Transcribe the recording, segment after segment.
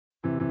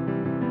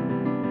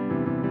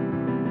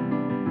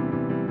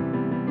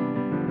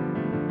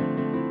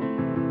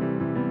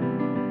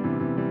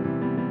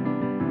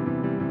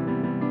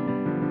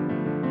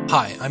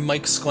Hi, I'm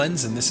Mike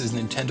Sklens, and this is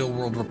Nintendo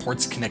World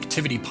Report's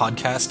Connectivity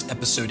Podcast,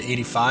 Episode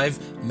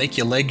 85, Make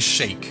Your Legs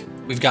Shake.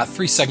 We've got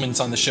 3 segments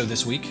on the show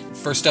this week.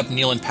 First up,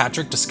 Neal and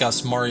Patrick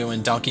discuss Mario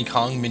and Donkey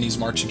Kong Minis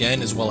March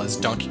Again, as well as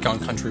Donkey Kong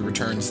Country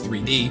Returns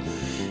 3D.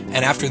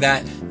 And after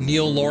that,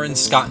 Neil, Lauren,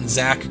 Scott, and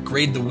Zach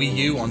grade the Wii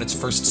U on its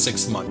first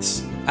 6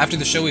 months. After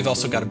the show, we've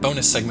also got a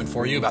bonus segment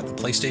for you about the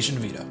PlayStation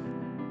Vita.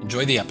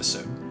 Enjoy the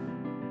episode.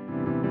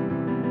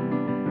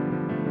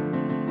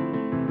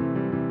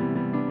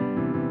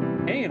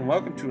 Hey, and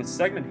welcome to a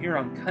segment here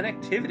on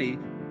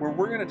Connectivity, where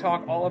we're going to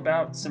talk all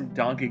about some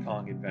Donkey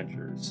Kong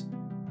adventures.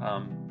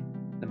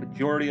 The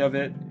majority of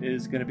it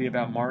is going to be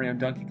about Mario and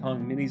Donkey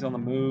Kong Minis on the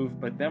move,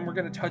 but then we're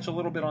going to touch a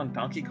little bit on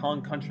Donkey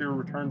Kong Country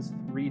Returns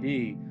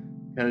 3D,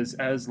 because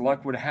as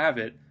luck would have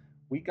it,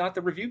 we got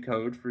the review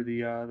code for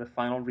the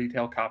final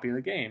retail copy of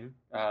the game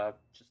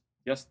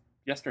just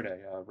yesterday,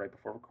 right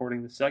before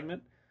recording the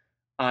segment.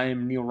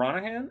 I'm Neil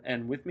Ronahan,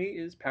 and with me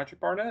is Patrick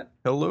Barnett.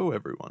 Hello,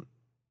 everyone.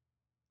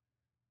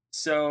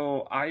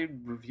 So I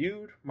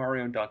reviewed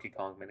Mario and Donkey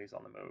Kong Minis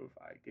on the Move.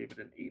 I gave it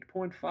an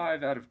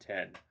 8.5 out of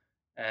 10,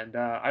 and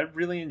I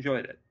really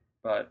enjoyed it.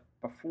 But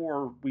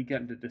before we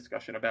get into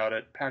discussion about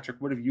it,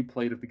 Patrick, what have you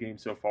played of the game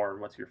so far, and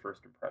what's your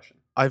first impression?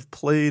 I've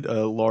played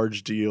a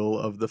large deal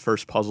of the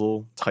first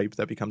puzzle type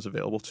that becomes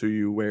available to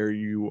you, where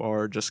you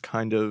are just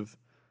kind of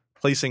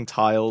placing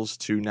tiles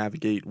to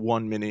navigate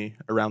one mini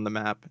around the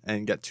map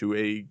and get to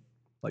a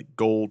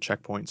gold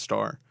checkpoint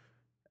star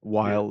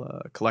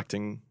while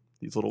collecting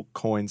these little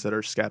coins that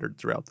are scattered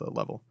throughout the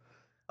level.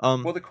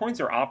 Well, the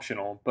coins are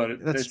optional,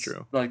 but that's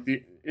true.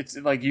 It's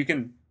like you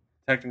can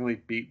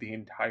technically beat the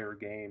entire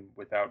game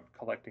without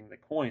collecting the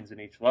coins in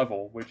each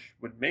level, which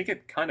would make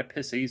it kind of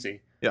piss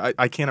easy. Yeah,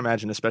 I can't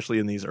imagine, especially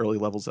in these early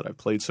levels that I've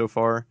played so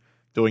far,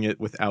 doing it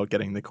without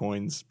getting the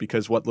coins,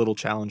 because what little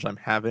challenge I'm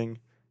having,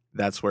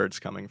 that's where it's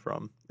coming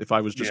from. If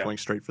I was just going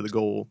straight for the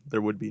goal,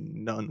 there would be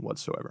none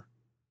whatsoever.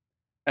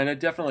 And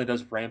it definitely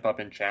does ramp up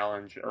in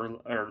challenge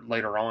or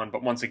later on,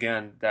 but once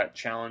again, that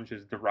challenge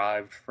is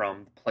derived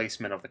from the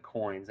placement of the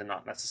coins and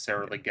not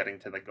necessarily getting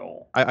to the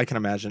goal. I can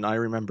imagine. I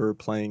remember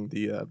playing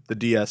the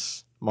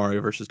DS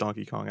Mario versus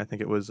Donkey Kong. I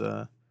think it was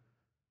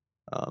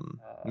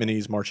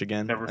Minis March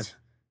Again.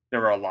 There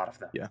were a lot of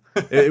them. Yeah,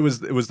 it was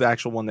the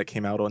actual one that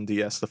came out on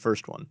DS, the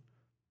first one.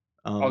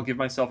 I'll give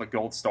myself a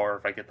gold star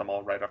if I get them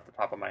all right off the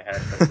top of my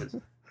head. But it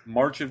was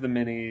March of the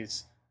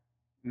Minis,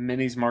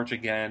 Minis March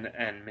Again,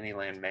 and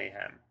Miniland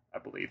Mayhem, I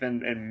believe.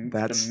 And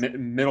the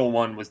middle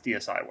one was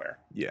DSiWare.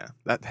 Yeah,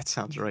 that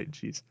sounds right.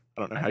 Jeez,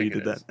 I don't know how you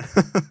did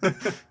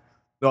that.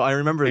 No, I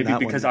remember maybe that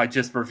because one. I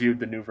just reviewed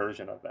the new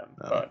version of them.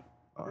 But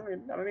I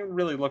don't even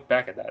really look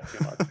back at that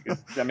too much.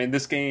 Because, I mean,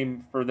 this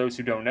game, for those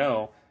who don't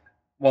know,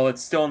 while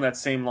it's still in that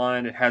same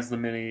line, it has the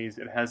minis,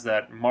 it has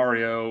that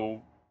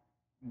Mario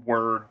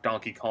word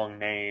Donkey Kong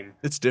name.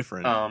 It's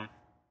different.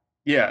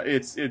 Yeah,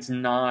 it's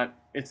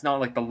not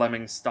like the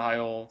Lemming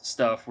style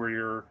stuff where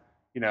you're,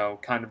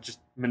 kind of just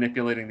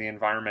manipulating the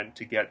environment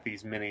to get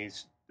these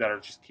minis that are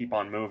just keep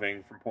on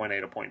moving from point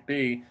A to point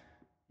B.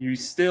 You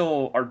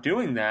still are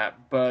doing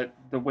that, but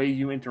the way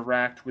you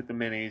interact with the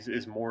minis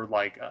is more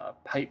like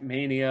Pipe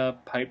Mania,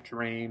 Pipe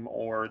Dream,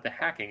 or the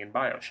hacking in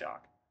BioShock.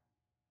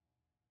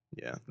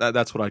 Yeah,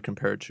 that's what I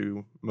compare it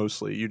to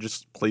mostly. You're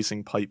just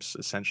placing pipes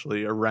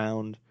essentially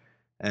around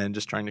and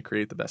just trying to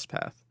create the best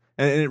path.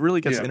 And it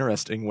really gets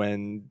interesting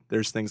when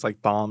there's things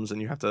like bombs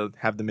and you have to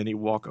have the mini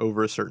walk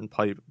over a certain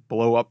pipe,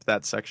 blow up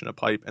that section of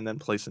pipe, and then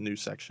place a new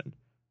section.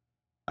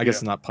 I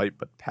guess not pipe,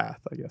 but path,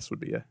 I guess, would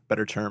be a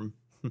better term.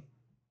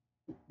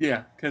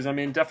 Yeah, because, I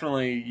mean,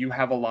 definitely you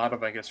have a lot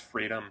of,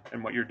 freedom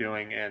in what you're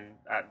doing in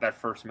that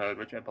first mode,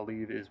 which I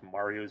believe is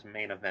Mario's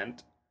main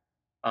event.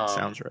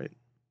 Sounds right.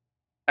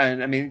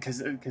 And, I mean,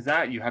 because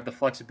that, you have the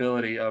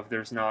flexibility of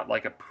there's not,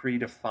 a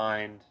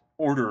predefined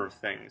order of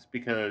things,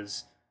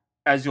 because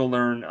as you'll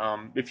learn,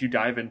 if you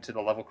dive into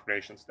the level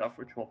creation stuff,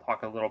 which we'll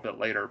talk a little bit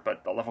later,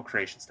 but the level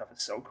creation stuff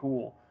is so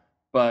cool.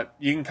 But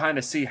you can kind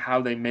of see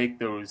how they make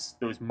those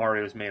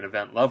Mario's main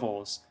event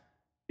levels,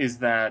 is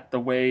that the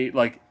way,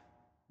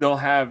 they'll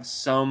have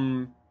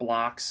some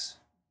blocks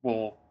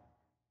will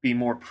be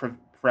more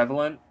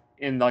prevalent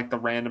in, the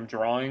random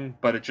drawing,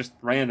 but it just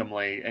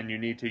randomly, and you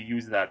need to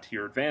use that to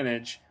your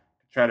advantage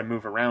to try to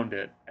move around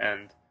it.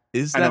 And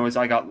is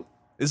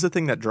the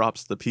thing that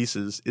drops the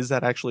pieces, is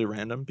that actually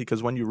random?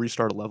 Because when you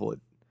restart a level, it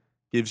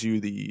gives you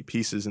the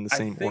pieces in the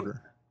same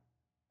order.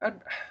 I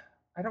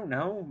don't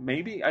know.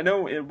 Maybe. I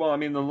know,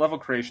 the level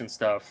creation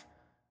stuff,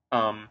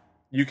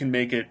 you can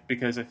make it,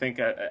 because I think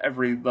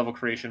every level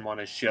creation one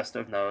is just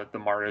of the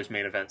Mario's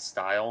main event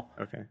style.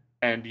 Okay.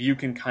 And you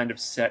can kind of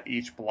set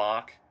each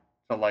block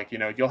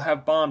to, you'll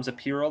have bombs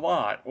appear a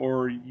lot,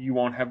 or you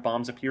won't have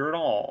bombs appear at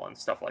all, and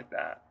stuff like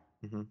that.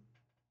 Mm-hmm.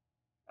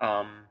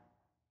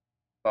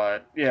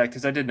 But yeah,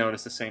 because I did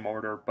notice the same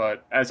order.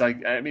 But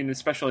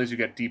especially as you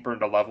get deeper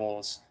into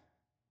levels,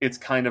 it's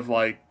kind of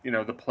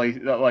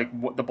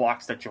the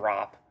blocks that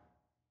drop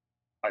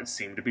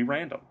seem to be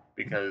random,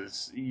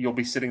 because you'll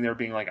be sitting there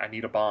being like, I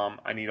need a bomb,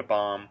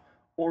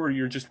 or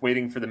you're just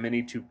waiting for the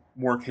mini to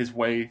work his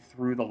way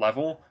through the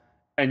level,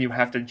 and you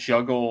have to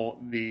juggle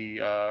the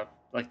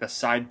like the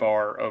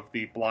sidebar of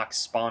the blocks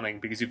spawning,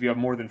 because if you have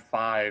more than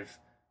 5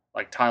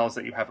 like tiles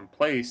that you haven't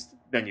placed,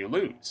 then you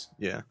lose.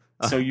 Yeah.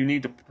 So you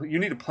need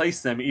to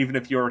place them even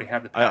if you already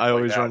have the path I laid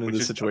always run out, into which the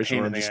is a situation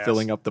pain where in I'm the just ass.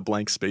 filling up the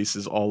blank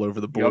spaces all over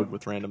the board Yep.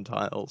 with random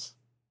tiles,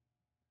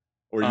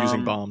 or using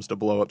Um, bombs to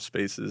blow up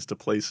spaces to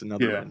place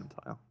another yeah. random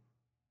tile.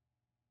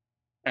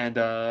 And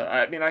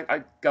I mean,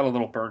 I got a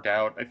little burnt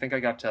out. I think I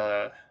got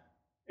to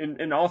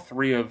in all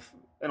three of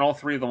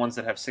the ones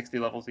that have 60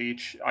 levels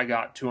each. I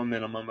got to a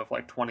minimum of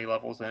like 20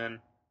 levels in,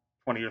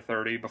 20 or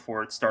 30,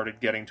 before it started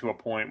getting to a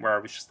point where I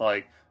was just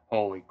like,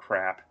 holy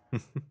crap.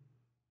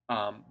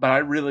 But I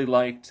really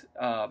liked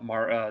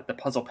the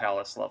Puzzle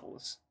Palace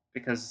levels,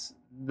 because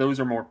those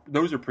are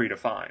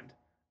predefined.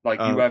 Like,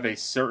 you Oh, have a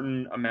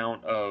certain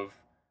amount of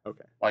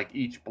okay. like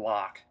each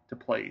block to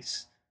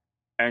place,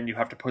 and you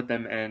have to put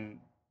them in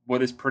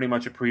what is pretty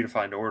much a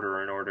predefined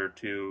order in order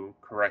to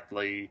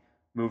correctly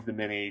move the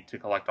mini to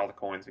collect all the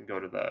coins and go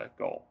to the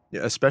goal.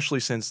 Yeah, especially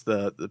since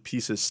the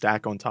pieces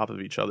stack on top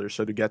of each other.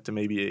 So to get to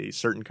maybe a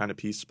certain kind of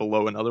piece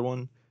below another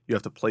one, you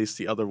have to place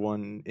the other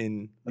one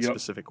in a Yep.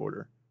 specific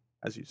order,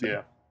 as you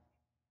said.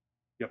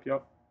 Yeah.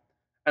 Yep.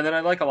 And then I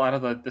like a lot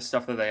of the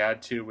stuff that they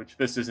add too, which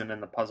this isn't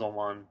in the puzzle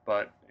one,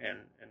 but in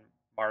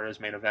Mario's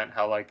main event,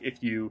 how like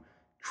if you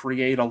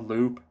create a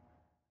loop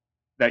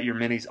that your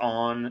mini's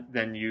on,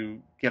 then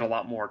you get a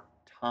lot more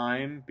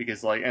time,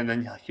 because like, and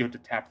then you have to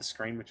tap the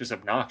screen, which is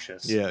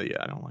obnoxious. Yeah,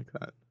 I don't like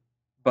that.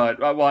 But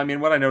well, I mean,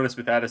 what I noticed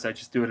with that is I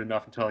just do it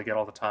enough until I get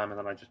all the time, and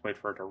then I just wait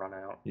for it to run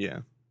out. Yeah.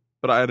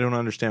 But I don't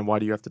understand, why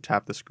do you have to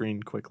tap the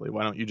screen quickly?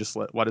 Why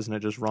doesn't it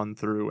just run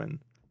through and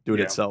do it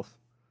Yeah, itself?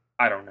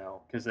 I don't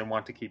know, because they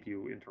want to keep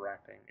you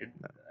interacting.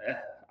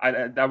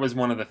 No. That was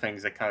one of the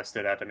things that kind of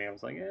stood out to me. I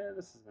was like,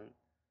 this isn't.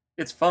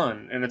 It's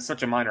fun, and it's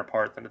such a minor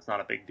part that it's not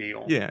a big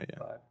deal. Yeah.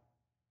 But,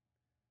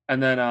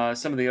 and then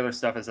some of the other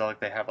stuff is that, like,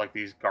 they have like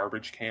these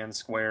garbage can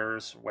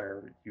squares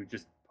where you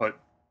just put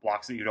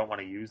blocks that you don't want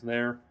to use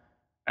there,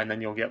 and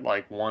then you'll get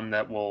like one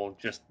that will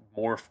just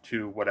morph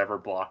to whatever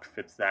block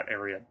fits that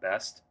area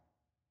best.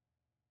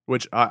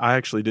 Which I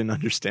actually didn't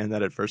understand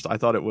that at first. I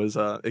thought it was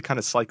it kind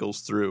of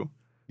cycles through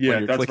when Yeah,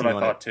 you're that's what clicking I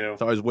on it. thought too.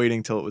 So I was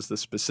waiting till it was the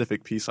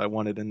specific piece I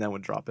wanted and then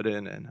would drop it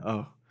in, and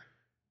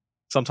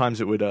sometimes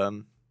it would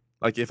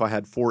like if I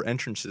had 4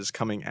 entrances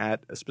coming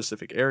at a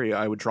specific area,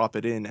 I would drop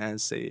it in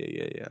as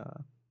say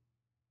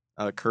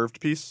a curved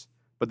piece,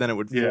 but then it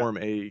would Yeah. form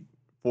a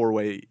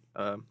 4-way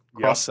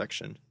cross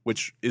section,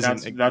 which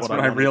isn't That's what what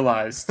I wanted.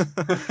 realized.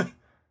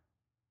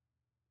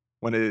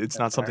 When it's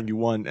not That's something you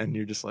want, and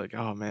you're just like,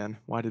 oh man,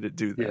 why did it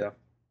do that? Yeah.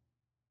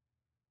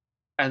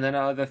 And then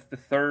the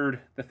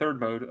third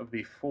mode of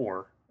the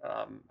 4,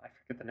 I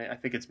forget the name. I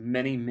think it's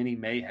Many Mini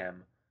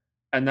Mayhem,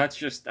 and that's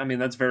just, I mean,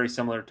 that's very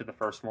similar to the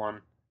first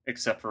one,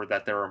 except for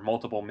that there are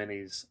multiple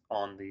minis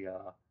on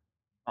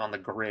the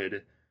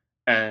grid,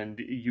 and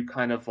you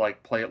kind of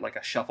like play it like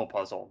a shuffle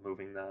puzzle,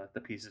 moving the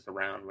pieces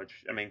around.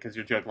 Which, I mean, because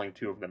you're juggling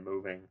 2 of them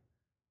moving,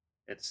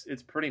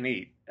 it's pretty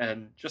neat.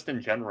 And just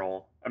in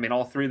general, I mean,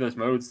 all 3 of those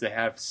modes, they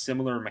have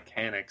similar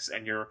mechanics,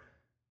 and you're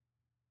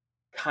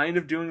kind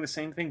of doing the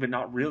same thing, but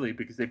not really,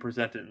 because they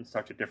present it in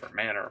such a different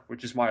manner,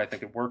 which is why I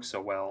think it works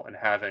so well. And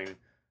having,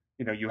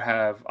 you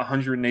have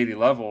 180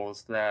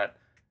 levels that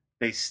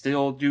they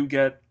still do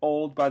get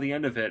old by the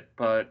end of it,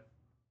 but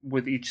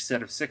with each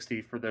set of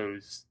 60 for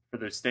those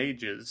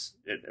stages,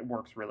 it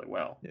works really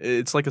well.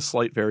 It's like a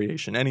slight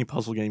variation. Any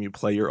puzzle game you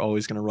play, you're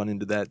always going to run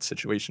into that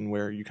situation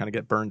where you kind of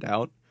get burned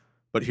out.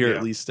 But here,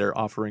 at least, they're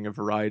offering a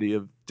variety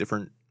of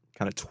different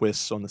kind of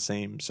twists on the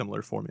same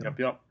similar formula.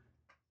 Yep.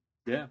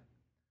 Yeah.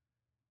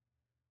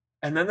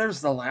 And then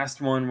there's the last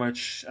one,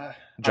 which I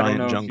don't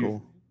know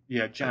Jungle.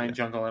 Giant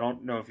Jungle. I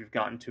don't know if you've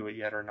gotten to it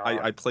yet or not.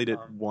 I played it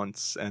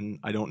once, and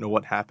I don't know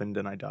what happened,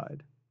 and I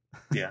died.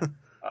 Yeah.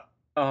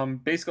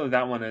 Basically,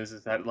 that one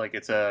is that like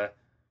it's I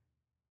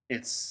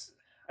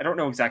don't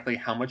know exactly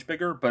how much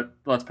bigger, but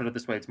let's put it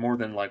this way: it's more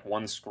than like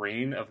one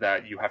screen of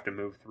that you have to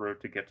move through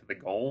to get to the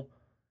goal.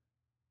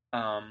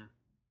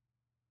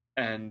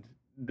 And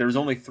there's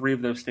only 3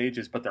 of those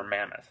stages, but they're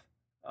mammoth.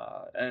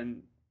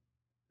 And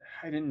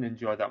I didn't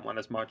enjoy that one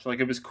as much. Like,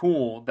 it was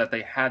cool that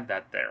they had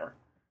that there,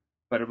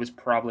 but it was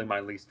probably my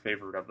least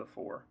favorite of the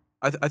 4.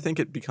 I think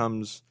it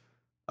becomes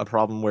a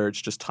problem where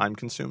it's just time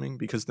consuming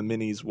because the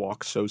minis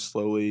walk so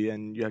slowly,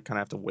 and you kind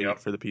of have to wait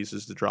for the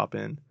pieces to drop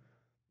in,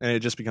 and it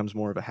just becomes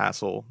more of a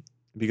hassle.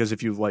 Because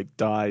if you like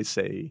die,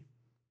 say,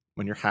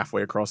 when you're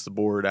halfway across the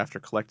board after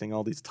collecting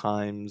all these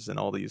times and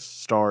all these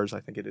stars, I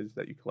think it is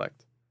that you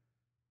collect,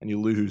 and you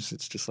lose,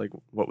 it's just like,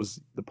 what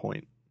was the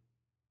point?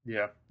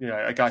 Yeah,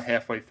 I got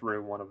halfway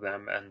through one of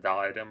them and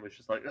died, and was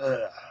just like,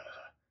 ugh.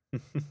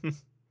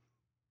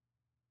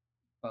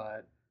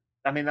 But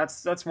I mean,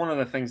 that's one of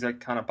the things that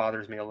kind of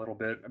bothers me a little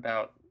bit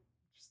about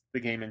just the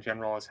game in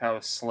general, is how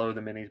slow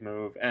the minis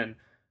move. And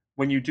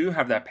when you do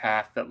have that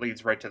path that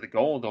leads right to the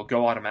goal, they'll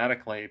go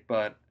automatically.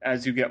 But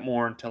as you get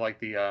more into like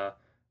the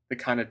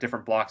kind of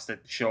different blocks that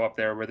show up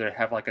there, where they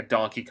have like a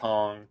Donkey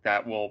Kong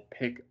that will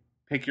pick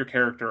your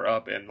character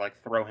up and like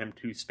throw him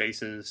 2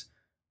 spaces,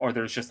 or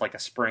there's just like a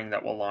spring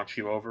that will launch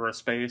you over a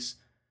space,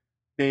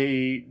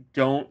 they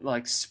don't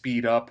like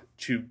speed up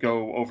to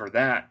go over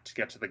that to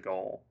get to the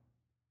goal.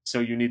 So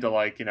you need to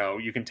like,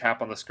 you can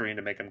tap on the screen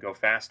to make them go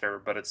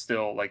faster, but it's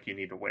still like you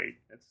need to wait.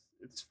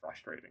 It's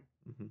frustrating.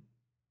 Hmm.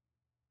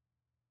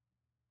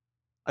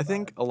 I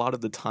think a lot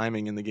of the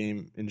timing in the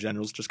game in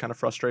general is just kind of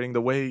frustrating.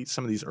 The way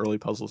some of these early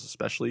puzzles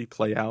especially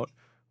play out,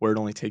 where it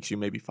only takes you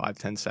maybe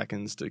 5-10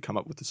 seconds to come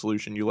up with the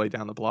solution, you lay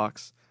down the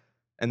blocks,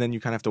 and then you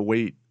kind of have to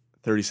wait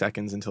 30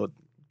 seconds until it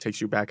takes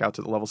you back out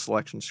to the level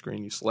selection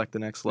screen. You select the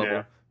next level,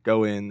 Yeah.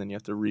 go in, then you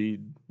have to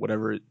read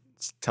whatever it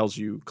tells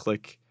you,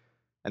 click,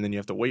 and then you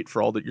have to wait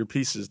for all your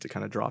pieces to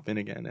kind of drop in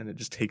again, and it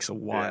just takes a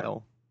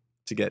while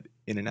to get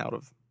in and out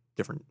of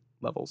different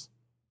levels.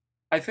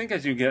 I think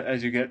as you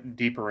get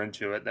deeper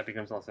into it, that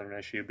becomes less of an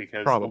issue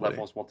because the Probably.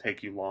 levels will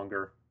take you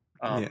longer.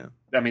 Yeah.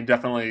 I mean,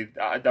 definitely,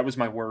 that was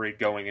my worry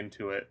going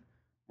into it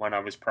when I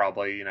was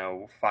probably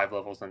 5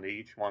 levels into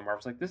each one, where I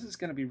was like, "This is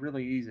going to be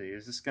really easy.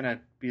 Is this going to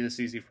be this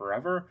easy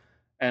forever?"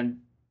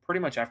 And pretty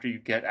much after you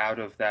get out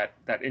of that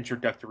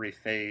introductory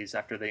phase,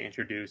 after they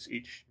introduce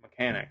each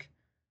mechanic,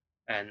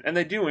 and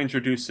they do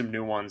introduce some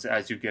new ones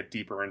as you get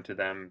deeper into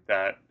them.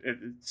 That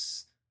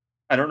it's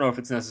I don't know if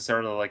it's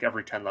necessarily like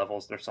every 10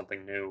 levels there's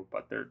something new,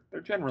 but there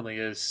generally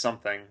is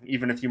something.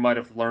 Even if you might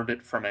have learned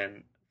it from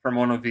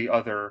one of the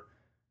other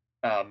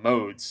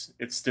modes,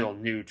 it's still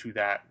new to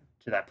that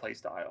play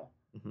style.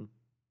 Hmm.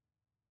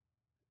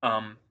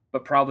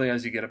 But probably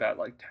as you get about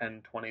like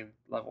 10, 20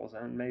 levels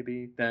in,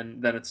 maybe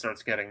then it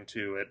starts getting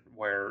to it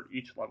where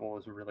each level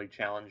is really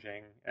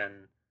challenging,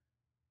 and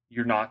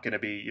you're not going to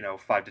be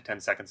 5 to 10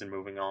 seconds and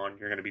moving on.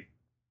 You're going to be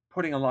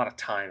putting a lot of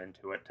time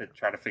into it to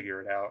try to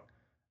figure it out.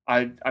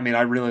 I mean,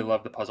 I really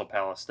love the Puzzle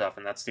Palace stuff,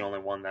 and that's the only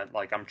one that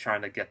like I'm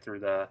trying to get through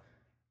the.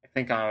 I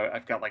think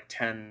I've got like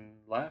 10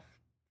 left,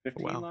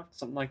 15 Wow. left,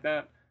 something like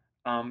that.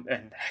 And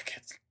that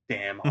gets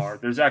damn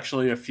hard. There's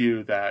actually a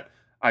few that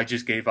I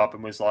just gave up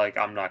and was like,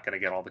 I'm not gonna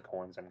get all the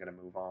coins. I'm gonna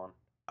move on.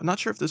 I'm not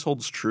sure if this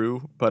holds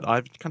true, but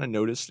I've kind of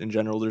noticed in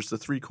general there's the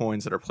 3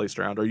 coins that are placed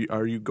around.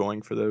 Are you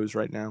going for those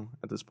right now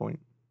at this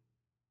point?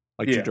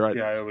 Like to Yeah, try.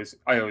 yeah.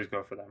 I always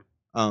go for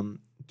them.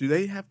 Do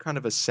they have kind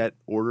of a set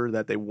order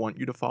that they want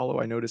you to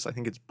follow? I notice I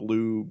think it's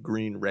blue,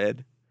 green,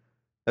 red.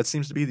 That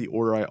seems to be the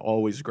order I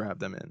always grab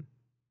them in.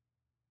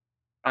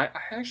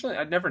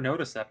 I'd never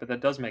noticed that, but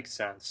that does make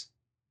sense.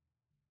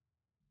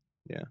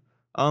 Yeah.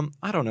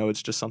 I don't know.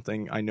 It's just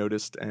something I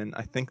noticed, and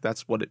I think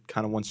that's what it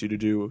kind of wants you to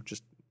do.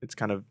 Just it's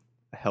kind of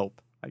a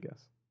help, I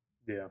guess.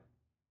 Yeah.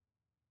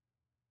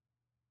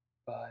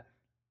 But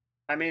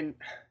I mean,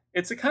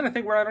 it's the kind of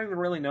thing where I don't even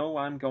really know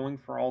why I'm going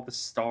for all the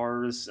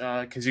stars,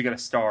 because you get a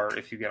star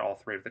if you get all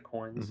three of the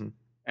coins, Hmm.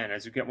 and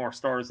as you get more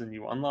stars, then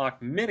you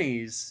unlock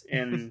minis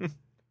in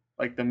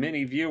like the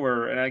mini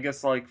viewer, and I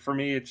guess like for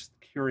me, it's just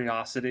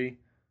curiosity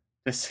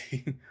to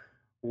see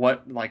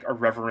what like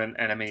irreverent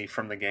enemy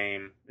from the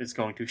game is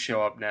going to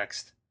show up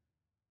next.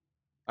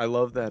 I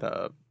love that.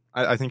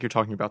 I think you're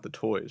talking about the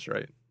toys,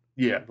 right?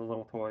 Yeah, the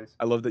little toys.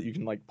 I love that you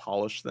can like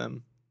polish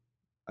them.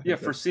 I Yeah, think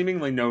for that's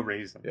seemingly no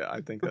reason. yeah. I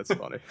think that's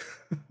funny.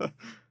 as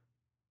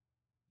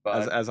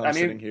But as I'm I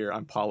sitting mean, here,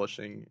 I'm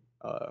polishing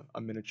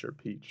a miniature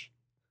peach.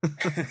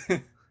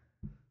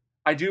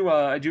 I do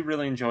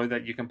really enjoy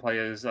that you can play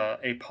as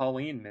a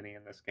Pauline mini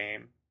in this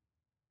game.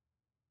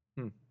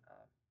 Hmm.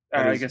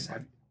 That I is guess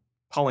have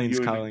Pauline's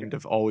you even kind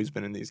of always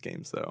been in these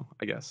games, though.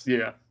 I guess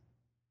yeah.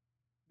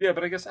 Yeah,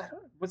 but I guess I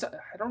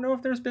don't know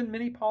if there's been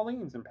mini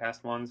Paulines in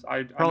past ones. I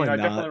mean probably I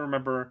not. definitely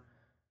remember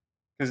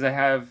because they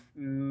have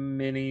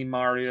mini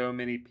Mario,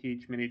 mini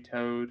Peach, mini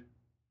Toad,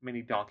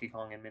 mini Donkey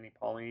Kong, and mini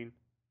Pauline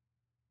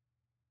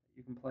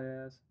you can play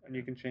as, and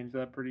you can change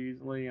that pretty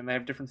easily. And they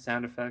have different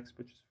sound effects,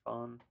 which is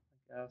fun,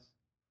 I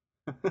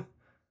guess.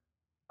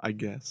 I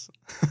guess.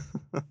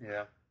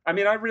 Yeah, I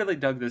mean I really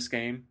dug this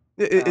game.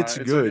 It's It's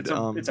a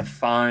good.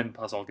 fun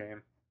puzzle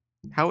game.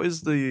 How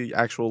is the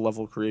actual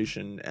level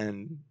creation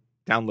and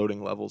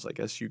downloading levels? I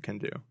guess you can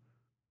do.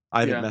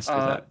 I haven't Yeah, messed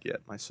with that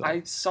yet myself.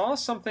 I saw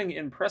something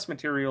in press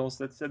materials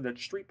that said that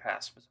Street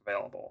Pass was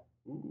available.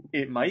 Ooh.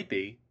 It might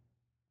be.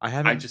 I I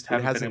haven't. just It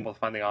haven't been hasn't. able to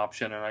find the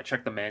option, and I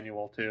checked the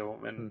manual too,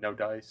 Hmm. and no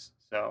dice.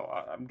 So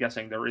I'm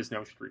guessing there is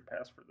no Street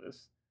Pass for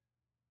this,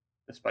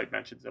 despite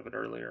mentions of it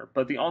earlier.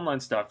 But the online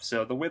stuff.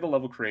 So the way the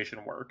level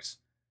creation works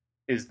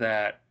is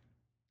that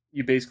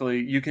you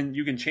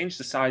can change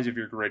the size of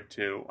your grid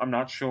too. I'm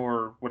not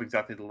sure what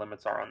exactly the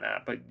limits are on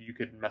that, but you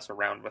could mess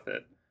around with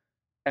it.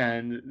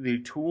 And the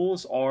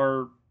tools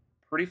are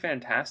pretty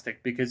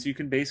fantastic because you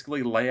can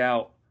basically lay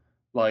out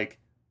like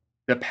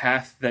the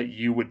path that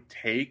you would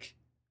take.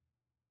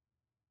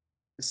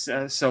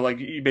 So like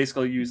you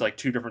basically use like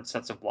two different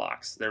sets of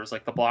blocks. There's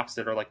like the blocks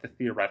that are like the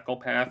theoretical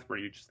path where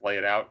you just lay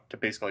it out to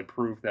basically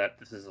prove that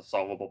this is a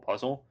solvable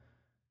puzzle.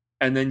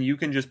 And then you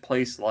can just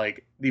place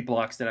like the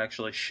blocks that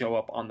actually show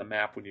up on the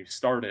map when you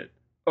start it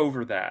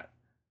over that.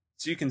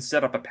 So you can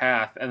set up a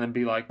path and then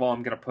be like, well,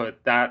 I'm going to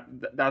put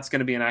that's going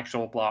to be an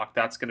actual block.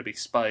 That's going to be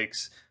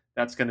spikes.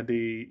 That's going to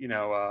be,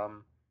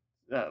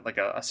 like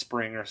a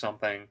spring or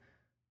something.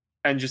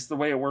 And just the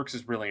way it works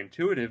is really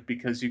intuitive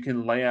because you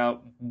can lay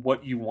out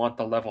what you want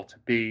the level to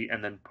be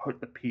and then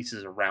put the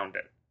pieces around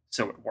it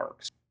so it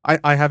works.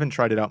 I haven't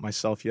tried it out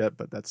myself yet,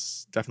 but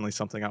that's definitely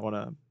something I want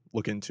to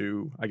look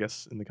into, I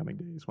guess, in the coming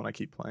days when I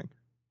keep playing.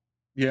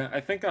 Yeah,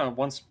 I think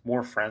once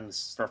more friends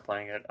start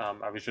playing it,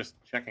 I was just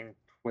checking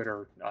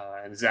Twitter,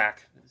 and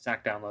Zach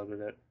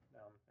downloaded it,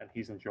 and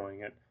he's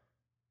enjoying it.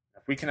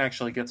 If we can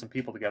actually get some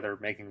people together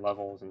making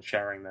levels and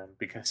sharing them,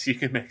 because you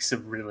can make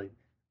some really,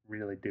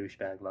 really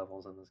douchebag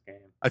levels in this game.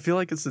 I feel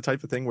like it's the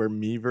type of thing where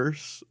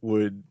Miiverse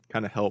would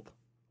kind of help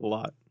a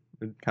lot,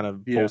 and kind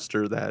of Yeah,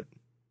 bolster that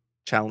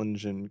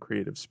challenge and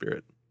creative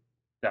spirit.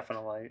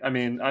 definitely. I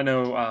mean, I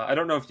know. I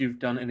don't know if you've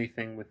done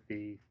anything with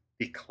the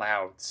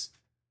clouds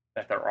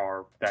that there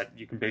are that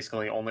you can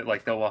basically only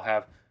like they will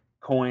have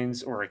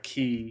coins or a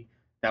key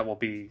that will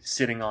be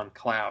sitting on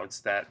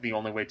clouds that the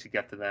only way to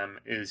get to them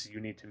is you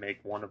need to make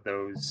one of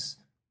those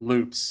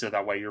loops so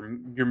that way your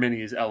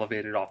mini is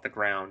elevated off the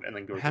ground and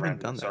then I goes haven't around in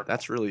a done that. circle.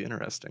 That's really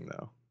interesting,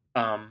 though.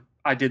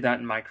 I did that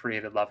in my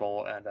created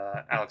level, and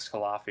Alex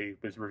Kalafi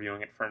was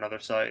reviewing it for another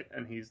site,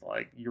 and he's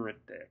like, "You're a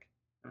dick."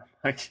 And I'm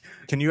like,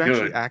 Can you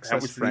actually "Good." That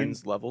access was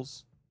friends'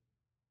 levels?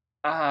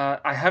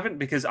 I haven't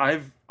because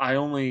I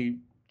only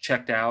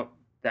checked out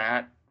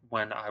that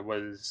when I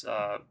was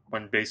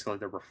when basically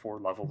there were 4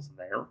 levels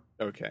there.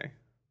 Okay.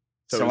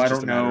 So it So was I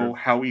just don't a matter know of.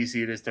 how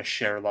easy it is to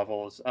share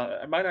levels.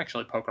 I might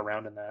actually poke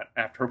around in that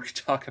after we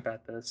talk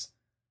about this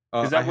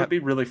because I that would have be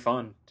really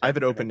fun I have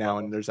it to open make now,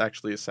 and levels. there's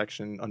actually a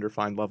section under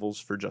find levels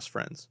for just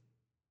friends.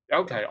 So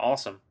Okay,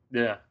 awesome.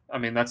 Yeah, I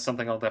mean that's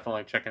something I'll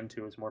definitely check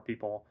into as more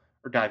people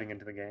are diving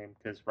into the game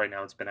because right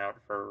now it's been out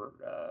for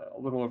a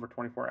little over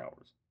 24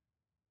 hours.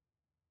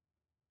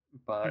 hmm.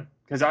 But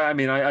because I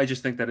mean I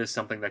just think that is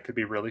something that could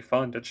be really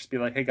fun to just be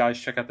like, hey guys,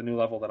 check out the new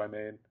level that I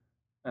made,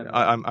 Yeah,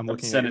 and I'm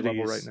looking at your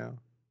level right obscenities. now.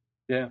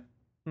 Yeah,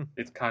 Hmm.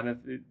 it's kind of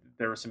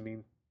there are some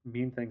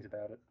mean things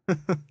about it,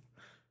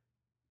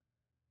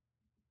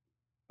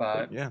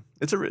 But but yeah,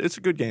 it's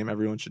a good game.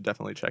 Everyone should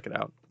definitely check it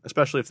out,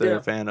 especially if they're a yeah,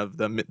 fan of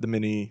the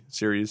mini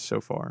series so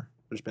far.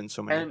 There's been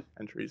so many and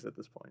entries at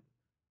this point.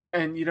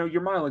 you know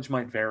your mileage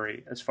might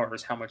vary as far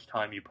as how much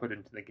time you put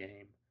into the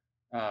game,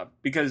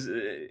 because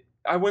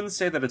I wouldn't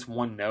say that it's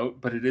one note,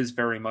 but it is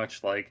very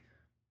much like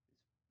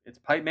it's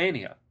Pipe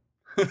Mania.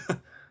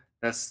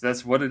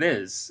 That's what it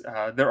is.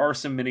 There are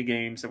some mini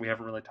games that we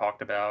haven't really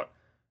talked about.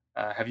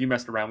 Have you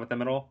messed around with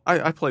them at all?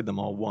 I played them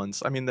all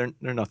once. I mean, they're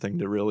nothing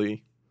to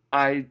really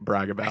I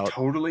brag I about.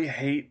 totally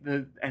hate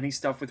any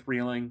stuff with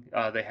reeling.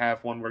 They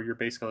have one where you're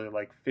basically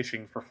like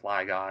fishing for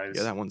fly Yeah, guys.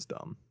 that one's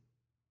dumb.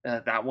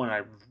 That one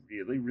I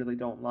really really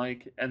don't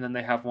like. And then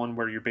they have one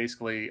where you're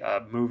basically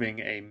moving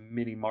a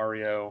mini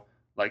Mario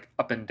like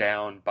up and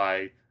down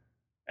by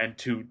and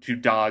to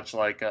dodge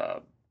like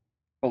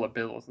bullet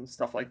bills and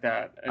stuff like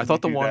that. I And you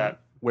thought the do one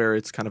that. where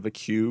it's kind of a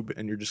cube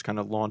and you're just kind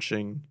of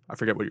launching. I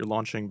forget what you're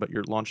launching, but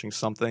you're launching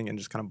something and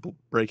just kind of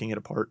breaking it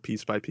apart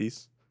piece by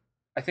piece.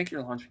 I think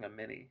you're launching a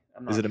mini.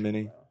 I'm Is not it a sure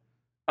mini?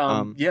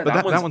 though. Yeah, But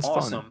that that one's one's fun.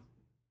 awesome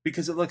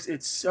because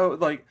it's so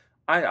like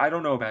I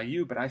don't know about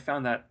you, but I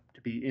found that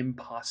to be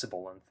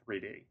impossible in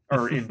 3D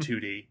or in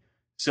 2D.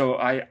 So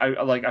I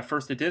like at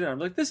first I did it. I'm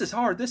like, this is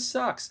hard. This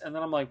sucks. And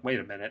then I'm like, wait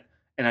a minute.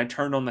 And I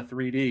turned on the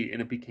 3D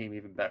and it became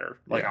even better.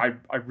 Like Yeah,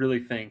 I really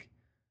think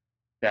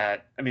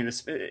that I mean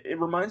it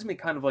reminds me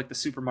kind of like the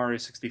Super Mario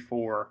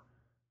 64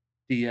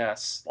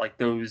 DS, like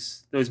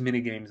those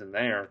mini games in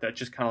there that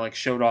just kind of like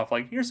showed off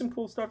like here's some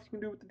cool stuff you can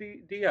do with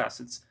the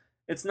DS.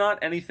 It's not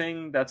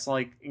anything that's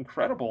like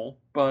incredible,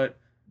 but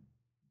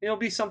it'll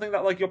be something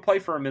that like you'll play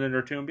for a minute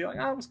or two and be like,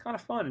 oh, it was kind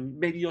of fun, and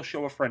maybe you'll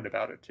show a friend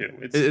about it yeah. too.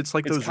 It's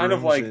like It's those kind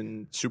of rooms like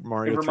in Super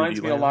it Mario 3D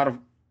reminds me a Land. lot of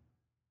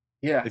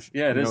yeah, If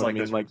yeah, it you know is what I like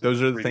mean, those like rooms in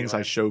those are the 3D things I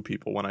land. show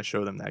people when I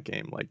show them that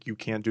game. Like you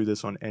can't do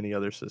this on any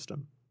other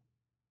system.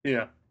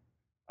 Yeah,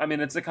 I mean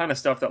it's the kind of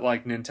stuff that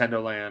like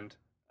Nintendo Land.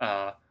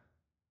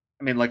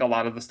 I mean, like a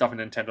lot of the stuff in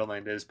Nintendo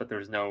Land is, but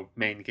there's no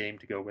main game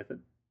to go with it,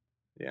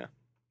 Yeah.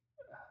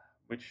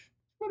 which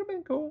would have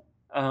been cool.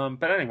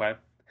 But anyway,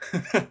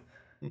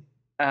 Hmm.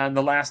 and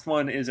the last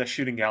one is a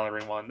shooting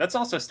gallery one. That's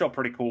also still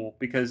pretty cool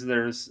because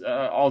there's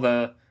all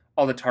the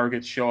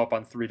targets show up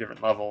on 3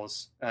 different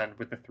levels, and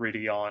with the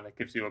 3D on, it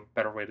gives you a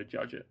better way to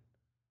judge it.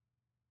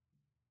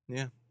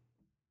 Yeah.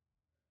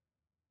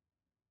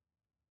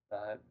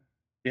 But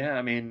yeah,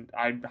 I mean,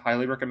 I'd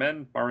highly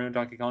recommend Mario and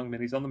Donkey Kong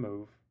Minis on the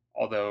Move.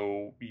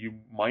 Although you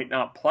might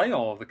not play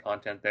all of the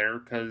content there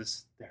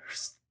because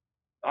there's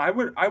I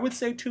would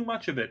say too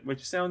much of it,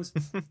 which sounds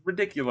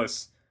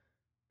ridiculous.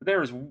 But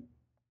there is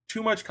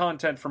too much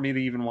content for me to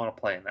even want to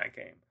play in that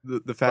game.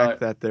 The fact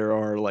But that there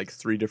are like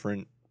three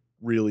different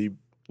really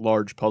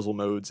large puzzle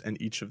modes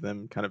and each of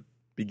them kind of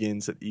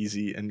begins at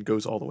easy and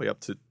goes all the way up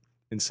to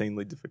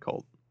insanely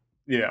difficult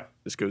yeah,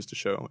 just goes to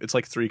show. It's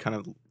like three kind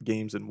of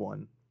games in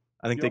one.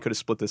 I think they yep, could have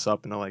split this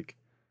up into like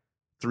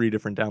three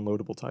different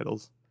downloadable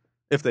titles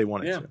if they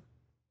wanted yeah. to.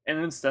 And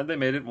instead, they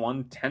made it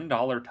one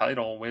 $10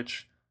 title,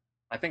 which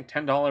I think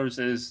 $10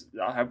 is.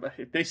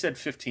 If they said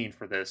 15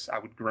 for this, I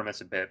would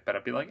grimace a bit, but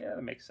I'd be like, yeah,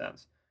 that makes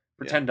sense.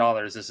 For Yeah.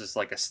 $10, this is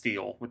like a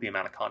steal with the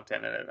amount of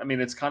content in it. I mean,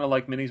 it's kind of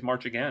like Minis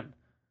March Again,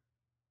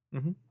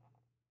 Mm-hmm.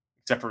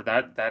 except for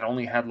that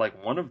only had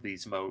like one of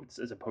these modes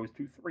as opposed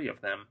to three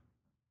of them.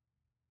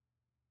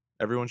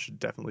 Everyone should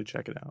definitely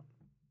check it out.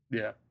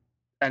 Yeah.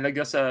 And I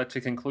guess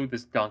to conclude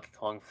this Donkey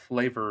Kong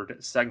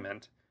flavored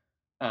segment,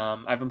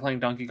 I've been playing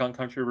Donkey Kong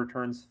Country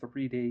Returns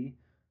 3D,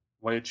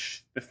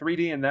 which the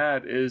 3D in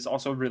that is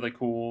also really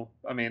cool.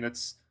 I mean,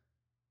 it's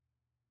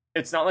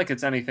not like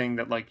it's anything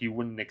that like you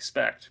wouldn't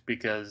expect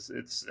because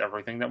it's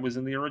everything that was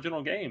in the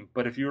original game.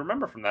 But if you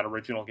remember from that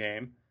original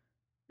game,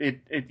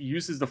 it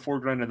uses the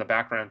foreground and the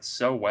background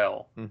so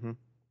well. Mm-hmm.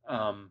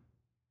 Um,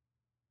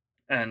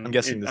 I'm and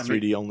guessing the I mean,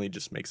 3D only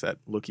just makes that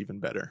look even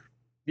better.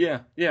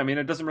 yeah. I mean,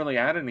 it doesn't really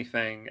add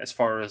anything as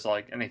far as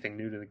like anything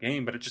new to the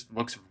game, but it just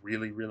looks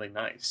really, really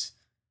nice.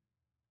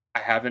 I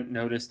haven't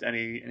noticed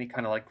any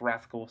kind of like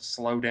graphical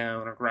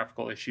slowdown or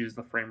graphical issues.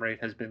 The frame rate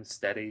has been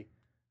steady.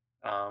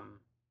 Um,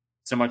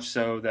 so much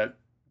so that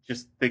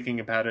just thinking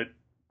about it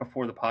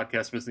before the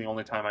podcast was the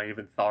only time I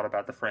even thought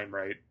about the frame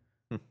rate,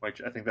 Hmm.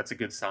 which I think that's a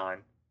good sign.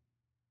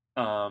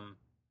 Um,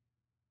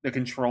 the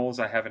controls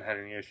I haven't had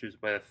any issues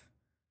with.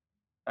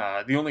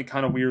 The only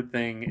kind of weird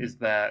thing is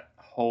that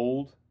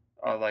hold,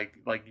 like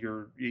like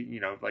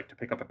to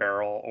pick up a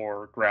barrel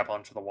or grab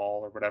onto the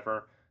wall or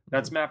whatever.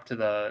 That's mapped to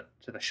the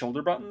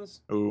shoulder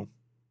buttons, Oh,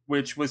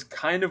 which was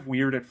kind of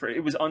weird at first.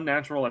 It was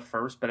unnatural at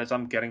first, but as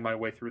I'm getting my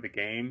way through the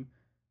game,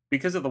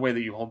 because of the way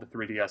that you hold the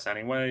 3DS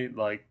anyway,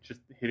 like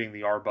just hitting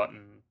the R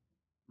button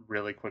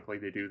really quickly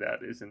to do that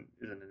isn't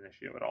an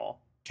issue at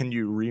all. can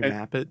you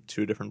remap it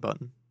to a different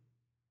button?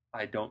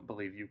 I don't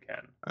believe you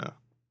can. Oh.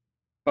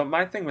 But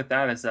my thing with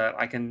that is that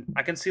I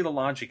can see the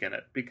logic in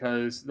it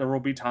because there will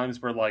be times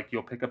where like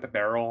you'll pick up a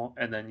barrel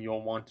and then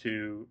you'll want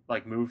to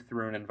like move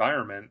through an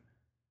environment,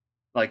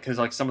 like because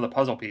like some of the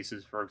puzzle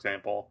pieces, for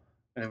example,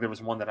 I think there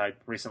was one that I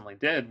recently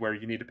did where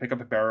you need to pick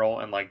up a barrel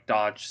and like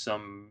dodge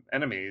some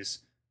enemies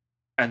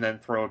and then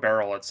throw a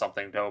barrel at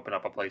something to open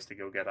up a place to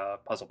go get a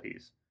puzzle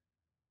piece.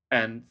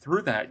 And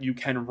through that you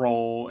can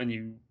roll and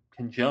you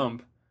can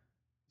jump.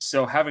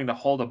 So having to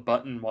hold a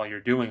button while you're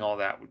doing all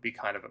that would be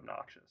kind of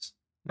obnoxious.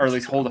 Or at That's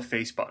least true. hold a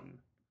face button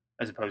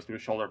as opposed to a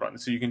shoulder button.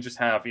 So you can just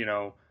have,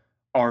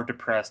 R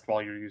depressed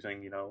while you're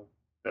using,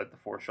 the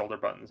four shoulder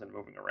buttons and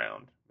moving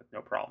around with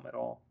no problem at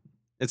all.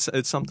 It's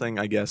something,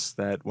 I guess,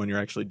 that when you're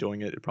actually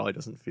doing it, it probably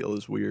doesn't feel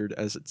as weird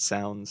as it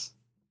sounds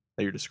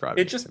that you're describing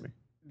It it just to me.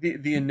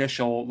 the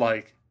initial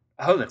like,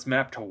 oh, that's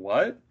mapped to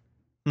what?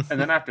 And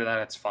then after that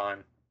it's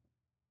fine.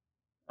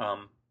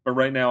 But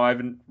right now I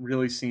haven't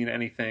really seen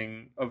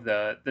anything of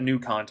the new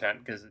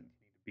content because you need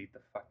to beat the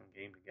fucking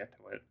game to get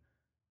to it.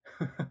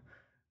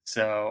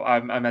 So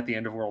I'm at the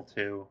end of World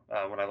 2.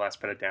 When I last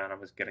put it down, I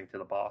was getting to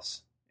the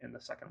boss in the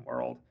second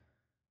world.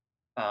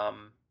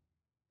 Um,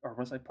 or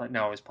was I playing?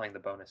 No, I was playing the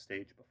bonus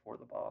stage before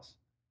the boss.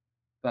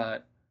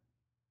 But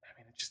I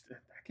mean, that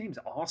game's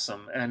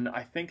awesome, and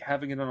I think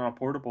having it on a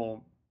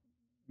portable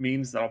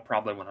means that I'll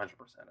probably 100%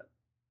 it.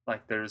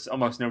 Like, there's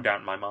almost no doubt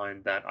in my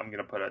mind that I'm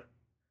gonna put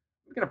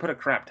a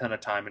crap ton of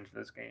time into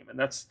this game, and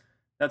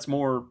that's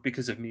more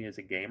because of me as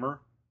a gamer.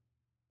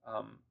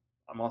 Um,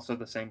 I'm also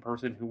the same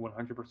person who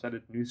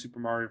 100%ed New Super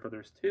Mario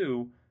Brothers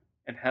 2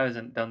 and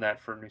hasn't done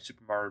that for New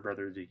Super Mario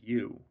Brothers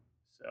U.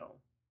 So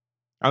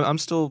I'm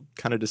still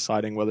kind of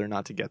deciding whether or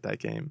not to get that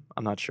game.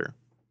 I'm not sure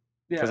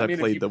yeah, because I I mean, if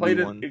played you the Wii played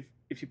it, one.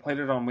 if you played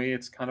it on Wii,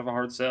 it's kind of a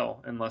hard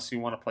sell unless you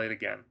want to play it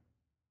again.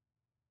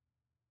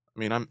 I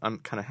mean, I'm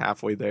kind of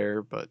halfway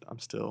there, but I'm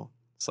still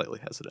slightly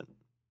hesitant.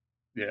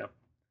 Yeah,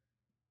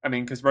 I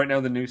mean, because right now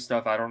the new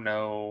stuff, I don't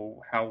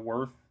know how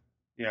worth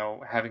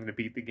having to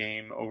beat the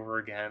game over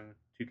again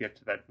to get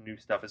to that new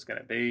stuff is going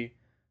to be.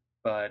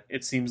 But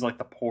it seems like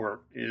the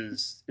port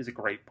is a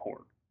great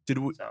port. Did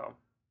we, So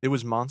it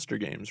was Monster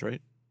Games,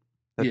 right?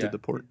 That did yeah, the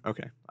port.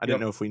 Okay, I didn't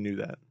yep, know if we knew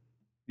that.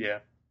 yeah.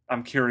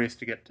 I'm curious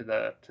to get to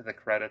the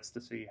credits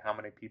to see how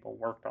many people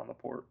worked on the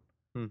port.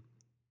 Hmm,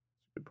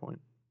 good point.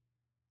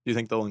 Do you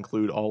think they'll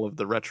include all of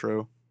the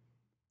retro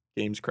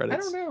games I don't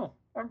credits? know.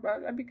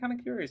 I'd be kind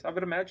of curious. I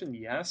would imagine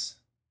yes,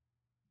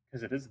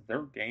 because it is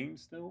their game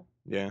still.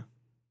 Yeah.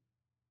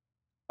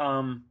 What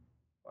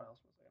else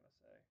was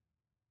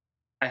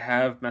I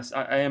gonna say?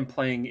 I am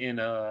playing in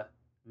a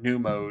new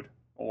mode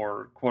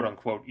or quote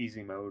unquote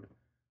easy mode.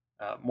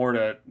 More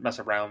to mess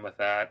around with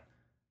that.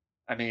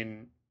 I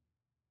mean,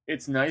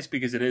 it's nice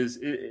because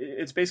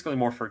it's basically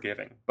more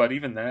forgiving. But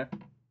even that,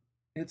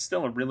 it's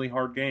still a really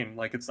hard game.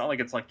 Like it's not like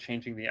it's like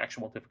changing the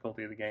actual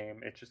difficulty of the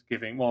game. It's just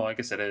giving. Well, I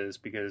guess it is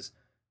because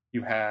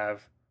you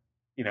have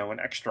an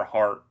extra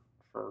heart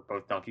for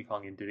both Donkey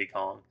Kong and Diddy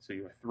Kong, so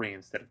you have three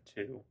instead of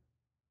two,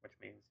 which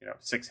means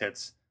 6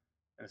 hits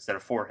instead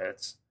of 4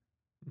 hits.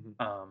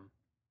 Mhm.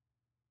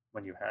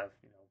 When you have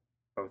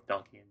both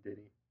Donkey and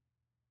Diddy,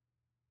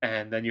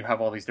 and then you have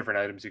all these different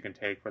items you can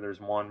take. Where there's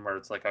one where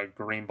it's like a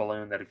green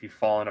balloon that if you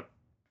fall in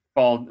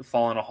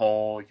a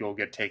hole, you'll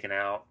get taken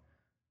out.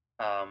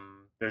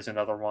 There's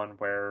another one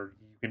where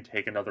you can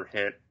take another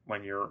hit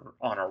when you're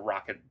on a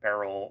rocket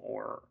barrel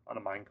or on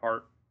a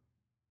minecart.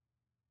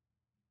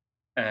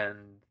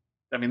 And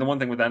I mean, the one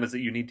thing with that is that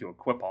you need to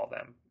equip all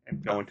them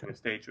and go into a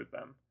stage with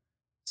them.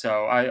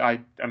 So I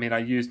mean, I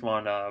used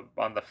one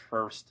on the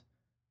first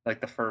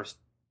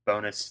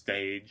bonus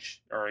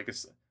stage, or I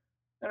guess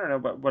I don't know,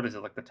 but what is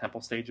it, like the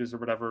temple stages or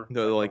whatever?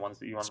 The ones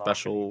that you unlock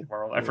special in each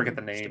world. I forget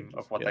the name stages.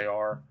 of what they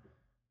are.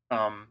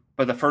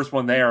 But the first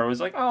one there, I was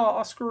like, oh,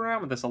 I'll screw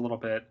around with this a little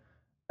bit,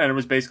 and it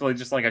was basically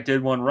just like I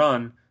did one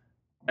run,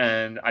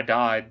 and I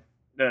died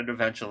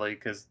eventually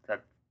because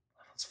that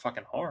was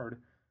fucking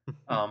hard.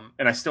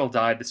 And I still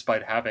died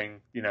despite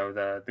having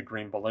the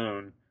green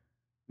balloon.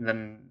 And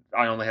then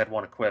I only had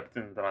one equipped,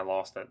 and then I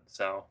lost it.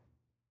 So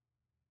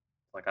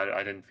like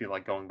I didn't feel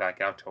like going back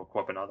out to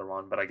equip another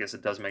one. But I guess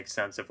it does make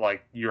sense if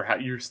like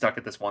you're stuck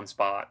at this one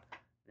spot,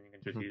 and you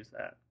can just use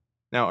that.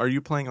 Now, are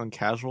you playing on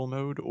casual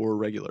mode or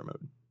regular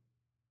mode?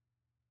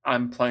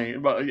 I'm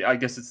playing. Well, I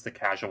guess it's the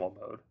casual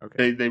mode.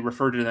 Okay. They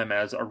refer to them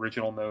as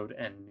original mode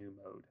and new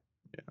mode.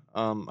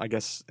 Yeah. I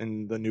guess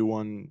in the new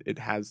one it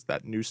has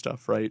that new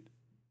stuff, right?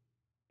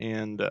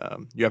 And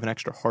you have an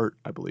extra heart,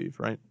 I believe,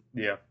 right?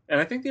 Yeah, and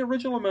I think the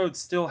original mode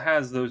still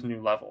has those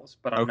new levels,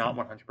 but I'm not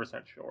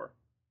 100% sure.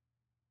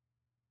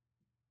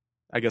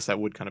 I guess that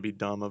would kind of be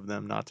dumb of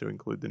them not to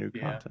include the new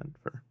content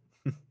for.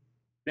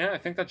 Yeah, I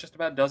think that just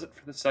about does it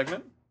for this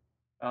segment.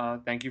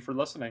 Thank you for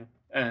listening,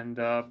 and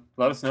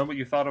let us know what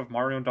you thought of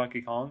Mario and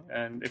Donkey Kong,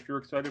 and if you're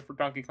excited for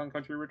Donkey Kong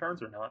Country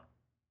Returns or not.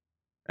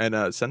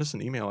 And send us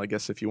an email, I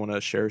guess, if you want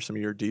to share some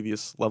of your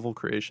devious level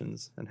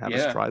creations and have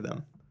us try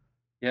them.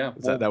 Yeah,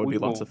 that would be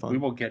lots of fun. We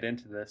will get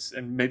into this,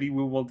 and maybe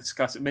we will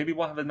discuss it. Maybe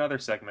we'll have another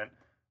segment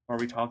where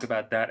we talk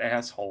about that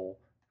asshole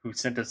who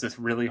sent us this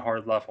really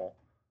hard level.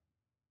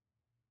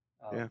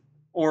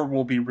 Or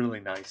we'll be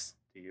really nice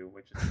to you,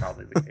 which is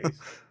probably the case.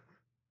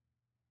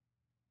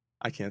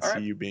 I can't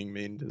see you being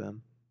mean to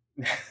them.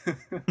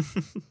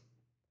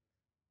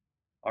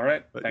 All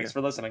right. Thanks for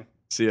listening.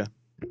 See ya.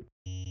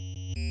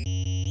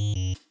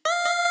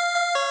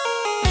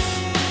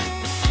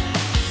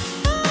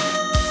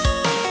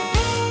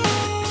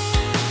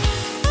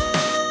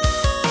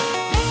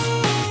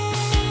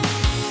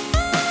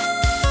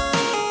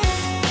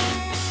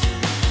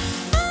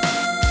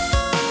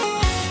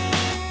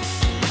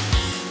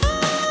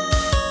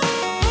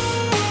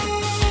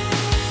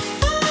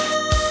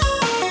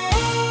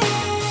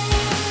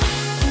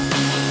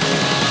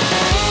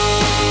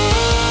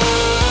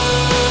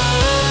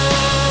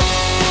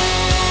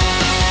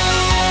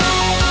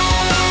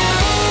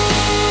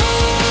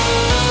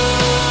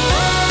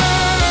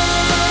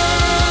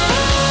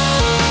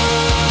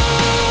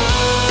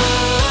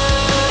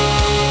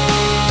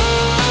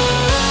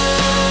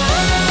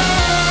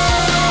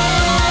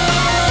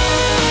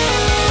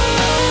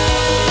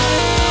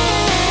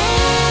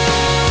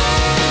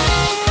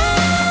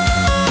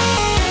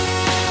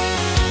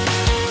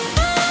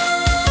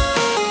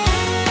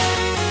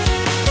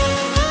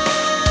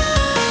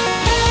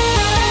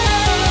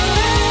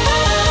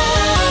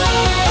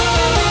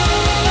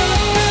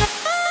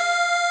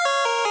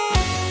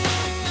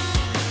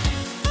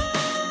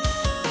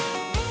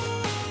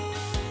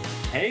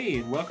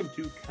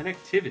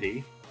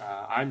 Connectivity.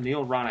 I'm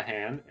Neal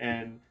Ronahan,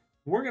 and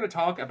we're going to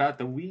talk about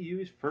the Wii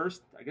U's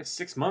first,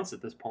 6 months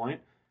at this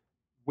point.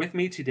 With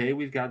me today,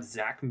 we've got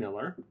Zach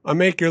Miller. I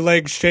make your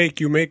legs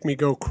shake, you make me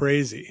go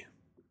crazy.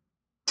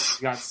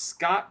 We've got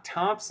Scott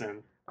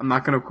Thompson. I'm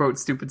not going to quote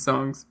stupid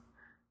songs.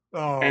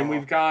 Oh. And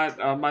we've got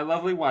my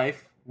lovely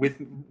wife,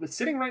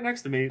 sitting right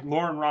next to me,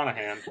 Lauren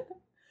Ronahan.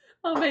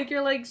 I'll make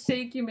your legs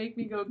shake, you make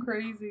me go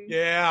crazy.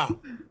 Yeah.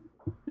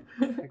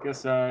 I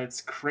guess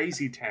it's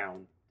Crazy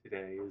Town.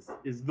 Today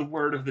is the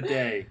word of the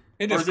day.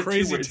 It is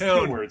Crazy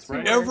Town 2 words,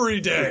 right? every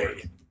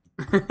day.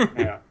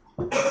 Yeah.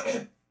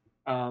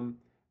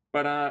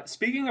 But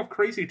speaking of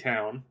Crazy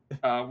Town,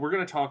 we're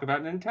going to talk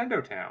about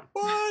Nintendo Town.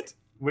 What?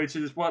 Which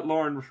is what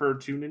Lauren referred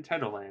to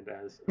Nintendo Land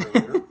as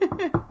earlier.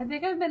 I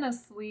think I've been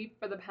asleep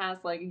for the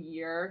past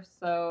year,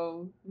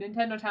 so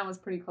Nintendo Town was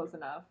pretty close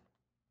enough.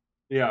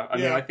 Yeah, I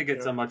mean, I think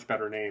it's a much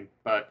better name.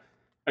 But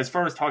as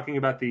far as talking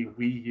about the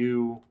Wii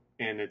U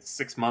and its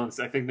 6 months,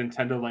 I think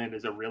Nintendo Land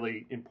is a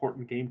really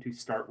important game to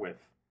start with.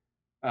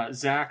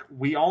 Zach,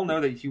 we all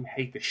know that you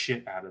hate the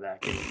shit out of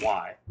that game.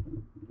 Why?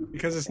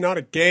 Because it's not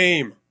a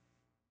game.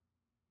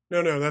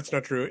 No, that's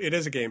not true. It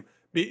is a game.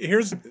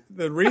 Here's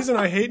the reason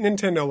I hate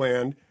Nintendo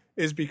Land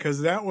is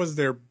because that was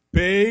their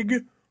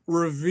big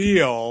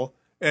reveal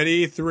at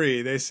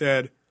E3. They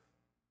said,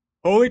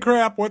 holy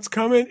crap, what's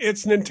coming?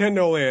 It's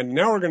Nintendo Land.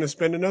 Now we're going to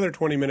spend another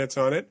 20 minutes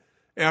on it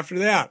after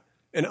that.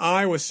 And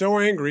I was so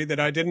angry that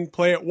I didn't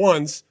play it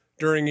once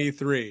during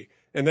E3.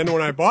 And then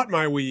when I bought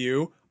my Wii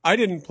U, I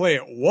didn't play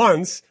it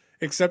once,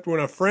 except when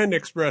a friend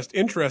expressed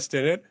interest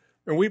in it,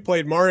 and we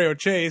played Mario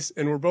Chase,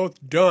 and we're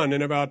both done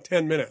in about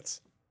 10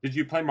 minutes. Did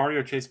you play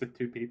Mario Chase with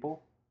 2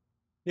 people?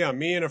 Yeah,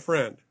 me and a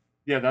friend.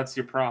 Yeah, that's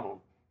your problem.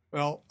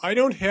 Well, I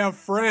don't have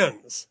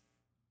friends.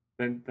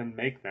 Then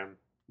make them.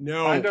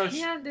 No.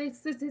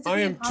 It's I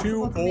am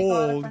too to make a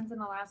lot of old. friends in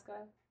Alaska.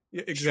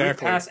 Yeah, exactly.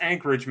 Street Pass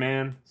Anchorage,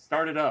 man.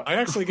 Start it up. I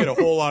actually get a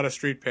whole lot of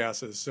street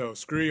passes, so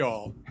screw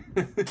y'all.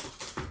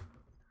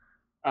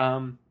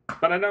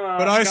 But I know.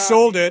 But I Scott,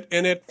 sold it,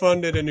 and it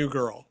funded a new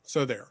girl.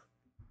 So there.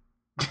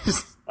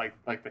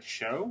 like the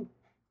show.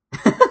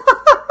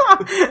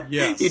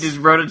 Yes. He just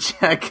wrote a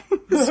check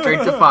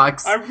straight to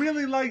Fox. I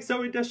really like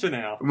Zoe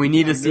Deschanel. We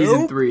need a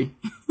season Nope. 3.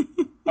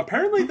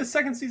 Apparently, the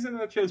second season of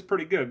that show is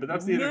pretty good, but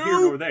that's neither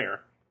here nor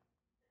there.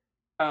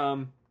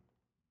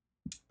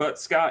 But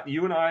Scott,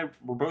 you and I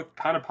were both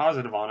kind of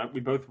positive on it.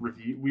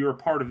 We were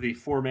part of the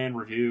 4-man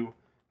review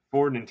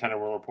for Nintendo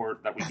World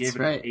Report that we gave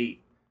it an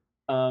 8.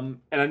 And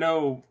I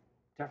know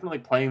definitely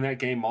playing that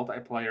game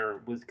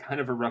multiplayer was kind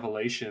of a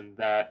revelation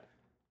that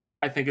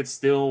I think it's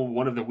still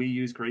one of the Wii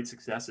U's great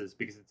successes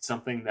because it's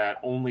something that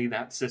only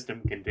that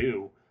system can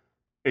do.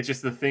 It's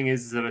just the thing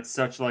is that it's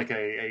such like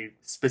a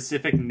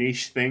specific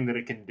niche thing that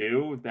it can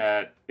do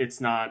that it's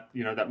not,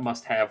 that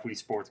must-have Wii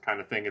Sports kind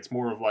of thing. It's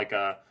more of like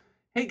a,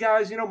 hey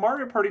guys,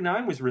 Mario Party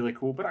 9 was really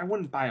cool, but I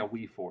wouldn't buy a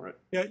Wii for it.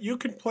 Yeah, you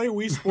can play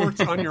Wii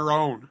Sports on your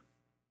own.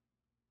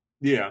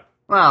 Yeah.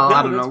 Well,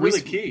 I don't know. That's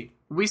really key.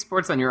 Wii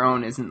Sports on your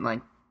own isn't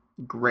like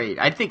great.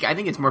 I think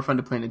it's more fun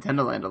to play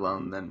Nintendo Land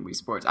alone than Wii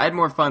Sports. I had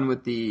more fun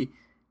with the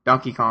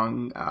Donkey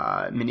Kong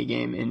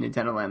minigame in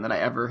Nintendo Land than I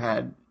ever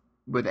had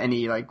with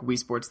any like Wii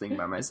Sports thing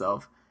by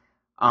myself.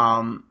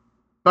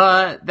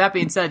 But that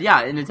being said,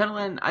 yeah, in Nintendo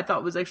Land I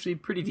thought was actually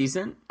pretty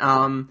decent.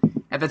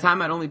 At the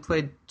time I'd only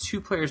played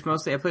 2 players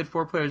mostly. I played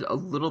 4 players a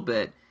little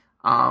bit.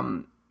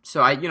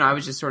 So I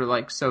was just sort of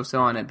like so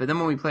on it. But then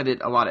when we played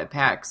it a lot at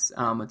PAX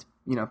with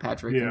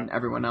Patrick and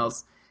everyone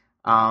else,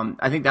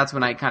 I think that's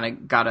when I kind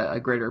of got a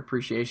greater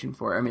appreciation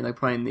for it. I mean, like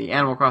playing the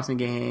Animal Crossing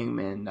game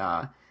and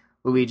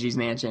Luigi's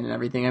Mansion and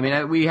everything. I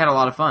mean, we had a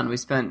lot of fun. We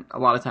spent a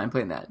lot of time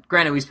playing that.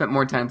 Granted, we spent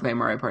more time playing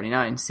Mario Party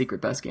 9,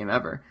 secret best game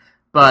ever.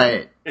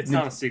 But it's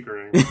not a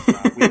secret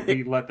anymore.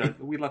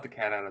 we let the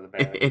cat out of the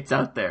bag. It's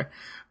out there.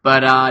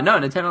 But no,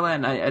 Nintendo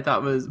Land I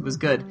thought was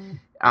good.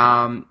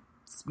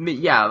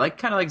 Yeah, like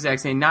kind of like Zach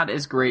saying, not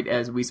as great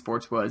as Wii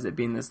Sports was at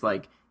being this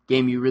like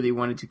game you really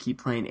wanted to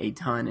keep playing a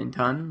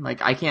ton.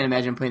 Like I can't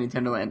imagine playing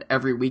Nintendo Land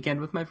every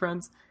weekend with my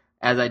friends,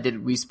 as I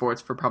did Wii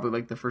Sports for probably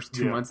like the first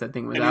 2 months that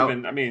thing was out.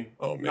 Even, I mean,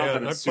 Oh not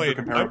man, that it's I super played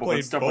comparable,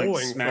 but stuff like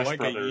bowling Smash for like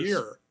Brothers. a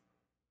year.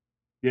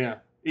 Yeah,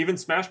 even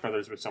Smash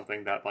Brothers was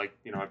something that I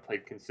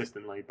played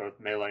consistently, both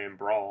Melee and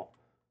Brawl.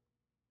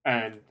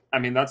 And I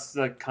mean, that's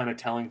the kind of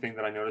telling thing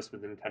that I noticed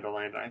with Nintendo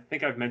Land. I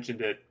think I've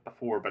mentioned it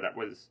before, but that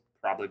was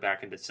probably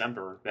back in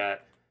December,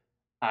 that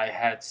I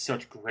had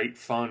such great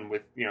fun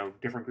with,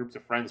 different groups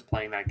of friends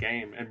playing that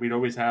game. And we'd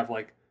always have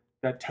like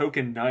that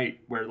token night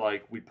where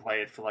like we'd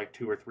play it for like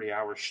 2 or 3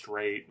 hours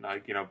straight,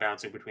 like,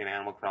 bouncing between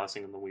Animal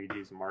Crossing and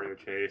Luigi's and Mario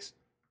Chase.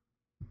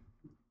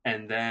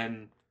 And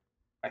then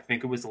I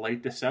think it was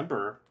late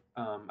December,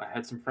 I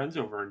had some friends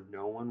over and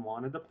no one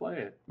wanted to play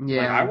it.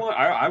 Yeah. Like,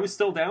 I was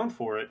still down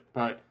for it,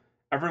 but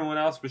everyone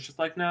else was just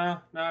like, no,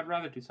 I'd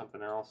rather do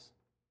something else.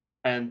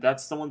 And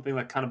that's the one thing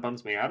that kind of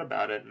bums me out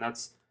about it. And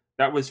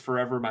that was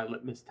forever my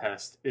litmus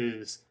test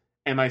is,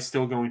 am I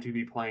still going to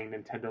be playing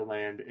Nintendo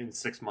Land in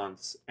 6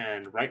 months?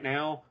 And right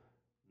now,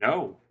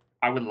 no.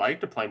 I would like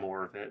to play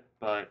more of it,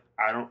 but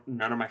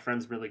none of my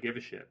friends really give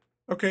a shit.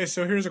 Okay,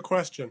 so here's a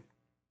question.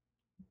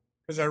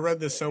 Because I read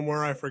this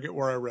somewhere, I forget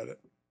where I read it.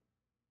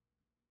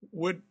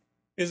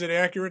 Is it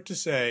accurate to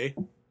say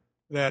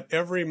that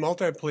every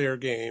multiplayer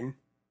game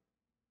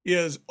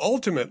is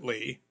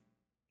ultimately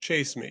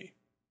Chase Me?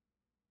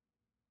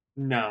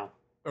 No.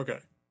 Okay.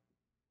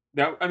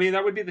 That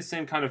would be the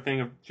same kind of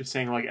thing of just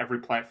saying like every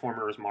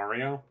platformer is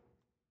Mario.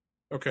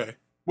 Okay.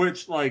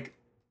 Which and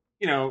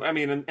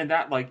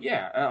that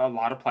a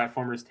lot of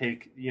platformers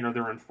take,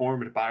 they're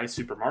informed by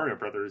Super Mario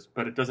Brothers,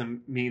 but it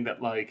doesn't mean that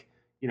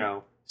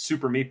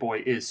Super Meat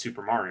Boy is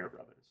Super Mario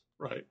Brothers.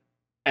 Right.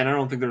 And I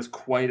don't think there's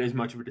quite as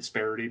much of a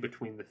disparity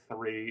between the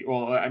three.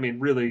 Well, I mean,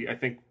 really, I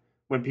think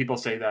when people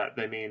say that,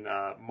 they mean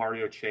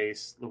Mario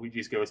Chase,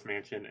 Luigi's Ghost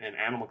Mansion, and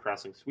Animal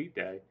Crossing Sweet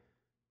Day.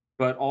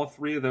 But all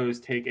 3 of those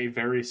take a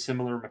very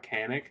similar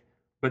mechanic,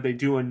 but they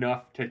do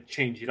enough to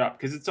change it up.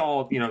 Because it's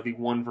all, the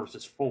 1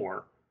 versus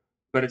 4.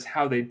 But it's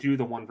how they do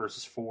the 1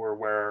 versus 4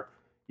 where,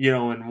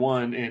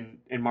 in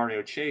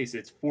Mario Chase,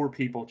 it's 4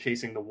 people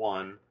chasing the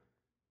 1.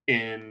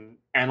 In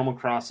Animal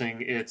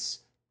Crossing,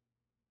 it's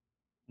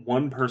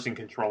 1 person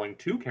controlling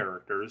 2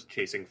 characters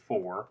chasing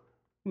 4.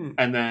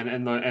 And then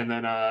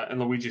in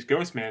Luigi's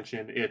Ghost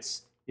Mansion,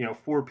 it's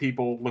 4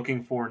 people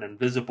looking for an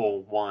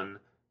invisible 1,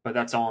 but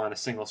that's all on a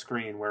single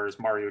screen. Whereas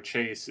Mario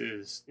Chase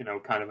is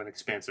kind of an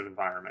expansive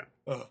environment.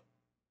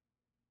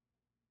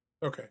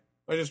 Okay,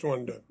 I just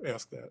wanted to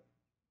ask that.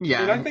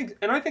 Yeah,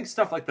 and I think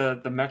stuff like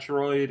the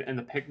Metroid and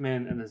the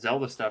Pikmin and the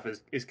Zelda stuff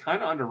is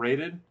kind of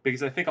underrated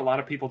because I think a lot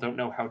of people don't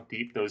know how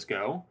deep those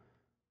go.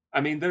 I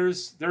mean,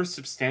 there's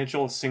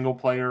substantial single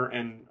player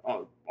and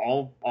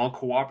all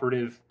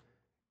cooperative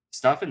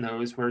stuff in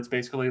those where it's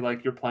basically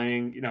like you're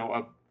playing,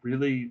 a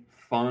really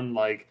fun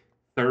like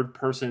third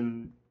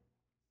person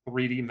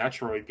 3D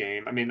Metroid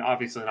game. I mean,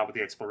 obviously not with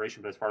the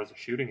exploration, but as far as the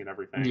shooting and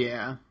everything.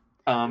 Yeah.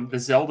 The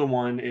Zelda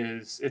one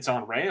it's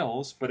on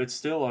rails, but it's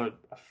still a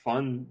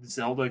fun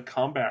Zelda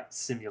combat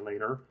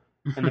simulator.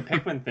 And the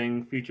Pikmin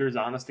thing features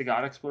honest to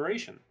God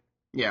exploration.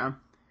 Yeah.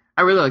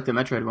 I really like the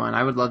Metroid one.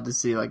 I would love to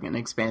see like an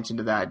expansion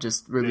to that,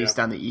 just released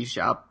on the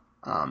eShop,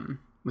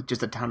 with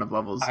just a ton of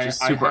levels,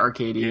 just super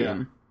arcadey. Yeah.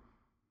 And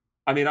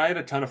I mean, I had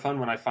a ton of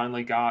fun when I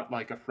finally got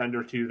like a friend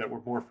or two that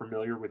were more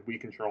familiar with Wii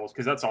controls,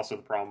 because that's also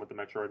the problem with the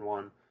Metroid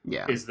one.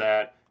 Yeah. Is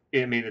that,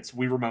 I mean, it's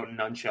Wii Remote and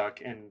Nunchuck,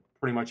 and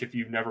pretty much if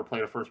you've never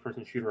played a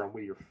first-person shooter on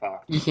Wii, you're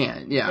fucked. You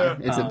can't. Yeah,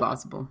 it's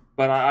impossible.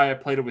 But I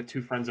played it with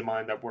two friends of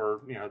mine that were,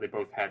 they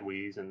both had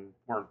Wiis and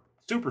weren't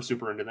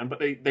super into them, but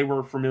they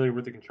were familiar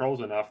with the controls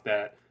enough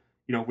that,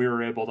 we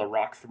were able to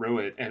rock through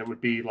it, and it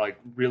would be like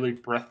really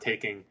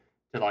breathtaking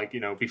to like,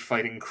 be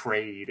fighting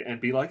Kraid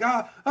and be like,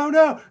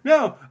 oh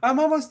no, I'm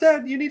almost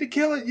dead. You need to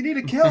kill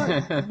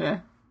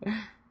it.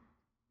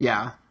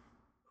 Yeah.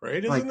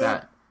 Kraid is like in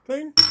that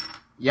thing?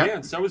 Yep. Yeah,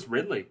 and so is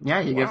Ridley.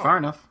 Yeah, you get far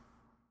enough.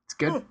 It's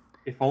good. Huh.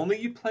 If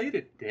only you played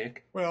it,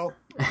 Dick. Well,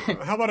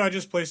 how about I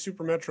just play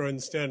Super Metroid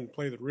instead and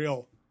play the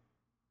real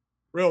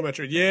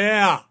Metroid?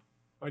 Yeah!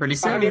 Pretty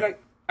soon. I mean,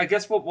 I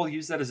guess we'll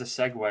use that as a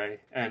segue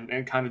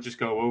and kind of just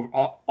go over,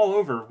 all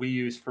over Wii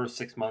U's first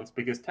 6 months,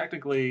 because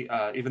technically,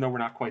 even though we're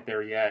not quite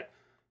there yet,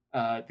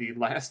 the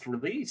last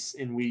release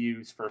in Wii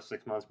U's first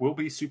 6 months will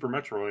be Super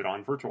Metroid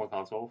on Virtual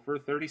Console for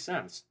 30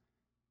 cents.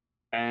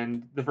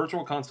 And the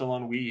Virtual Console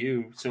on Wii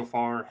U so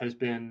far has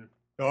been...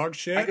 dog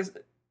shit? I guess,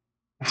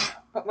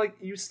 but, like,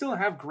 you still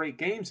have great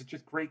games. It's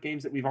just great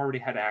games that we've already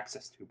had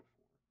access to before.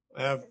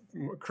 I have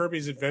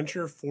Kirby's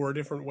Adventure 4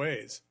 different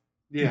ways.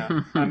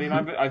 Yeah, I mean,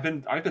 I've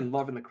been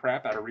loving the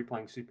crap out of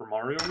replaying Super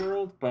Mario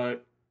World,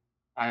 but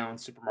I own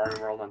Super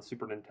Mario World on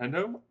Super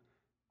Nintendo.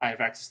 I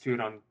have access to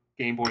it on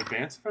Game Boy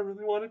Advance if I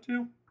really wanted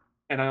to,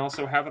 and I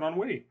also have it on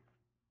Wii.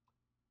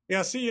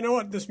 Yeah, see, you know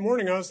what? This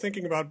morning I was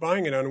thinking about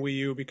buying it on Wii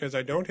U because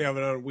I don't have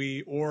it on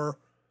Wii or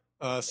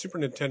Super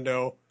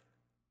Nintendo.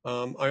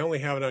 I only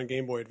have it on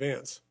Game Boy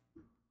Advance.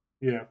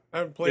 Yeah, I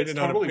haven't played it's it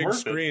on totally a big worth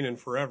screen in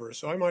forever,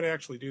 so I might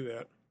actually do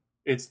that.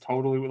 It's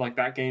totally, like,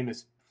 that game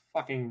is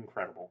fucking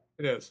incredible.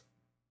 It is.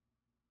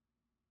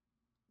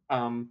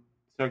 So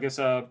I guess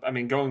I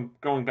mean,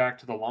 going back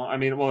to the long, I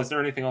mean, well, is there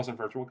anything else on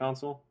Virtual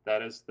Console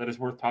that is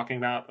worth talking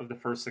about of the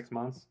first 6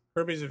 months?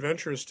 Kirby's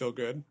Adventure is still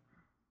good.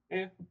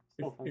 Yeah.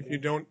 If you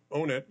don't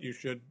own it, you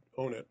should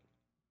own it.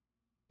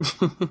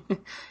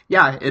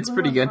 Yeah, it's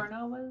pretty good.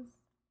 Inferno was...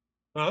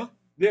 Huh?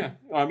 Yeah,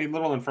 I mean,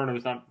 Little Inferno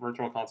is not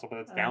Virtual Console, but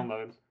it's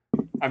downloads.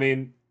 I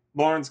mean,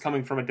 Lauren's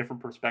coming from a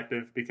different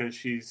perspective because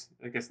she's,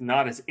 I guess,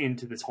 not as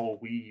into this whole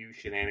Wii U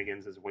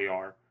shenanigans as we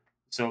are.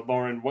 So,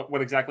 Lauren,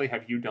 what exactly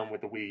have you done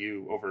with the Wii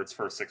U over its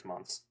first 6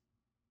 months?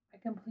 I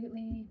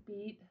completely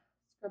beat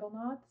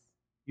Scribblenauts.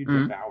 You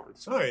devoured.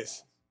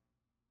 Nice.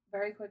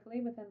 Very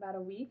quickly, within about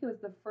a week. It was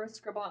the first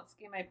Scribblenauts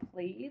game I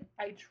played.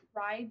 I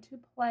tried to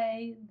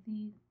play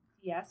the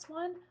DS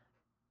one,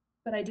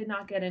 but I did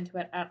not get into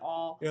it at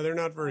all. Yeah, they're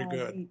not very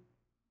good.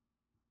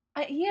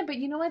 Yeah, but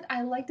you know what?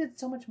 I liked it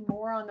so much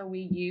more on the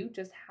Wii U,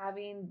 just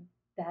having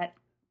that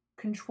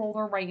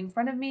controller right in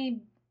front of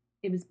me.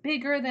 It was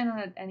bigger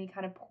than any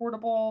kind of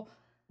portable.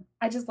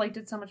 I just liked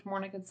it so much more,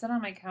 and I could sit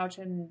on my couch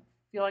and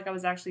feel like I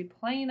was actually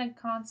playing a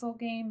console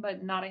game,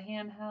 but not a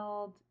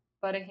handheld,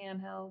 but a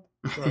handheld.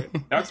 Right.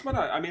 That's what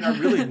I mean, I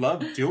really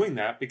love doing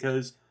that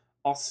because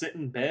I'll sit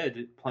in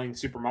bed playing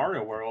Super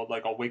Mario World.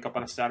 Like, I'll wake up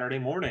on a Saturday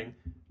morning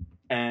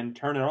and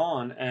turn it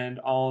on, and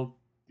I'll,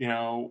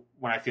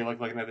 when I feel like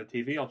looking at the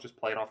TV, I'll just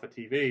play it off the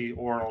TV,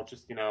 or I'll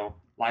just,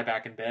 lie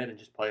back in bed and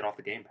just play it off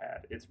the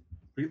gamepad. It's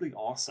really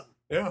awesome.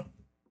 Yeah.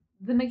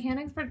 The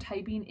mechanics for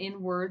typing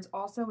in words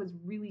also is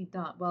really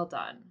well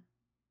done.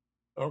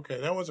 Okay,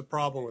 that was a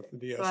problem with the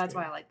DS. So that's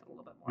why I liked it a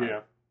little bit more.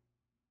 Yeah.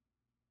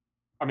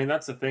 I mean,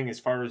 that's the thing as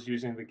far as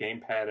using the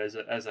gamepad as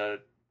a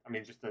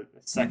just a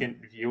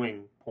second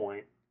viewing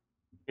point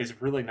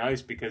is really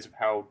nice because of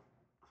how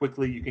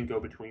quickly you can go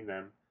between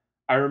them.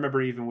 I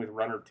remember even with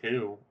Runner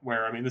 2,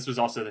 where, I mean, this was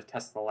also to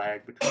test the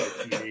lag between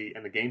the TV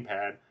and the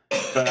gamepad,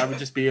 but I would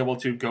just be able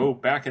to go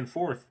back and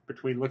forth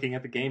between looking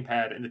at the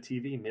gamepad and the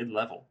TV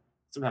mid-level.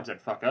 Sometimes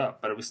I'd fuck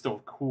up, but it was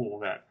still cool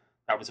that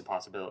was a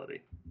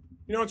possibility.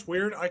 You know what's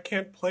weird? I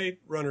can't play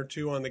Runner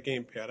 2 on the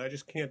gamepad. I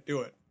just can't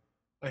do it.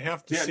 I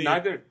have to see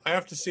it. I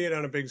have to see it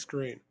on a big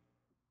screen.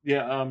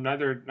 Yeah,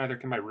 neither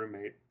can my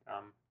roommate.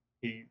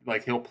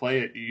 He'll play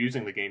it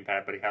using the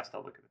gamepad, but he has to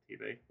look at the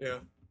TV. Yeah.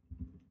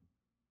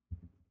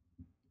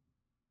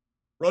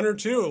 Runner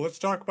 2, let's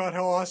talk about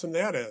how awesome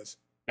that is.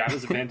 That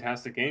was a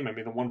fantastic game. I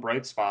mean, the one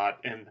bright spot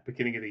in the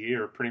beginning of the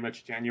year, pretty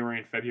much January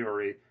and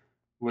February,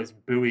 was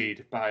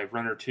buoyed by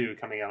Runner 2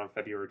 coming out on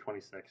February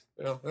 26th.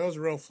 Yeah, that was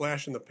a real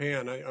flash in the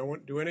pan.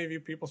 Do any of you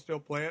people still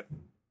play it?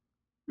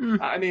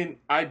 I mean,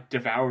 I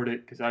devoured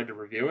it because I had to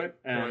review it,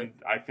 and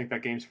I think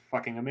that game's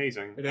fucking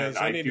amazing. It is.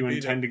 And I do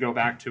intend to go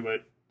back to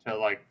it to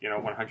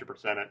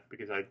 100% it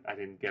because I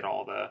didn't get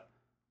all the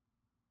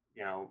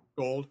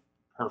gold,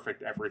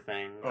 perfect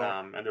everything,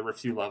 and there were a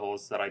few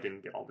levels that I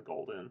didn't get all the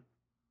gold in.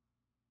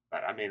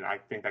 But I mean, I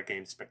think that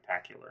game's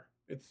spectacular.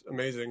 It's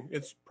amazing.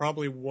 It's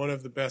probably one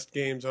of the best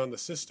games on the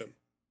system.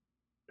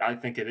 I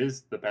think it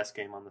is the best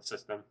game on the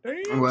system.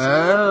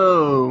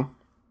 Whoa!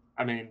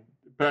 I mean,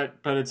 but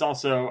it's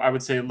also, I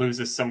would say, it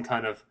loses some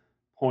kind of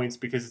points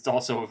because it's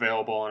also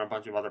available on a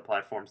bunch of other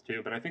platforms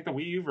too. But I think the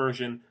Wii U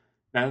version,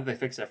 now that they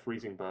fixed that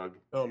freezing bug,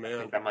 Oh I man,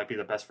 think that might be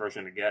the best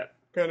version to get.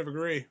 kind of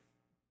agree.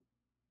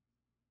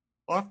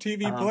 Off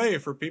TV play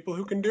for people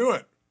who can do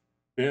it.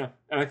 Yeah,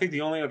 and I think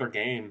the only other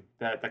game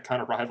that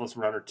kind of rivals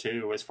Runner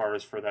 2 as far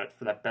as for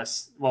that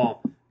best,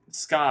 well,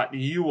 Scott,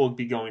 you will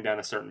be going down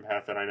a certain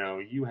path that I know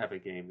you have a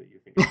game that you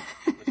think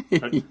is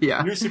but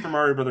Yeah. New Super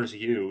Mario Brothers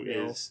U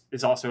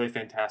is also a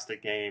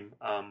fantastic game.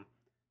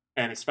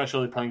 And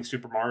especially playing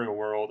Super Mario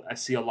World, I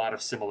see a lot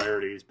of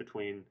similarities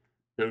between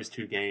those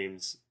two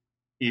games.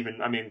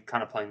 Even, I mean,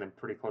 kind of playing them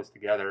pretty close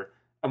together.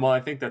 And while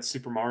I think that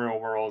Super Mario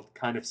World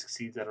kind of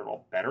succeeds at it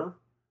all better,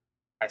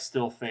 I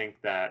still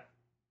think that,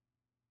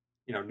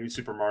 you know, New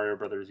Super Mario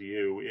Brothers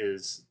U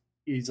is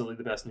easily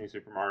the best New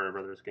Super Mario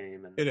Brothers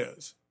game. And It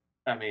is.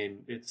 I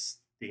mean, it's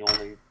the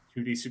only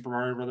 2D Super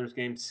Mario Brothers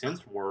game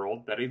since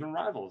World that even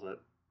rivals it.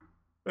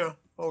 Yeah,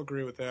 I'll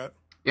agree with that.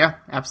 Yeah,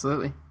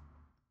 absolutely.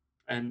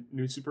 And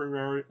New Super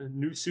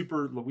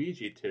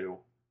Luigi 2,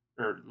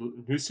 or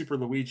New Super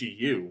Luigi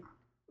U,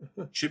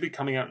 should be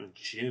coming out in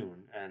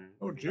June. And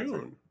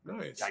June.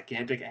 Nice.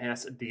 Gigantic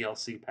ass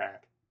DLC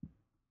pack.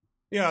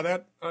 Yeah,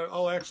 that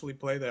I'll actually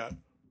play that.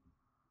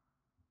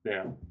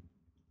 Yeah.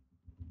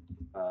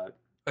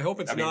 I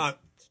hope it's not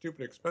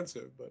stupid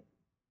expensive, but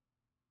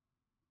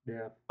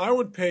yeah, I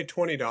would pay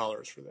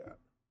 $20 for that.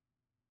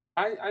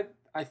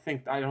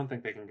 I don't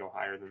think they can go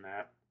higher than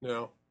that.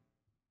 No.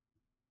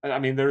 I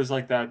mean, there's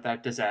like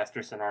that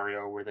disaster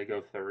scenario where they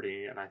go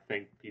 30, and I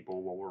think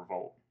people will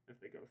revolt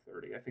if they go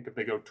 30. I think if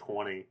they go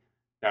 20,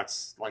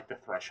 that's like the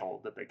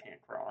threshold that they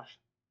can't cross.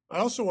 I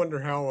also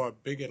wonder how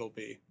big it'll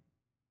be,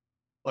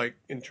 like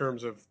in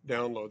terms of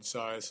download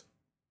size.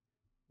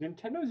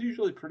 Nintendo's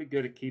usually pretty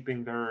good at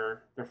keeping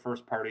their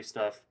first party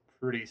stuff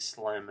pretty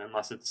slim,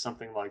 unless it's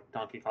something like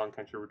Donkey Kong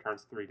Country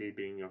Returns 3D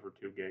being over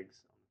 2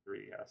 gigs on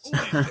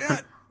 3DS. Holy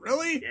shit!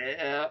 Really?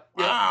 Yeah.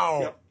 Wow.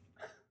 Yep.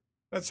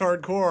 That's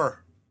hardcore.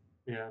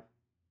 Yeah.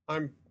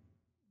 I'm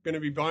going to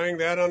be buying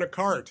that on a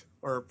cart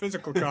or a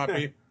physical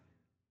copy.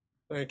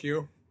 Thank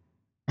you.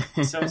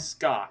 So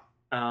Scott,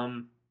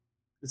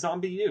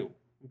 Zombie U,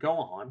 go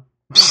on.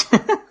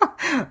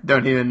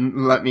 Don't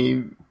even let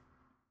me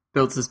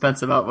build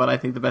suspense about what I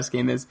think the best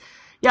game is.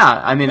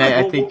 Yeah, I mean,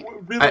 I think...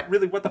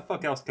 Really, what the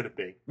fuck else could it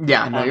be?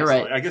 Yeah, no, honestly? You're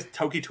right. I guess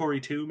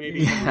Tokitori 2,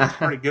 maybe? Yeah. It's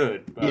pretty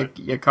good. But...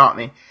 You caught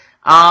me.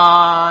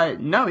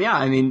 No, yeah,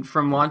 I mean,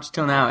 from launch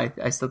till now,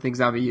 I still think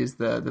Zombie U is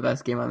the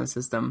best game on the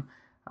system.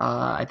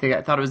 I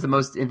thought it was the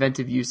most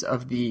inventive use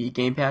of the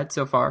gamepad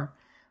so far.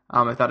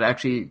 I thought it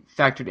actually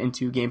factored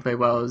into gameplay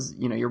well as,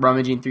 you know, you're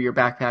rummaging through your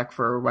backpack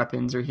for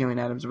weapons or healing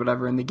items or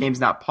whatever, and the game's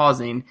not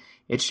pausing.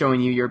 It's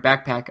showing you your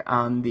backpack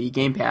on the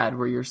gamepad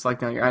where you're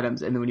selecting all your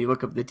items, and then when you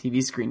look up at the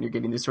TV screen, you're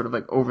getting this sort of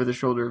like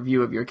over-the-shoulder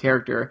view of your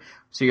character,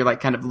 so you're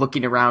like kind of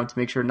looking around to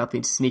make sure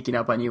nothing's sneaking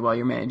up on you while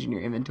you're managing your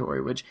inventory,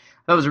 which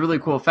that was a really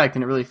cool effect,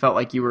 and it really felt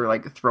like you were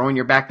like throwing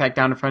your backpack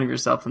down in front of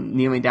yourself and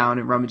kneeling down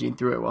and rummaging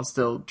through it while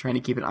still trying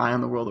to keep an eye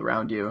on the world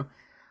around you.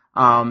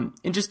 And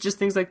just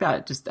things like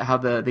that, just how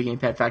the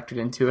gamepad factored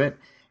into it,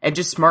 and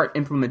just smart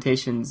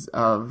implementations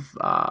of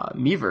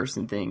Miiverse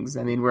and things.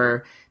 I mean,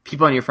 where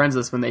people on your friends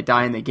list, when they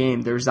die in the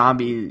game, their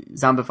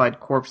zombified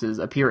corpses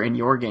appear in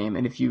your game,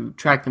 and if you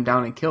track them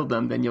down and kill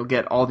them, then you'll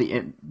get all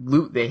the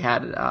loot they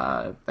had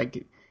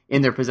like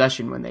in their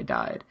possession when they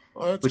died,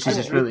 which is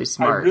just really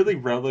smart. I really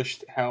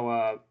relished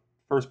how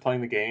first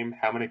playing the game,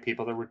 how many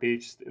people there would be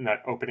just in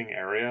that opening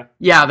area.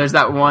 Yeah, there's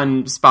that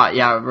one spot,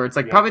 where it's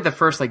like probably the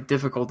first like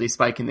difficulty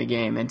spike in the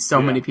game, and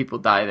so many people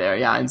die there.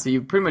 Yeah, and so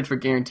you pretty much were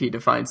guaranteed to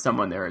find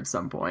someone there at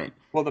some point.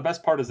 Well, the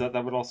best part is that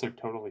would also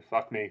totally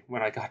fuck me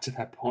when I got to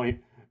that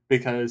point,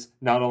 because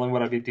not only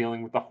would I be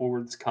dealing with the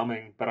hordes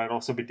coming, but I'd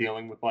also be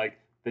dealing with like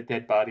the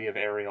dead body of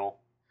Ariel,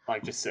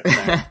 like just sitting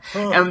there.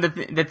 And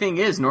the thing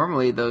is,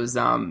 normally those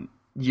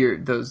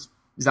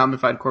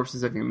zombified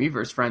corpses of your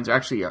Miiverse friends are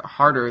actually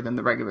harder than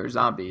the regular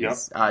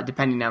zombies,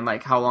 depending on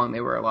like how long they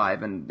were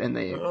alive and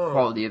the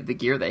quality of the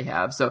gear they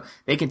have. So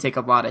they can take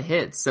a lot of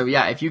hits. So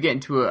yeah, if you get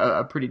into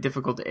a pretty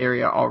difficult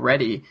area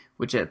already,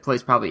 which a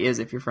place probably is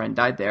if your friend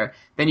died there,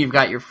 then you've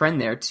got your friend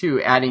there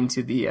too, adding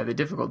to the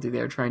difficulty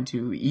there, trying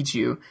to eat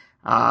you.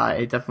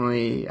 It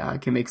definitely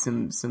can make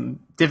some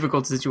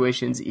difficult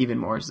situations even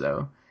more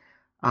so.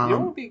 You know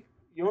what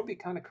would be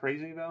kind of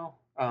crazy though?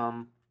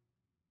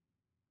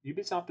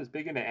 Ubisoft is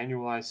big into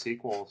annualized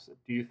sequels.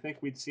 Do you think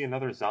we'd see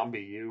another Zombie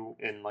U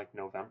in like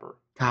November?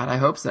 God, I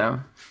hope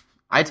so.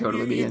 I'd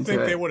totally be into it. You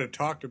think they would have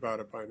talked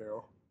about it by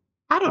now?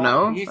 I don't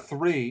know.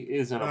 E3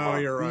 isn't a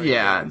month. You're right.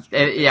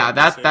 Yeah,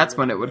 that's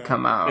when it would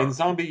come out. And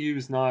Zombie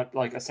U's not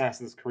like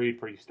Assassin's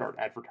Creed where you start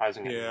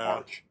advertising it in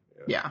March.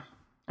 Yeah.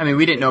 I mean,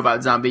 we didn't know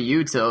about Zombie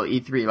U till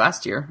E3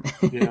 last year.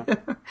 Yeah.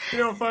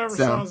 If I ever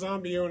saw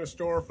Zombie U in a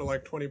store for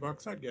like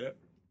 $20, I'd get it.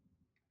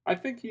 I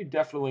think you'd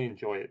definitely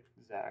enjoy it.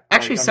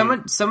 Actually,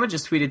 someone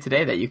just tweeted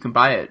today that you can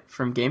buy it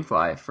from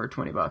GameFly for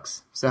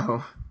 $20.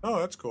 So,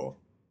 that's cool.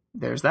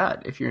 There's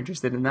that. If you're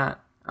interested in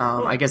that,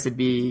 I guess it'd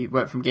be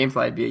from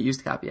GameFly. It'd be a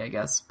used copy, I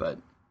guess. But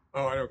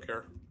I don't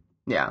care.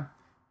 Yeah,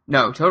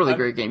 No, totally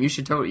great game. You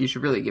should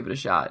really give it a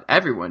shot.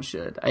 Everyone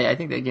should. I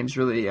think that game's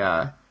really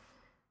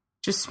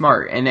just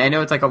smart. And I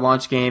know it's like a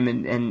launch game,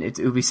 and it's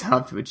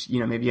Ubisoft, which,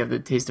 you know, maybe you have the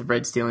taste of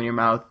red steel in your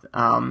mouth,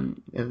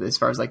 as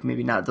far as like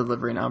maybe not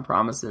delivering on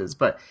promises.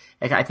 But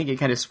like, I think it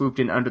kind of swooped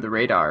in under the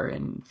radar,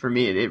 and for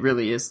me, it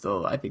really is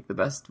still, I think, the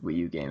best Wii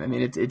U game. I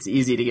mean, it's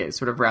easy to get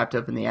sort of wrapped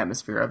up in the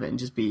atmosphere of it and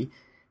just be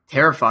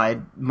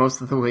terrified most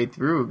of the way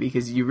through,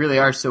 because you really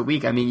are so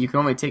weak. I mean, you can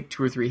only take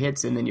 2 or 3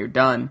 hits and then you're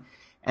done.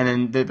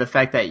 And then the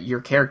fact that your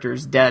character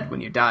is dead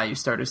when you die, you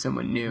start as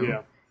someone new.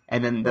 Yeah.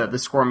 And then the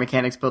score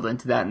mechanics built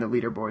into that and the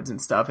leaderboards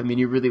and stuff. I mean,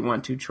 you really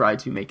want to try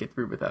to make it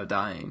through without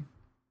dying.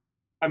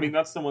 I mean,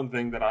 that's the one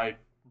thing that I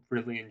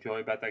really enjoy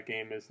about that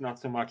game, is not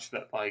so much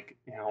that, like,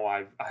 you know,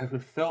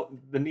 I've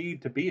felt the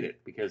need to beat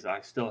it, because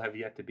I still have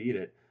yet to beat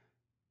it.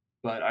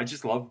 But I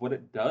just love what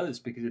it does,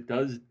 because it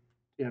does,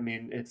 I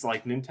mean, it's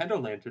like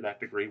Nintendo Land to that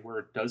degree, where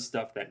it does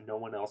stuff that no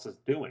one else is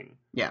doing.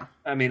 Yeah.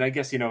 I mean, I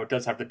guess, you know, it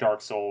does have the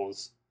Dark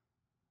Souls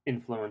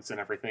influence and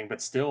everything,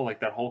 but still, like,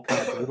 that whole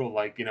kind of brutal,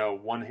 like, you know,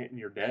 one hit and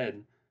you're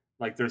dead.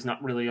 Like, there's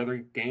not really other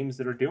games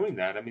that are doing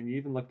that. I mean, you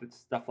even looked at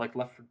stuff like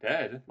Left 4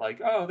 Dead,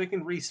 like, oh, they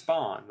can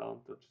respawn.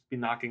 They'll just be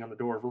knocking on the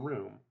door of a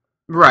room.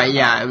 Right,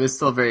 yeah, it was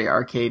still very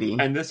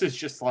arcadey. And this is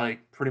just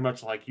like, pretty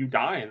much like, you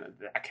die and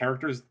a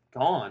character's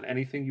gone.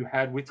 Anything you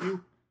had with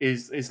you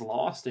is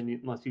lost,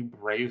 unless you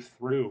brave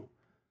through.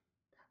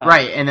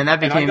 Right, and then that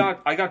became... And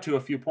I got to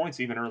a few points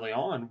even early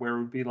on where it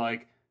would be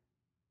like,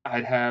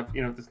 I'd have,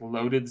 you know, this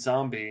loaded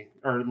zombie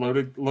or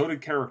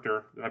loaded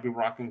character that I'd be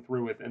rocking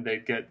through with, and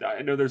they'd get.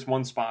 I know there's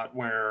one spot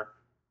where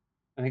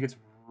I think it's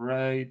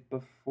right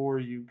before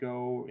you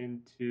go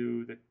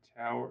into the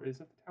tower. Is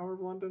it the Tower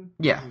of London?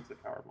 Yeah, I think it's the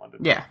Tower of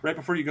London. Yeah, right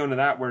before you go into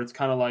that, where it's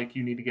kind of like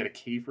you need to get a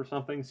key for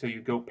something, so you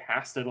go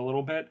past it a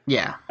little bit.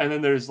 Yeah, and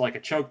then there's like a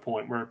choke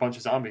point where a bunch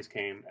of zombies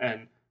came,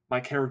 and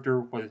my character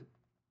was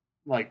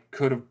like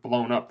could have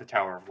blown up the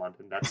Tower of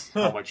London. That's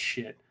how much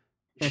shit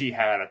she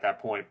had at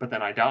that point. But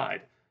then I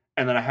died.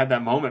 And then I had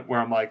that moment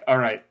where I'm like, all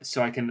right,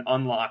 so I can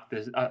unlock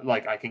this,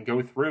 like I can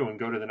go through and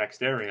go to the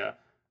next area,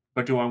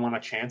 but do I want to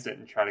chance it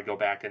and try to go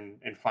back and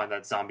find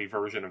that zombie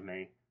version of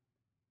me?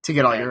 To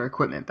get all your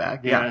equipment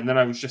back. Yeah, and then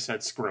I just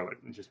said, screw it,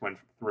 and just went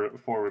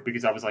forward,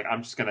 because I was like,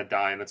 I'm just going to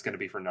die, and it's going to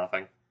be for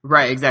nothing.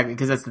 Right, exactly,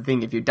 because that's the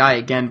thing. If you die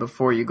again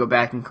before you go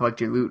back and collect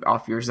your loot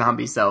off your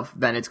zombie self,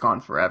 then it's gone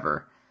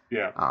forever.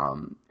 Yeah.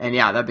 And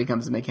yeah, that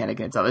becomes a mechanic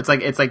in itself. It's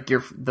like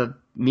the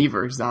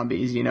Miiverse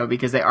zombies, you know,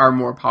 because they are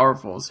more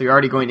powerful. So you're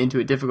already going into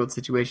a difficult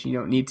situation you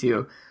don't need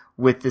to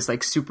with this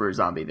like super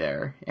zombie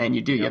there. And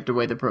you have to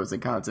weigh the pros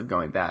and cons of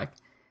going back.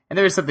 And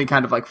there is something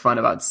kind of like fun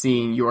about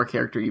seeing your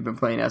character you've been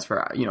playing as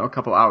for, you know, a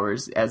couple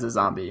hours as a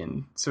zombie,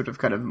 and sort of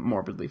kind of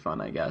morbidly fun,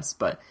 I guess.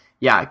 But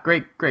yeah,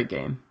 great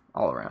game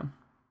all around.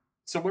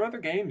 So what other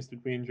games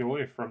did we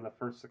enjoy from the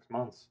first 6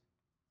 months?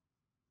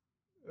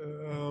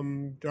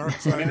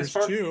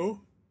 Darksiders 2.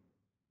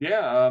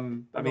 Yeah, I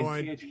mean,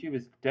 THQ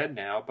is dead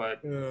now, but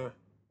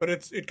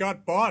it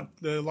got bought.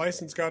 The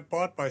license got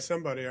bought by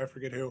somebody. I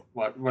forget who.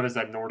 What is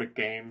that? Nordic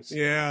Games?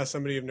 Yeah,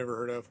 somebody you've never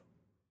heard of.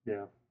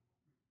 Yeah.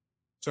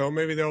 So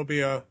maybe there'll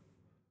be a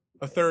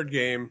third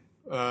game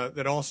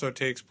that also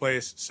takes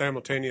place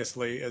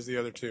simultaneously as the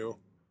other two.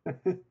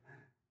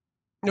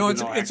 No,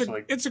 it's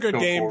a good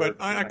game, but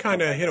I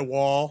kind of hit a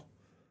wall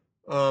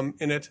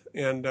in it,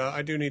 and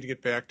I do need to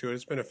get back to it.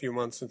 It's been a few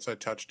months since I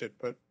touched it,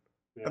 but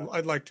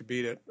I'd like to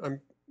beat it. I'm,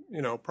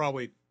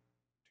 probably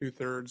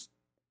 2/3,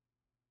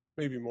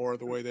 maybe more of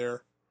the way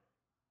there.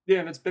 Yeah,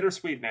 and it's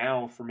bittersweet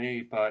now for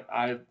me, but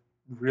I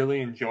really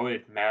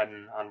enjoyed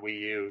Madden on Wii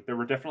U. There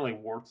were definitely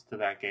warts to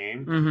that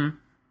game,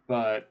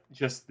 but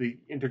just the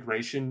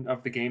integration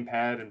of the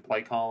gamepad and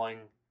play calling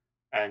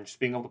and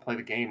just being able to play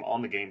the game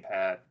on the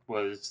gamepad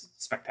was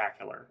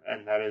spectacular,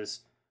 and that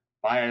is,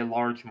 by a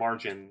large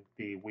margin,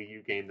 the Wii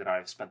U game that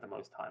I've spent the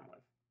most time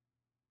with.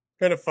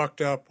 Kind of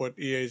fucked up what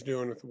EA's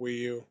doing with the Wii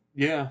U.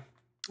 Yeah.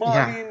 Well,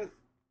 yeah. I mean,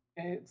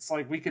 it's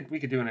like we could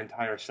do an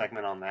entire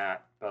segment on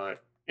that,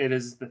 but it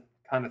is the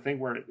kind of thing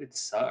where it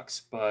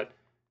sucks, but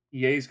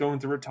EA's going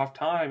through a tough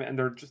time, and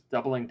they're just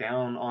doubling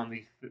down on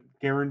the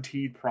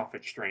guaranteed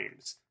profit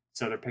streams.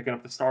 So they're picking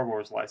up the Star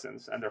Wars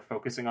license, and they're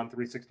focusing on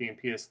 360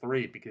 and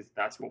PS3 because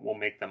that's what will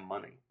make them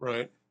money.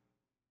 Right.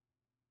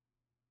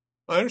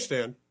 I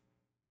understand.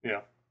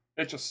 Yeah.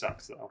 It just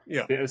sucks, though.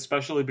 Yeah.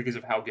 Especially because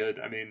of how good.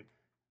 I mean,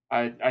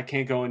 I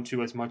can't go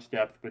into as much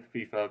depth with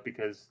FIFA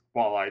because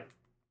while I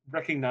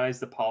recognize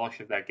the polish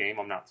of that game,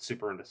 I'm not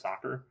super into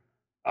soccer.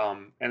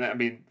 And I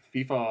mean,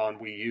 FIFA on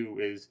Wii U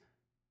is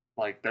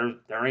like,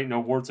 there ain't no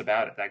words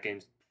about it. That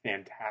game's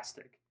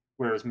fantastic.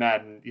 Whereas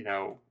Madden,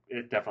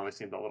 it definitely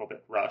seemed a little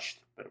bit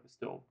rushed, but it was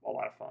still a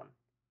lot of fun.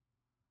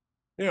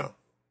 Yeah.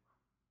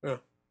 Yeah.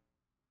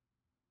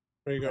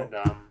 There you go. And,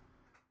 just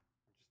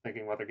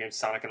thinking what other games,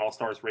 Sonic and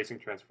All-Stars Racing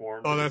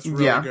Transformed. Oh, that's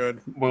really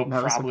good. Will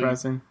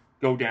probably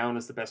go down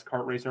as the best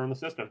kart racer in the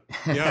system.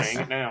 Yes.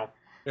 Saying it now.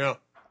 Yeah,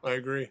 I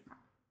agree.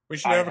 We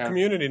should have a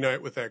community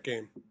night with that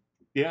game.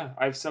 Yeah,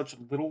 I have such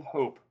little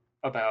hope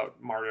about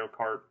Mario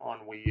Kart on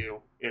Wii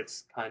U.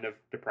 It's kind of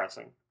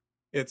depressing.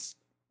 It's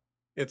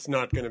it's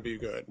not going to be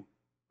good.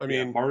 I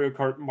mean, Mario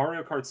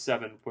Kart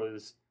 7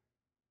 was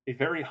a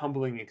very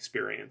humbling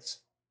experience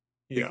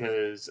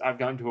because I've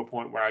gotten to a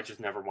point where I just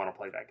never want to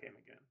play that game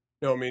again.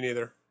 No, me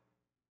neither.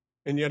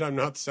 And yet I'm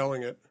not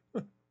selling it.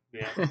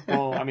 Yeah.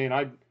 Well, I mean,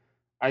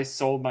 I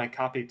sold my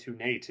copy to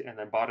Nate and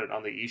then bought it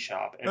on the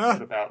eShop and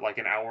put about like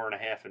an hour and a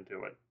half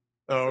into it.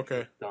 Oh,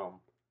 okay. Dumb.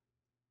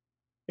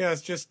 Yeah,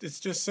 it's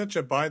just such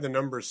a by the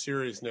numbers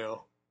series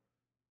now.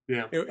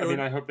 Yeah.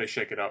 I hope they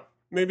shake it up.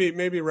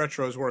 Maybe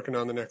Retro's working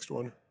on the next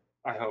one.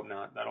 I hope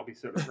not. That'll be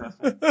so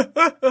depressing.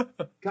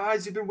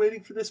 Guys, you've been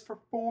waiting for this for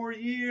 4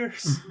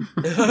 years.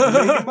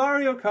 Making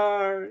Mario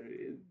Kart.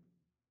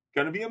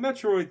 Gonna be a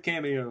Metroid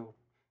cameo.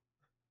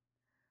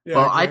 Yeah,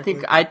 well,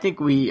 exactly. I think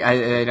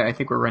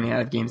we're running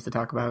out of games to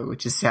talk about,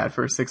 which is sad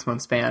for a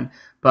 6-month span.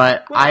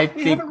 But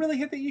we haven't really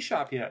hit the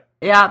eShop yet.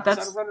 Yeah,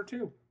 that's out of Runner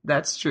 2.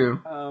 That's true.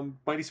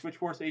 Mighty Switch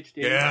Force HD.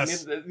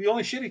 Yes. I mean, the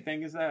only shitty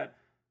thing is that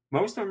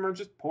most of them are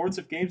just ports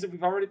of games that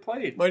we've already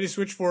played. Mighty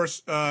Switch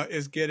Force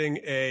is getting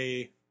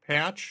a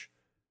patch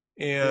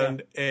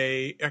and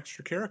a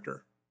extra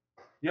character.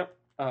 Yep.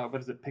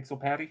 What is it? Pixel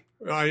Patty?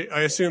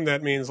 I assume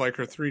that means like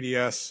her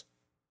 3DS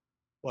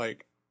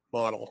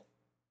model.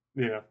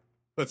 Yeah.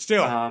 But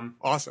still,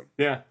 awesome.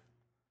 Yeah.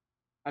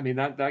 I mean,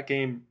 that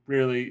game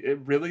really,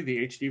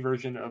 the HD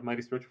version of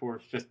Mighty Switch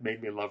Force just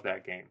made me love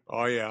that game.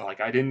 Oh, yeah.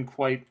 Like, I didn't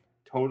quite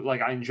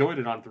I enjoyed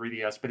it on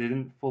 3DS, but it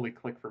didn't fully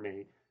click for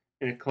me.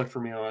 And it clicked for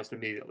me almost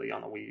immediately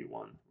on the Wii U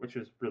one, which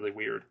is really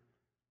weird.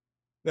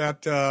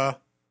 That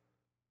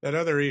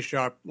other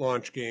eShop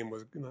launch game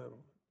was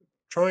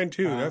Trine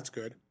 2. That's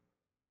good.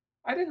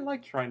 I didn't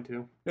like Trine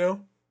 2.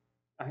 No?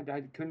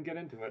 I couldn't get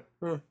into it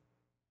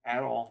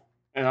at all.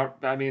 And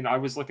I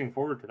was looking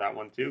forward to that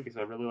one too because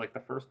I really liked the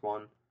first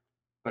one,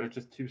 but it's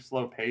just too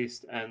slow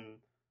paced and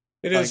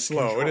it is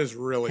slow. It is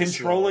really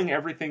controlling slow.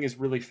 Everything is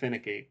really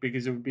finicky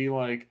because it would be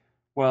like,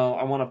 well,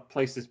 I want to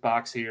place this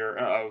box here.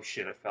 Oh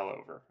shit, it fell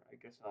over. I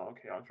guess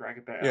okay, I'll drag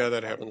it back. Yeah,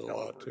 that happens a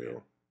lot too.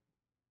 Again.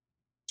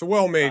 It's a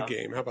well-made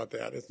game. How about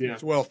that?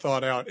 It's well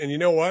thought out. And you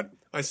know what?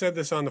 I said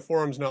this on the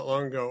forums not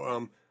long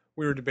ago.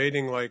 We were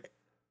debating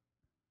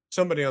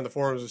somebody on the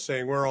forums was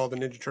saying where are all the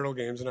Ninja Turtle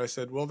games, and I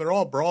said, well, they're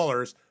all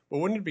brawlers. But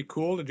wouldn't it be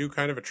cool to do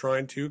kind of a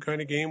Trine 2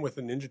 kind of game with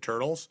the Ninja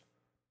Turtles?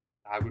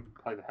 I would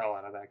play the hell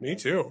out of that game. Me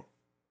too.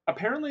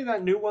 Apparently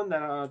that new one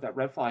that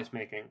Redfly's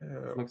making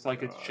looks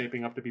like it's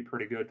shaping up to be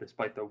pretty good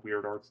despite the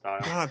weird art style.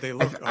 God, they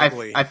look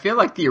ugly. I feel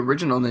like the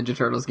original Ninja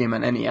Turtles game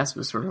on NES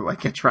was sort of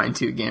like a Trine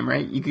 2 game,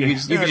 right? You could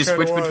just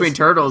switch between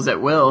turtles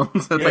at will.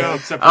 So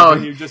except for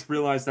when you just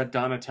realized that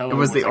Donatello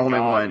was the only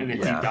one. And if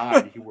you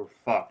died, you were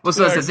fucked. Well,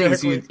 so that's the thing.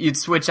 So you'd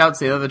switch out,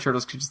 so the other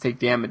turtles could just take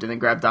damage, and then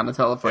grab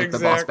Donatello for the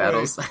boss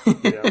battles.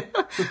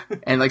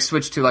 And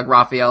switch to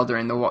Raphael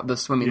during the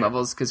swimming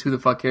levels, because who the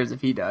fuck cares if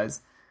he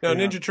dies? Now,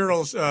 Ninja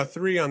Turtles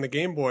 3 on the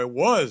Game Boy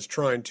was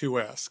Trine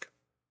 2-esque.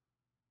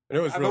 And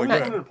it was really good. I've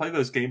always wanted to play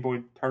those Game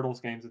Boy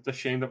Turtles games. It's a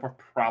shame that we're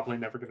probably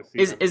never going to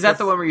see them. Is that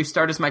the one where you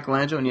start as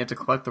Michelangelo and you have to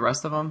collect the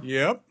rest of them?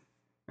 Yep.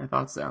 I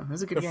thought so. It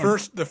was a good game.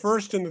 The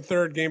first and the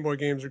third Game Boy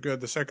games are good.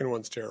 The second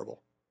one's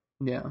terrible.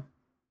 Yeah.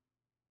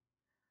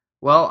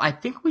 Well, I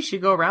think we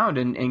should go around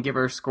and give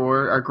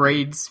our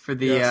grades for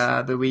the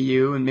Wii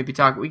U, and maybe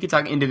we could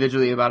talk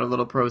individually about a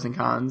little pros and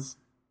cons.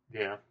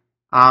 Yeah.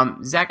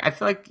 Zach, I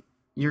feel like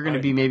you're going to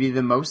be maybe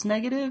the most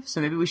negative,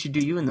 so maybe we should do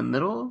you in the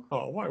middle.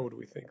 Oh, why would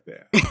we think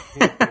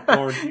that?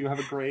 Lauren, do you have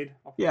a grade?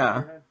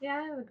 Yeah. Yeah,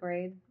 I have a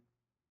grade.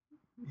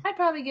 I'd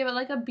probably give it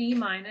a B-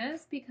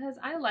 because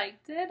I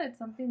liked it. It's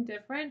something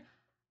different.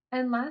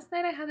 And last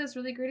night I had this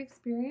really great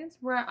experience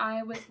where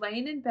I was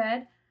laying in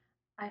bed.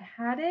 I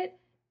had it.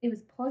 It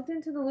was plugged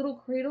into the little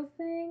cradle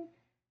thing,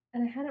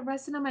 and I had it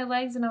resting on my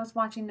legs, and I was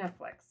watching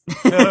Netflix.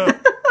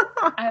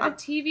 I have a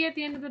TV at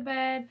the end of the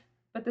bed.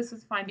 But this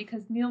was fine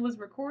because Neal was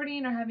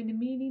recording or having a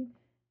meeting,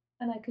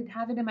 and I could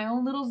have it in my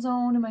own little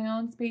zone, in my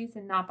own space,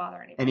 and not bother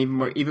anyone.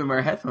 And even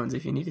wear headphones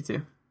if you needed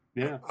to.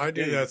 Yeah, I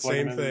do that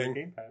same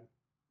thing.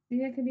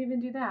 See, I could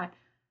even do that.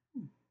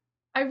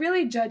 I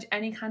really judge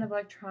any kind of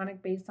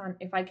electronic based on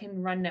if I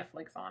can run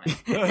Netflix on it.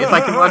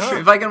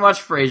 if I can watch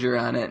Frasier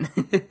on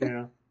it.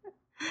 Yeah.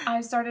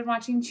 I started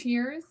watching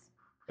Cheers.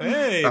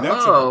 Hey,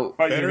 that's a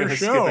better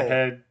show. Skip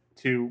ahead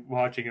to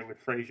watching it with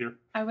Frasier.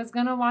 I was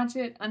gonna watch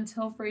it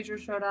until Frasier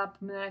showed up,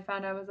 and then I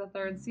found out it was a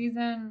third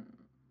season.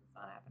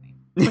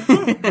 It's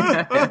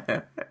not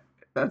happening.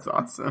 That's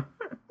awesome.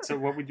 So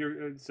what would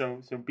your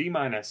so B-,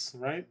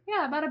 right?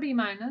 Yeah, about a B-.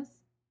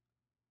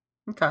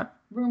 Okay.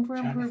 Room for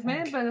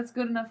improvement, but it's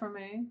good enough for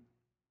me.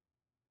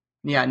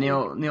 Yeah,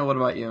 Neal, what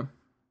about you? I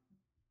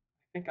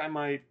think I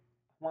might.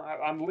 Well,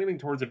 I'm leaning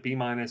towards a B-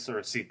 or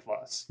a C+.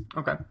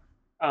 Okay.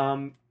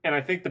 And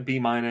I think the B-,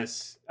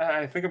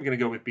 I think I'm going to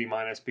go with B-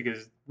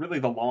 because really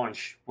the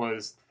launch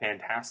was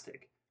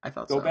fantastic. I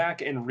thought Go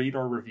back and read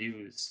our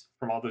reviews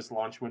from all those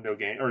launch window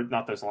games, or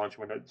not those launch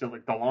window, just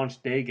the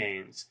launch day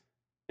games,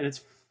 and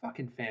it's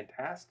fucking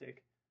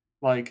fantastic.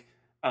 What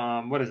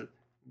is it?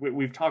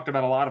 We've talked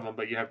about a lot of them,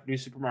 but you have New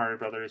Super Mario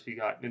Brothers, you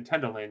got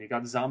Nintendo Land, you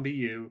got Zombie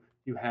U,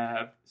 you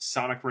have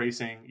Sonic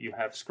Racing, you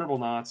have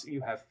Scribblenauts,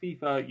 you have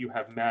FIFA, you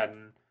have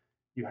Madden,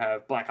 you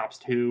have Black Ops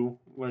 2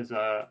 was,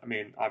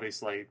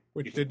 obviously...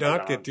 Which did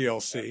not get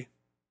DLC.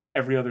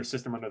 Every other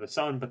system under the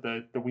sun, but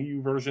the Wii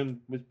U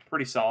version was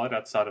pretty solid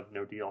outside of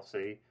no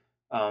DLC.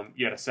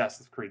 You had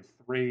Assassin's Creed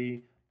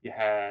 3, you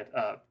had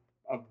a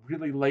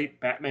really late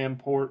Batman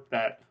port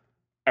that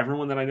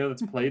everyone that I know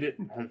that's played it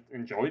has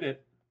enjoyed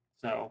it.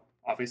 So,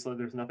 obviously,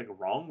 there's nothing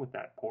wrong with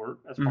that port,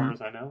 as far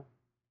as I know.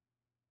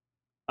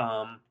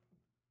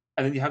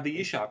 And then you have the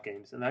eShop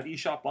games, and that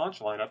eShop launch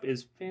lineup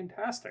is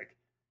fantastic.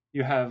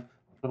 You have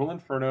Little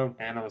Inferno,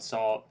 Nano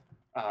Assault,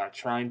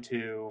 trying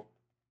to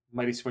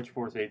Mighty Switch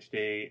Force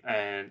HD,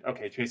 and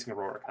Chasing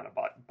Aurora kind of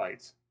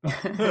bites.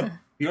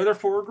 The other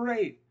four are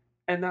great,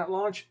 and that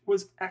launch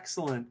was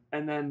excellent.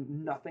 And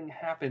then nothing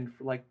happened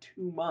for like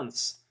 2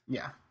 months.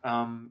 Yeah.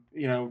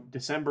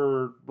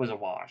 December was a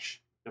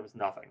wash. There was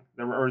nothing.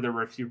 There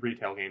were a few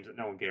retail games that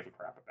no one gave a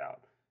crap about.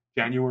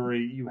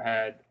 January, you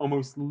had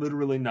almost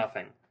literally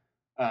nothing.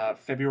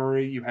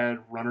 February, you had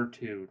Runner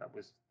 2. That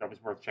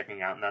was worth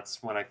checking out, and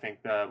that's when I think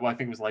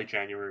it was late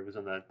January was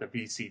when the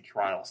VC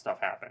trial stuff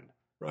happened.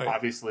 Right.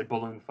 Obviously,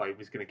 Balloon Fight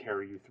was going to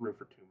carry you through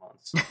for 2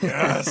 months.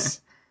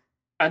 Yes.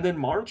 And then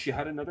March, you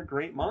had another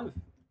great month.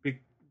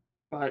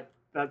 But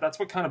that's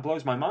what kind of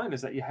blows my mind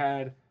is that you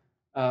had,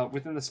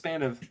 within the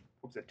span of,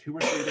 2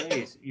 or 3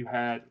 days, you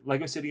had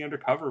Lego City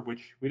Undercover,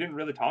 which we didn't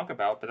really talk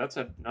about, but that's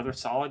another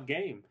solid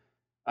game.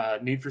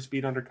 Need for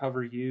Speed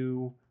Undercover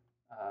U,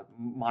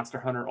 Monster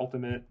Hunter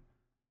Ultimate,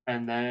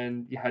 and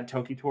then you had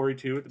Toki Tori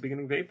 2 at the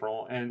beginning of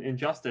April, and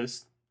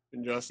Injustice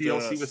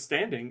DLC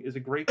Withstanding is a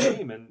great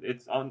game, and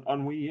it's on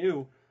Wii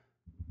U.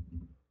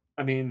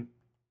 I mean...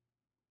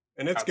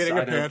 And it's getting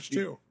a patch,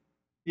 too.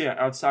 Yeah,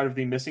 outside of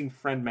the missing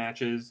friend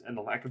matches and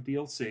the lack of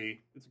DLC,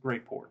 it's a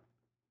great port.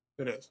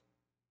 It is.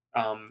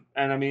 And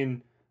I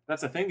mean,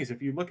 that's the thing, is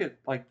if you look at,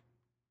 like,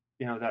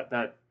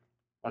 that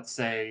let's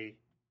say,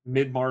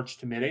 mid-March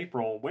to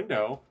mid-April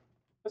window,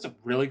 that's a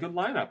really good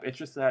lineup. It's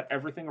just that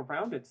everything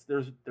around it,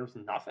 there's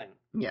nothing.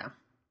 Yeah.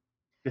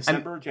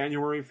 December,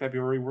 January,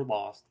 February were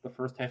lost. The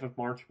first half of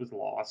March was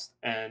lost.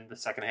 And the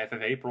second half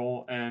of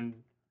April and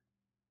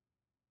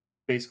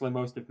basically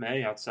most of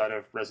May, outside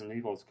of Resident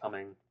Evil's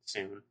coming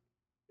soon,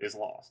 is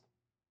lost.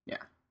 Yeah.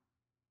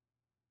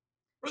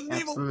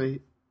 Resident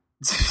Absolutely.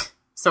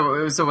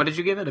 So what did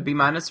you give it? A B-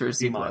 or a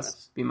C+? B-.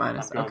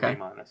 Okay.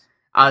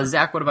 B-.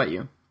 Zach, what about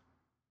you?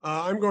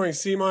 I'm going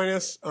C-,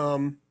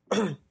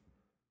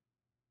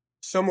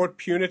 somewhat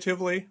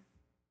punitively.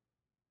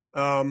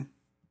 But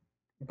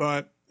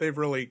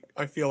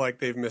I feel like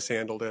they've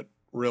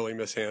really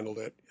mishandled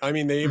it. I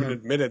mean, they even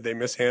admitted they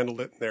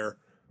mishandled it in their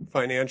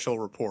financial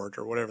report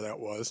or whatever that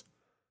was.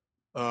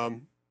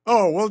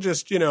 We'll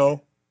just,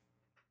 we'll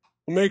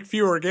make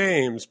fewer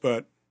games,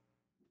 but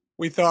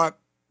we thought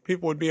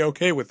people would be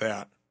okay with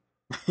that.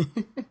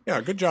 Yeah,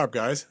 good job,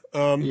 guys.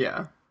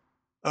 Yeah.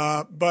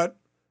 But,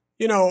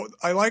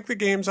 I like the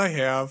games I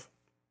have.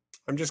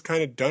 I'm just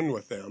kind of done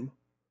with them.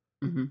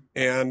 Mm-hmm.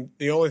 And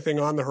the only thing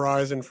on the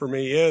horizon for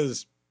me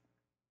is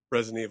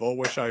Resident Evil,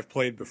 which I've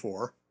played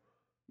before.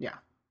 Yeah.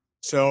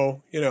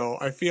 So,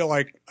 I feel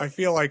like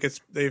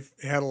they've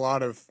had a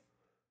lot of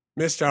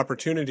missed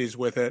opportunities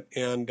with it,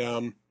 and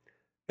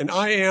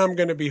I am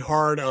going to be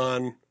hard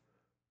on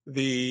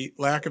the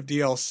lack of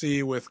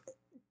DLC with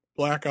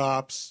Black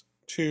Ops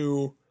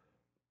 2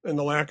 and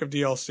the lack of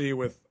DLC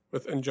with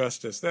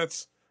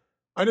Injustice.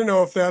 I don't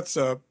know if that's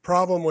a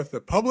problem with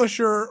the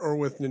publisher or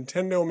with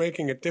Nintendo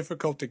making it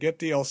difficult to get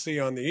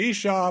DLC on the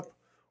eShop,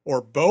 or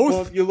both.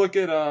 Well, you look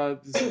at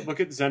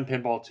Zen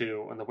Pinball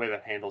 2 and the way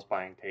that handles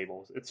buying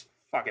tables. It's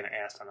fucking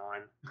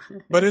asinine.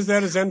 But is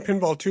that a Zen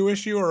Pinball 2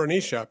 issue or an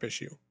eShop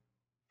issue?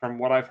 From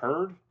what I've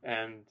heard,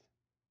 and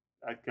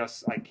I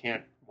guess I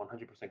can't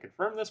 100%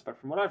 confirm this, but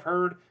from what I've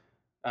heard,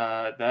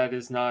 that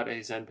is not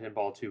a Zen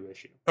Pinball 2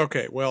 issue.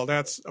 Okay, well,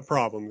 that's a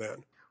problem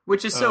then.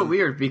 Which is so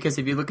weird, because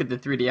if you look at the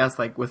 3DS,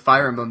 like with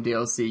Fire Emblem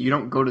DLC, you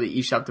don't go to the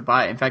eShop to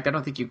buy it. In fact, I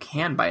don't think you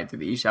can buy it through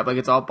the eShop. Like,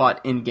 it's all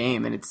bought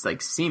in-game, and it's,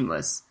 like,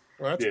 seamless.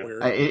 Well, that's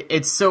weird.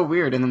 It's so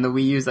weird, and then the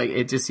Wii U's, like,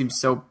 it just seems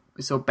so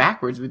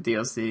backwards with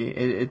DLC.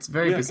 It's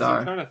very bizarre.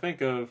 I'm trying to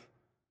think of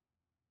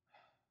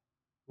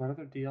what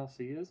other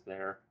DLC is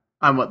there.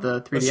 On what,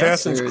 the 3DS?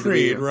 Assassin's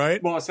Creed,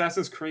 right? Well,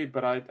 Assassin's Creed,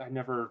 but I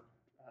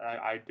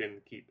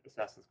didn't keep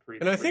Assassin's Creed.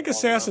 And I think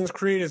Assassin's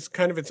Creed is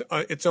kind of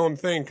its own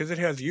thing, because it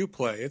has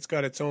Uplay. It's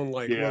got its own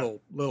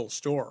little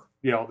store.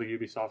 Yeah, all the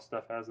Ubisoft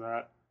stuff has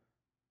that.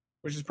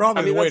 Which is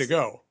probably the way to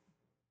go.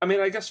 I mean,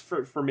 I guess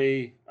for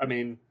me,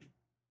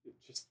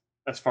 just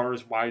as far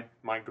as why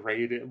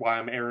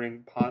I'm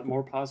airing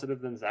more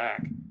positive than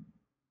Zach,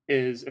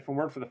 is if it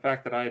weren't for the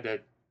fact that I had to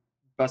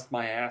bust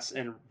my ass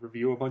and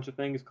review a bunch of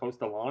things close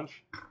to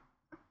launch,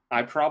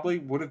 I probably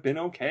would have been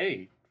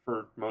okay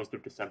for most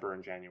of December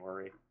and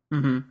January.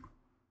 Mm-hmm.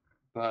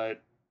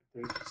 But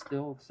there's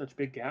still such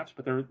big gaps.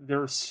 But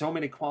there are so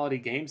many quality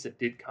games that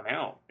did come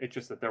out. It's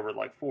just that there were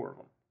like 4 of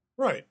them.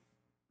 Right.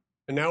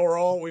 And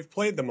now we've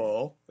played them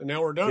all, and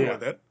now we're done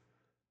with it.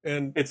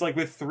 And it's like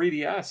with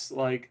 3DS,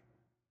 like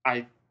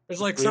I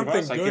There's like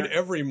something good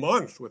every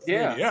month with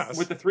 3DS. Yeah,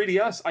 with the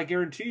 3DS, I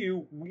guarantee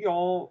you, we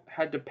all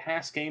had to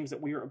pass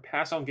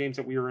on games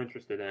that we were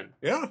interested in.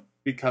 Yeah,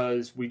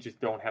 because we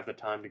just don't have the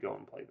time to go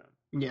and play them.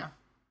 Yeah.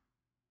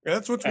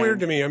 That's what's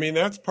weird to me. I mean,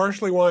 that's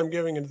partially why I'm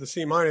giving it the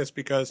C-,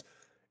 because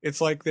it's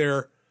like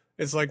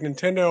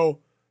Nintendo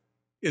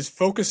is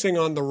focusing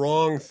on the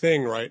wrong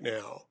thing right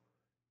now.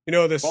 You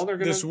know, this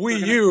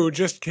Wii U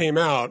just came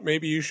out.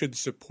 Maybe you should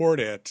support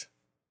it.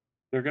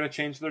 They're going to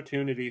change their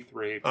tune at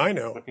E3. I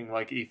know. Looking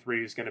like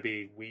E3 is going to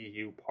be Wii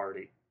U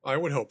party. I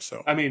would hope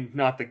so. I mean,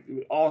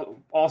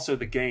 also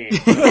the game.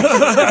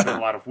 Having a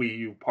lot of Wii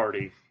U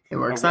party. It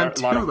works on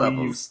two levels.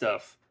 Wii U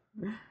stuff.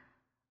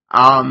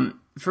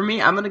 For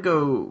me, I'm going to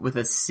go with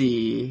a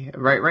C,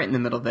 right in the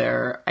middle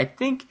there. I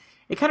think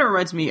it kind of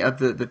reminds me of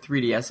the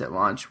 3DS at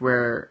launch,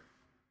 where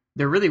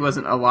there really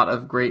wasn't a lot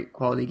of great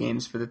quality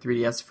games for the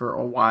 3DS for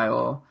a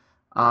while.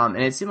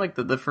 And it seemed like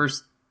the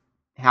first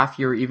half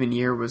year or even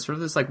year was sort of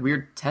this like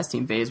weird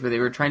testing phase where they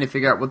were trying to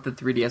figure out what the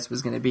 3DS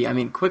was going to be. I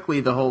mean, quickly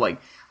the whole like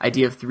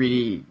idea of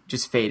 3D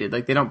just faded.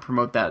 Like they don't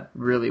promote that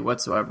really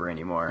whatsoever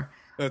anymore.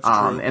 That's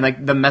true. And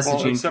like the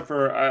messaging, except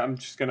for I'm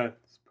just gonna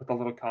put a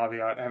little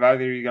caveat. Have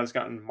either of you guys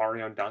gotten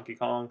Mario and Donkey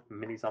Kong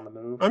Minis on the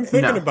Move? I'm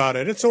thinking about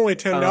it. It's only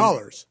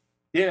 $10.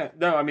 Yeah,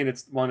 no, I mean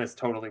it's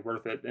totally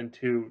worth it, and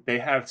two, they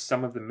have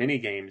some of the mini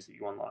games that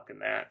you unlock in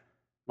that.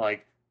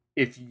 Like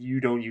if you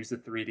don't use the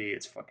 3D,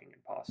 it's fucking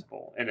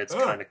impossible, and it's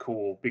kind of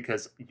cool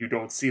because you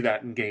don't see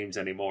that in games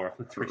anymore.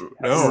 The 3DS.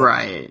 No.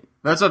 Right.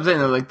 That's what I'm saying.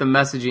 Though, like the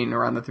messaging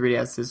around the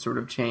 3DS has sort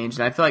of changed,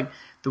 and I feel like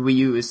the Wii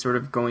U is sort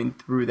of going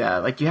through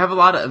that. Like you have a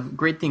lot of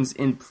great things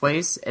in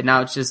place, and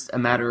now it's just a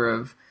matter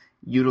of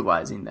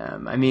utilizing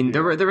them. I mean,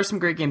 there were some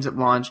great games at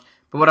launch,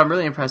 but what I'm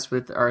really impressed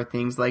with are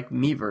things like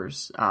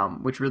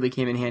Miiverse, which really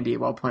came in handy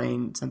while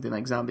playing something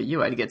like Zombie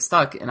U. I'd get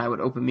stuck, and I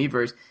would open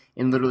Miiverse,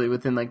 and literally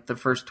within like the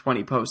first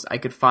 20 posts, I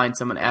could find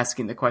someone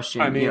asking the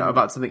question,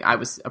 about something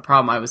a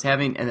problem I was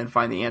having, and then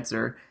find the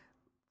answer,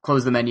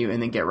 close the menu,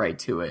 and then get right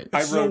to it.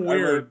 I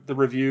wrote the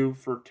review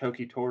for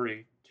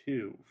Tokitori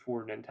 2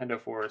 for Nintendo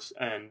Force,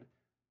 and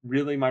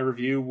really my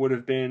review would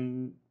have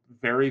been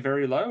very,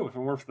 very low if it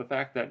weren't for the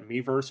fact that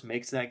Miiverse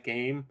makes that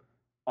game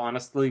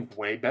honestly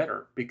way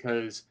better,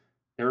 because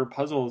there are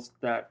puzzles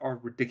that are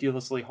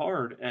ridiculously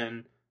hard,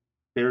 and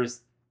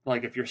there's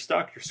like if you're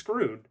stuck, you're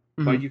screwed.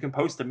 Mm-hmm. But you can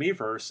post a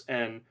Miiverse,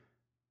 and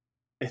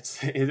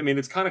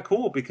it's kind of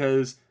cool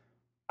because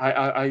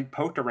I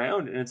poked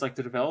around, and it's like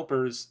the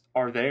developers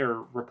are there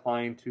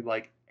replying to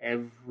like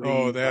everyone.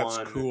 Oh, that's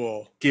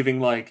cool. Giving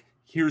like,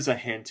 here's a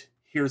hint,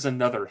 here's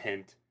another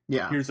hint,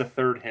 here's a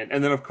third hint,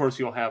 and then of course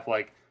you'll have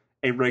like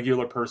a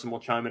regular person will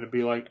chime in and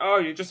be like, oh,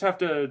 you just have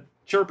to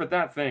chirp at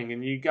that thing,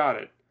 and you got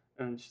it.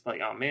 And it's just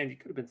like, oh man, you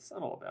could have been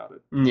subtle about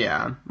it.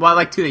 Yeah. Well, I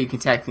like too that you can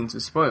tag things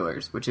with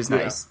spoilers, which is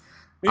nice.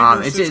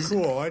 It's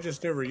cool. I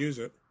just never use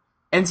it.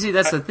 And see,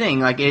 that's the thing.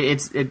 Like,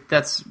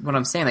 that's what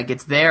I'm saying. Like,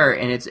 it's there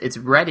and it's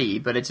ready,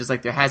 but it's just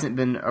like there hasn't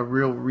been a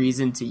real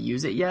reason to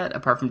use it yet,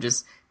 apart from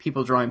just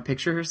people drawing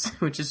pictures,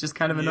 which is just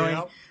kind of annoying.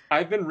 Yep.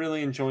 I've been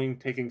really enjoying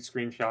taking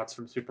screenshots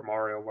from Super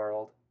Mario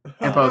World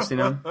and posting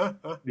them.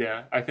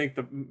 Yeah, I think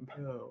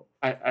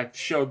I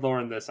showed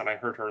Lauren this and I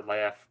heard her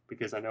laugh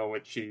because I know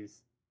what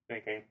she's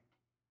thinking.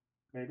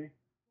 Maybe?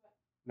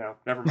 No,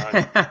 never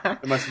mind.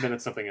 It must have been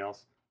at something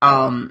else.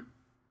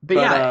 But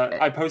yeah,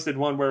 I posted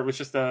one where it was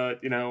just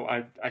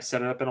I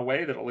set it up in a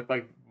way that it looked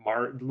like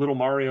little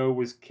Mario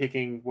was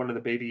kicking one of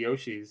the baby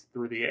Yoshis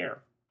through the air,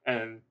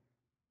 and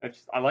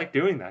I like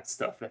doing that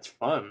stuff. That's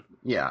fun.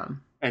 Yeah,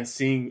 and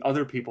seeing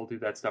other people do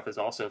that stuff is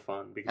also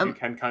fun because you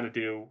can kind of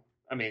do.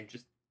 I mean,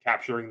 just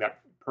capturing that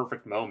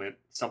perfect moment,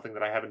 something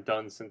that I haven't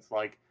done since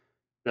like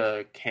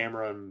the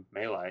camera and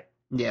Melee.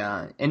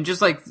 Yeah, and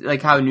just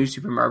like how New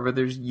Super Mario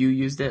Brothers, you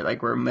used it,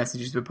 like where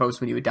messages would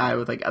post when you would die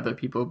with like other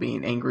people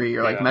being angry,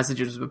 or like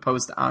messages would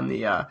post on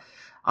the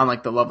on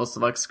like the level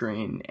select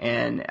screen.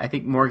 And I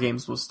think more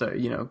games will start,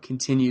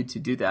 continue to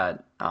do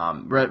that.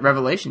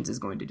 Revelations is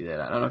going to do that.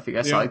 I don't know if you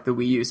guys saw like the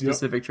Wii U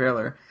specific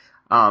trailer.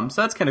 So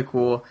that's kind of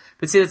cool.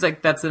 But see, it's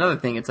like that's another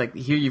thing. It's like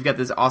here you've got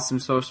this awesome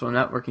social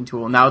networking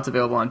tool. Now it's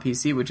available on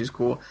PC, which is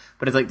cool.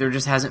 But it's like there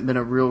just hasn't been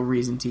a real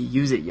reason to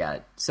use it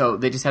yet. So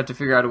they just have to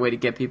figure out a way to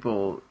get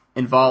people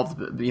involved,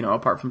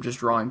 apart from just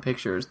drawing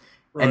pictures.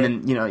 Right.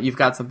 And then, you've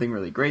got something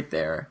really great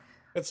there.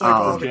 It's like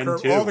all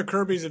the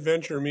Kirby's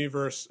Adventure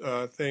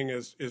Miiverse thing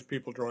is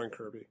people drawing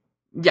Kirby.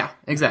 Yeah,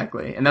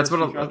 exactly. And that's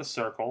what draw the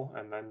circle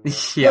and then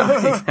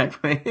yeah,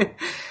 exactly.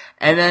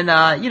 And then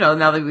now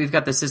that we've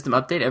got the system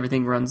update,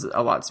 everything runs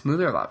a lot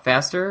smoother, a lot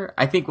faster.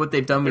 I think what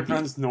they've done with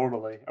runs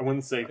normally. I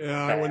wouldn't say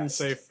fast. I wouldn't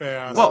say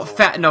fast. Well,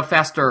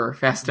 faster.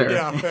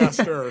 Yeah,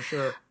 faster,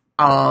 sure.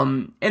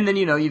 And then,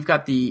 you've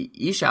got the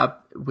eShop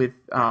with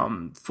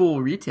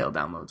full retail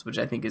downloads, which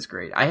I think is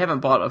great. I haven't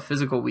bought a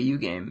physical Wii U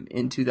game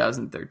in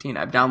 2013.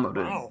 I've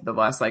downloaded the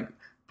last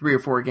 3 or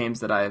 4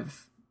 games that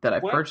I've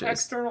purchased. What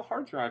external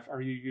hard drive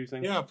are you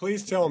using? Yeah,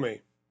 please tell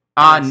me.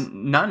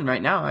 None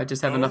right now. I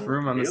just have enough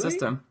room on the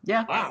system.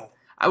 Yeah. Wow.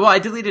 I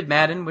deleted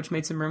Madden, which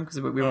made some room because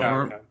we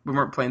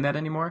weren't playing that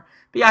anymore.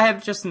 But yeah, I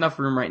have just enough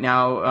room right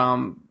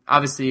now.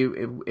 Obviously,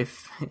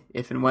 if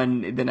and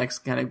when the next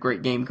kind of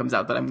great game comes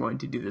out that I'm going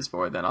to do this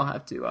for, then I'll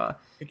have to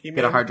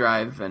get a hard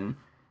drive and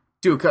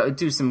do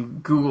some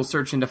Google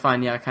searching to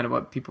find kind of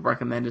what people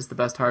recommend is the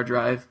best hard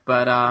drive.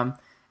 But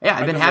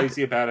I've been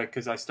lazy about it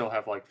because I still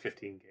have like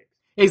 15 gigs.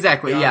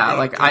 Exactly. Yeah,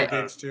 like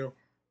gigs too.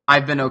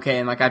 I've been okay,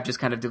 and like I've just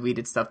kind of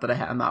deleted stuff that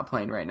I'm not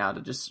playing right now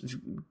to just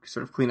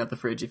sort of clean up the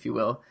fridge, if you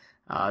will,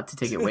 to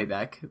take it way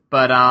back.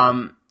 But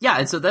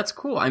and so that's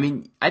cool. I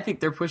mean, I think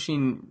they're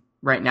pushing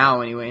right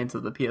now anyway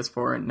until the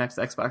PS4 and next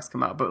Xbox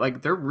come out. But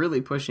like they're really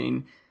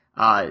pushing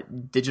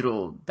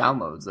digital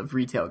downloads of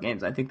retail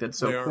games. I think that's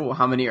so cool.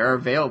 How many are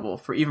available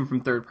for even from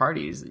third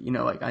parties?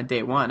 Like on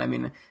day one. I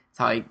mean, that's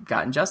how I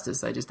got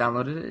Injustice. I just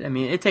downloaded it. I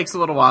mean, it takes a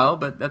little while,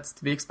 but that's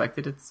to be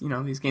expected. It's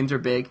these games are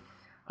big.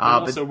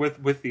 Also,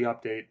 with the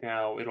update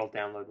now, it'll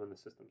download when the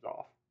system's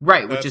off.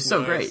 Right, which is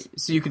so great.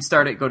 So you can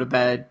start it, go to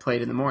bed, play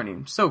it in the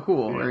morning. So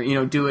cool. Yeah.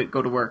 Or, do it,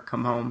 go to work,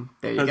 come home.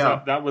 There you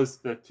go. That was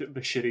the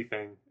shitty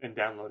thing in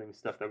downloading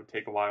stuff that would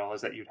take a while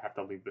is that you'd have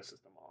to leave the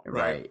system on.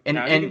 Right. And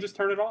now you can just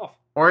turn it off.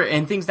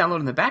 And things download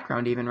in the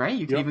background even, right?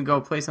 You can even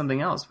go play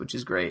something else, which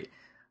is great.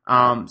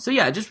 So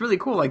yeah, just really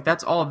cool. Like,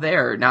 that's all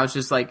there. Now it's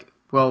just like,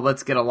 well,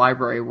 let's get a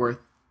library worth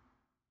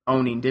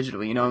owning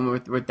digitally,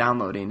 and we're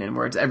downloading, and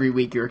where it's every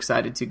week you're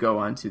excited to go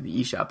onto the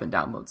eShop and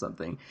download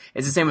something.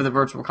 It's the same with the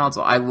Virtual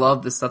Console. I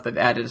love the stuff they've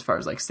added as far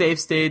as like save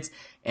states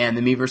and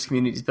the Miiverse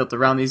community is built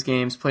around these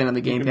games. Playing on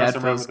the gamepad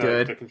feels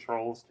good. The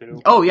controls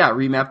too. Oh yeah,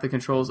 remap the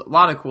controls. A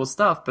lot of cool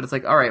stuff, but it's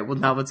like, all right, well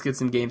now let's get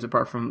some games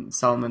apart from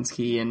Solomon's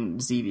Key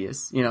and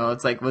Xevious.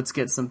 It's like let's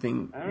get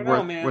something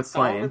worth Solomon's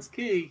playing.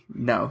 Key.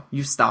 No,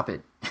 you stop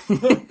it.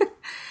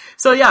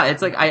 So yeah,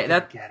 it's like get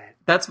it.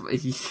 That's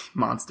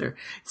monster.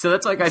 So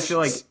that's like I feel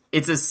like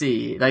it's a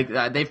C. Like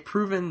they've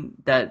proven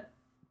that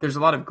there's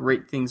a lot of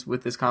great things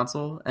with this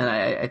console, and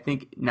I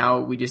think now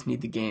we just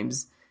need the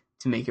games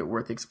to make it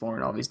worth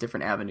exploring all these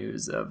different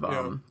avenues of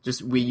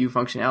just Wii U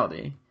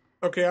functionality.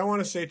 Okay, I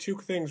want to say two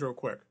things real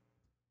quick.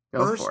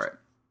 First, for it.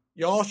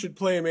 Y'all should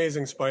play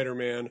Amazing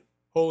Spider-Man.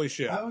 Holy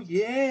shit! Oh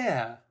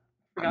yeah.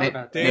 Maybe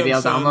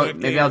I'll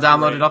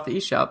download it off the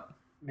eShop.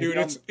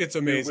 Dude, it's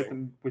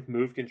amazing with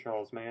move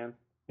controls, man.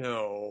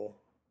 No.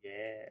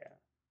 Yeah.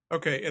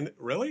 Okay, and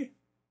really?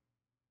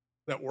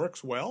 That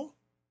works well?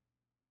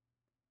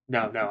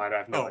 No, I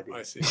have no idea.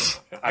 I see.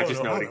 I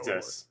just know it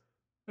exists.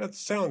 That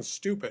sounds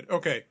stupid.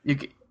 Okay.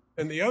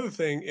 And the other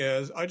thing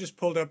is, I just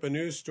pulled up a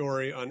news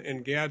story on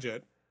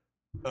Engadget.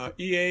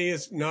 EA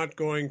is not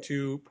going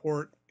to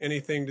port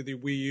anything to the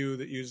Wii U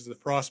that uses the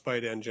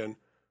Frostbite engine,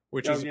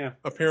 which is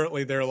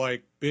apparently their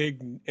like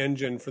big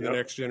engine for the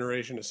next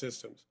generation of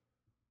systems.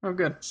 Oh,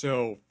 good.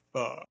 So,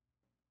 but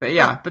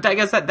yeah, but I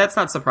guess that's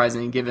not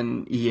surprising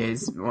given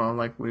EA's, well,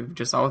 like we've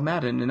just saw with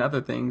Madden and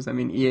other things. I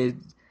mean, EA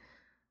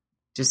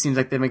just seems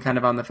like they've been kind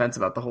of on the fence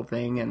about the whole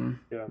thing, and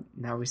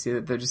now we see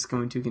that they're just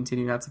going to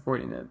continue not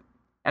supporting it.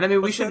 And I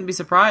mean, we shouldn't be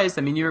surprised.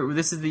 I mean,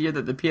 this is the year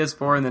that the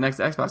PS4 and the next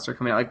Xbox are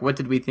coming out. Like, what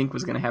did we think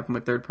was going to happen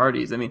with third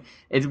parties? I mean,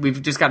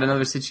 we've just got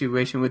another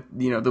situation with,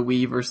 the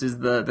Wii versus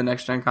the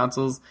next-gen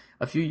consoles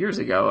a few years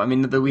ago. I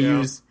mean, the Wii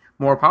U's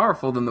more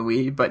powerful than the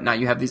Wii, but now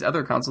you have these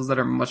other consoles that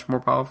are much more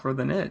powerful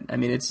than it. I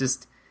mean,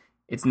 it's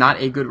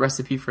not a good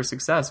recipe for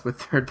success with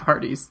third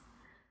parties.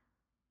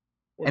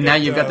 And now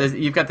you've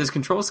got this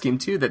control scheme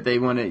too that they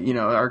want to,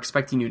 are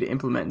expecting you to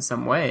implement in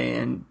some way,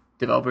 and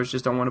developers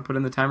just don't want to put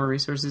in the time or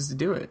resources to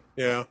do it.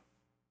 Yeah.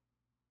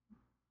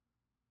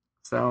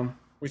 So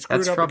we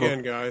screwed up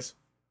again, guys.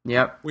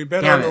 Yep. We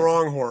bet on the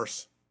wrong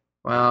horse.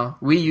 Well,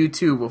 Wii U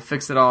 2 will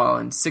fix it all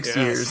in 6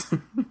 years.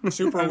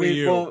 Super Wii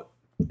U. Well,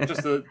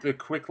 just the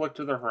quick look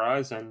to the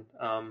horizon.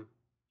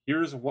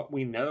 Here's what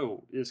we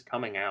know is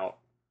coming out.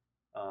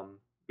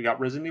 We got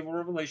Resident Evil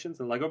Revelations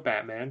and Lego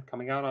Batman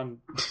coming out on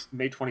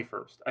May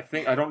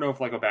 21st. I don't know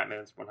if Lego Batman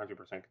is 100%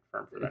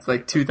 confirmed for that. It's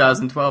like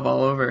 2012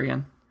 all over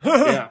again.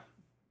 Yeah.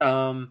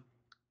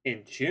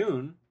 In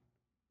June,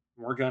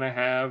 we're gonna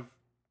have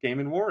Game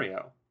 &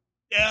 Wario.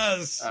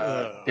 Yes.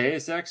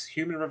 Deus Ex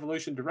Human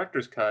Revolution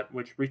Director's Cut,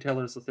 which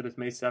retailers listed as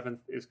May 7th,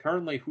 is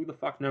currently who the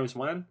fuck knows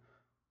when.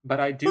 But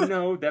I do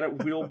know that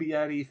it will be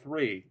at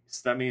E3.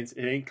 So that means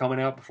it ain't coming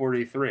out before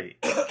E3.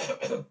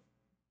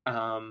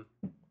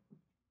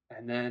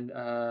 And then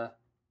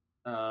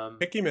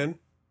Pikmin.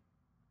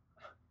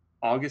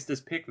 August is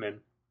Pikmin.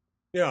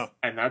 Yeah.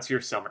 And that's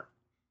your summer.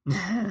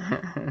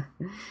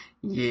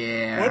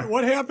 Yeah.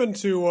 What happened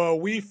to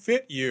Wii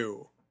Fit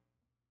You?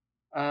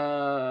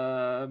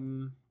 Because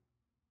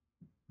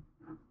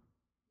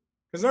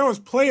that was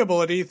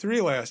playable at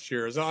E3 last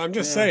year. So I'm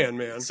just saying,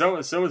 man. So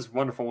is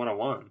Wonderful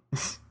 101.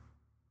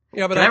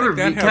 Yeah, but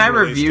can I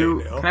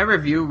review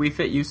Wii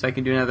Fit You so I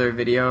can do another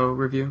video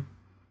review?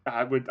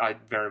 I'd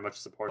very much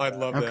support that. I'd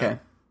love that. Okay.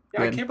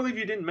 Yeah, I can't believe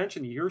you didn't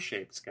mention your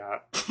shape,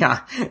 Scott.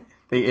 Yeah.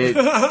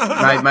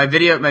 My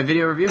video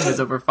review has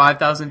over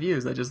 5,000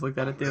 views. I just looked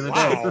at it the other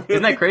day.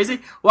 Isn't that crazy?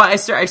 Well, I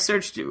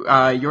searched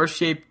your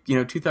shape,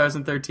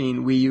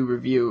 2013 Wii U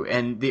review,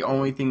 and the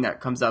only thing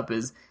that comes up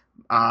is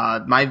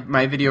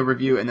my video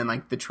review, and then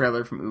like the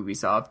trailer from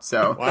Ubisoft.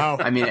 So Wow.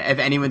 I mean, if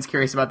anyone's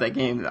curious about that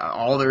game,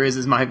 all there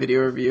is my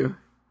video review.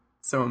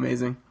 So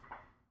amazing.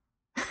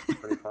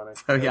 Pretty funny.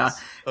 So yeah,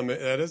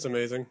 That is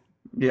amazing.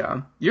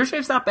 yeah. Your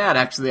shape's not bad,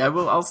 actually.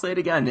 I'll say it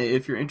again.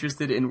 If you're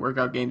interested in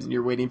workout games and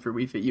you're waiting for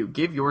Wii Fit U,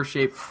 give your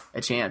shape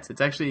a chance.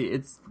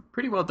 It's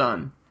pretty well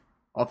done,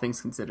 all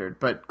things considered.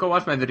 But go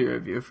watch my video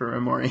review for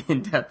a more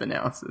in-depth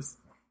analysis.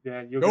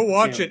 Yeah, you'll Go get to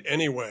watch see it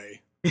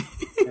anyway.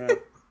 Yeah.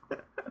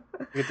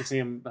 You get to see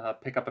him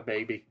pick up a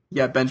baby.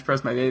 Yeah, bench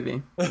press my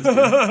baby.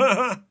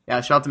 Wow.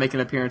 Yeah, she'll have to make an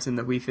appearance in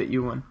the Wii Fit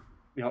U one.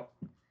 Yep.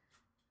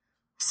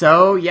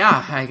 So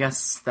yeah, I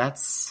guess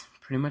that's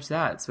pretty much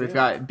that. So we've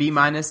got B-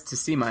 to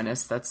C-.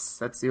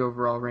 That's the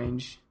overall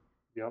range.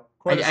 Yep.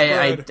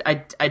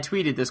 I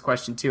tweeted this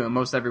question too, and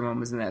most everyone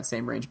was in that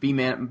same range. B-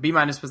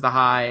 was the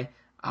high.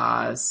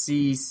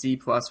 C+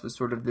 was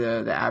sort of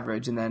the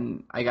average, and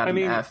then I got an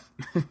F.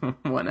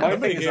 One My F.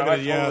 thing is that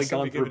I've totally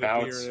gone give through it a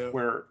bouts B or an F.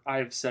 where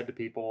I've said to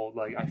people,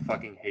 like, I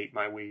fucking hate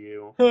my Wii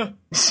U.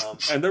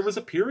 And there was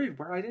a period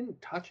where I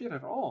didn't touch it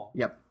at all.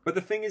 Yep. But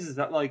the thing is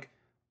that, like,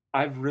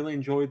 I've really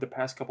enjoyed the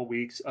past couple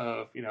weeks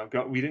of, we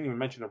didn't even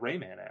mention the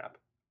Rayman app.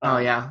 Oh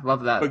yeah,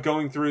 love that. But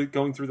going through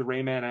the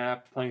Rayman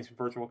app, playing some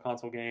virtual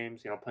console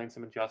games, playing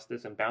some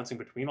Injustice, and bouncing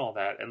between all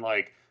that, and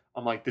like,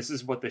 I'm like, this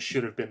is what this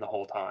should have been the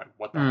whole time.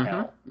 What the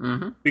hell?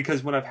 Mm-hmm.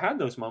 Because when I've had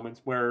those moments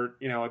where,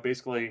 I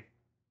basically,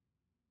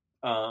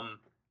 I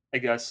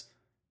guess,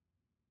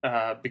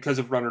 because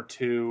of Runner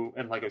 2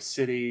 and Lego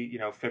City,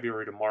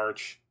 February to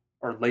March,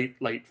 or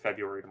late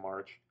February to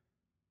March,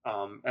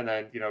 and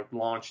then,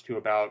 launched to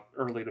about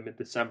early to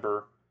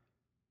mid-December,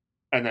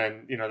 and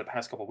then, the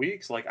past couple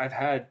weeks, like, I've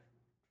had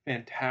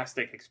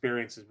fantastic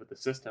experiences with the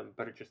system,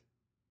 but it just,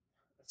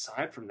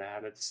 aside from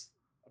that, it's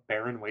a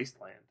barren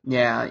wasteland.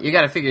 Yeah, you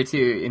got to figure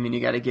too. I mean, you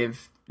got to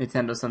give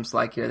Nintendo some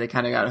slack here. They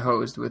kind of got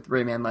hosed with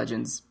Rayman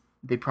Legends,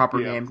 the proper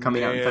game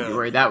coming out in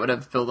February. That would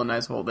have filled a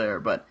nice hole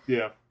there, but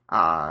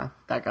that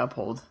got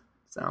pulled.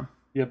 So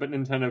yeah, but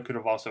Nintendo could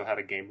have also had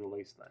a game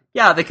release then.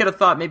 Yeah, they could have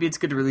thought maybe it's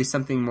good to release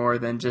something more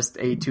than just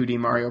a 2D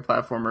Mario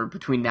platformer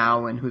between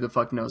now and who the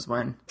fuck knows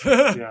when.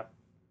 Yeah,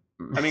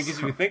 I mean, because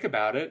if you think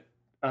about it,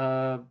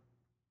 I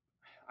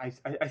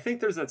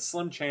think there's that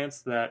slim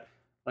chance that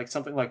like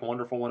something like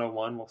Wonderful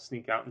 101 will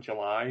sneak out in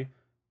July,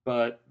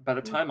 but by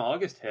the time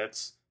August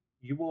hits,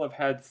 you will have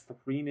had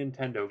 3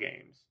 Nintendo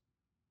games.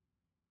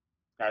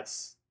 At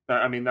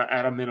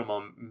a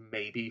minimum,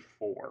 maybe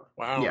 4.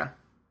 Wow. Yeah.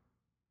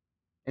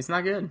 It's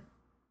not good.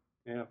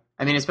 Yeah.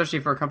 I mean,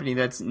 especially for a company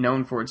that's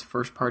known for its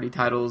first-party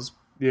titles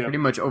pretty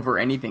much over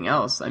anything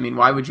else. I mean,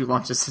 why would you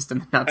launch a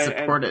system and not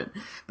support it?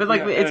 But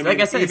like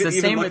I said, it's the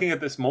same. Looking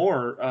at this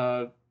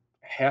more,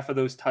 half of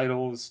those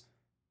titles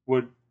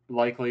would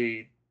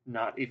likely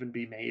not even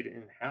be made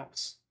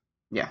in-house.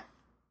 Yeah.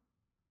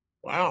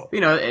 Wow.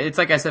 It's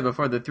like I said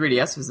before, the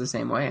 3DS was the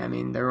same way. I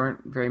mean, there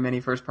weren't very many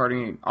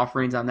first-party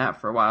offerings on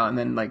that for a while, and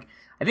then like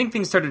I think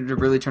things started to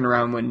really turn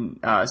around when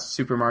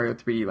Super Mario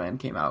 3D Land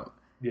came out.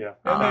 Yeah,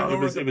 and they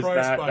lowered the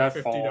price by that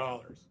 $50.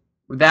 fall.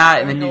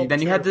 That, and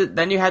then you had the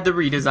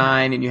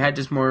redesign, and you had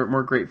just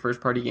more great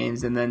first-party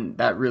games, and then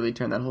that really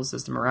turned that whole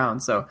system around.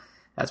 So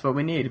that's what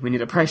we need. We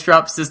need a price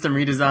drop, system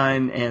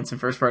redesign, and some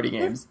first-party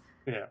games.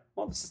 Yeah,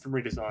 well, the system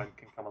redesign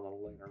can come a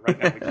little later.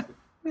 Right now,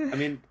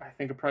 I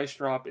think a price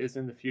drop is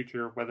in the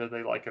future, whether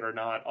they like it or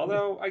not.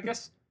 Although, I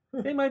guess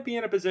they might be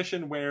in a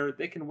position where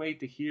they can wait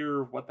to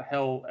hear what the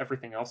hell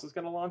everything else is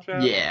going to launch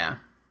at. Yeah,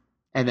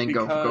 and then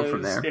go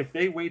from there. If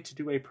they wait to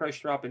do a price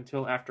drop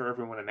until after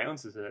everyone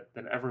announces it,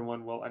 then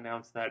everyone will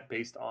announce that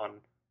based on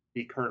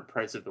the current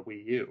price of the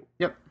Wii U.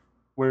 Yep.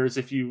 Whereas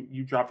if you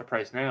drop the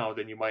price now,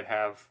 then you might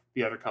have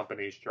the other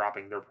companies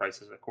dropping their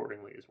prices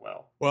accordingly as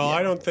well. Well,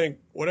 I don't think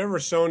whatever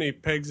Sony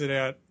pegs it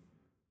at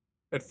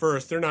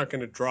first, they're not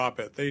going to drop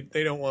it.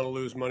 They don't want to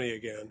lose money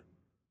again.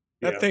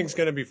 That thing's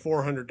going to be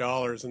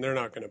 $400, and they're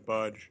not going to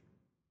budge.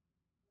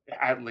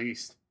 At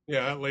least.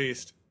 Yeah, at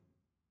least.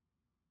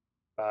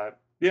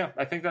 Yeah,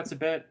 I think that's a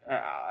bit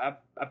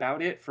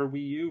about it for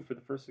Wii U for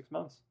the first 6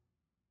 months.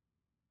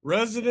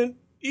 Resident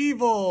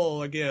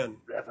Evil again.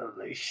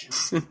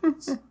 Revelations.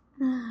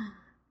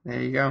 There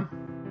you go.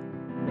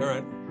 All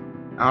right.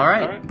 All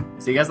right.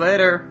 See you guys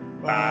later.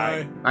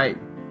 Bye. Bye.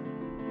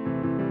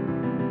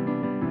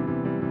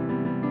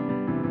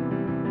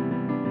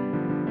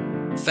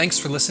 Thanks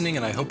for listening,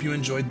 and I hope you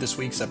enjoyed this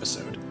week's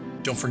episode.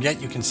 Don't forget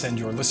you can send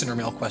your listener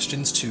mail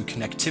questions to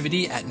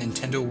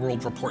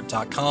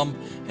connectivity@nintendoworldreport.com,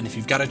 and if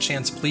you've got a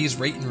chance, please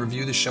rate and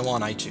review the show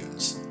on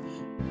iTunes.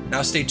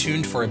 Now stay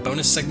tuned for a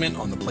bonus segment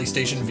on the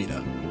PlayStation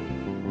Vita.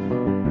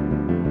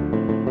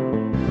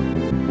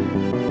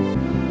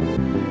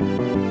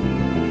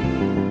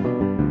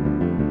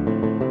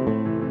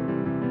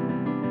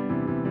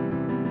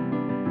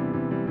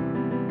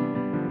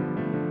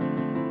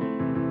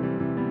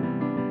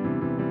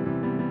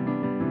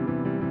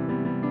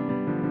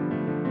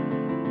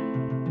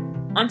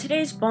 On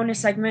today's bonus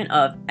segment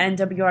of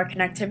NWR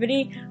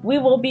Connectivity, we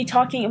will be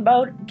talking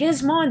about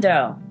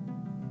Gizmondo,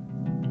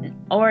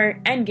 or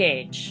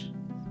N-Gage.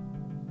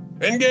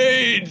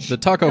 Engage! The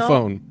taco No.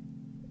 phone.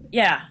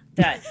 Yeah,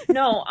 that.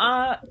 No,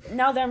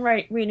 now that I'm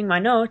reading my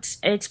notes,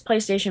 it's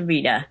PlayStation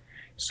Vita.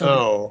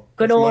 So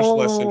good that's much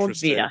less old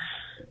interesting. Vita.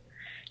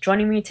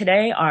 Joining me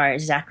today are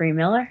Zachary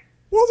Miller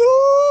What's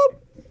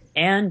up?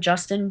 and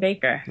Justin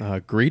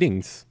Baker.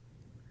 Greetings.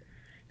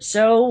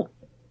 So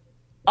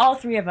all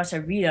three of us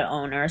are Vita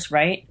owners,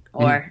 right?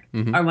 Or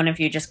are one of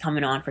you just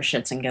coming on for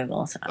shits and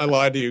giggles? I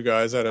lied to you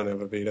guys. I don't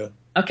have a Vita.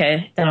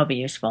 Okay, that'll be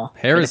useful.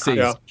 Heresy.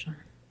 Yeah.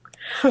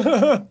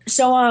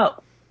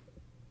 So,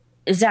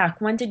 Zach,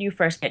 when did you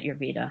first get your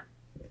Vita?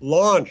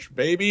 Launch,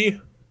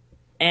 baby.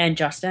 And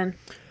Justin?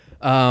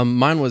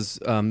 Mine was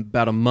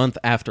about a month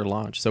after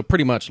launch, so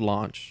pretty much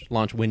launch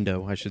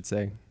window, I should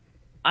say.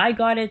 I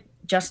got it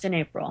just in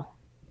April.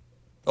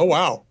 Oh,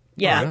 wow.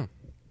 Yeah. Oh, yeah.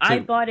 I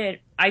So- bought it.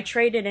 I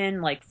traded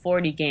in like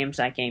 40 games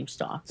at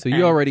GameStop. So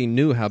you already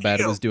knew how bad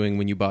it was doing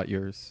when you bought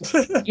yours.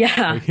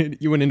 Yeah.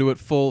 You went into it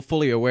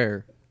fully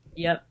aware.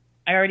 Yep.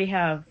 I already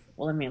have,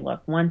 well, let me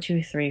look. 1,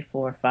 2, 3,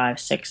 4, 5,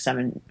 6,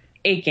 7,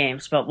 8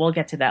 games, but we'll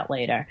get to that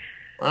later.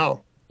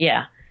 Wow.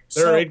 Yeah.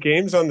 There are 8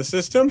 games on the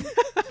system?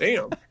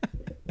 Damn.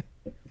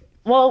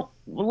 Well,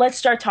 let's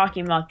start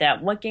talking about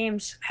that. What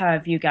games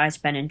have you guys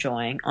been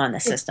enjoying on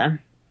the system?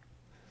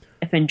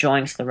 If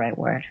enjoying's the right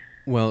word.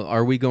 Well,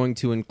 are we going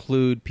to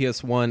include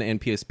PS1 and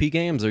PSP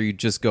games, or are you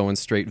just going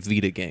straight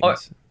Vita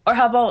games? Or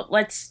how about,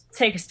 let's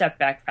take a step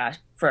back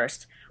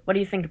first. What do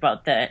you think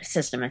about the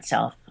system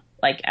itself?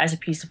 Like, as a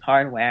piece of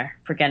hardware,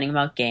 forgetting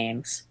about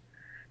games,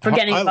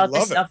 forgetting I about the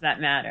love it. stuff that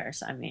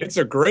matters. I mean, It's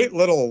a great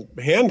little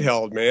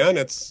handheld, man.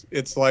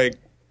 It's like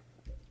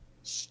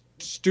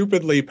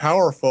stupidly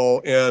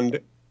powerful and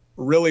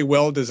really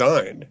well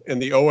designed.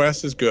 And the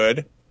OS is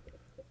good.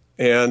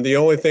 And the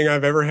only thing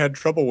I've ever had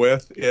trouble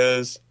with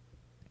is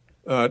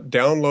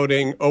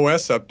downloading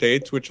OS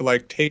updates, which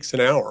like takes an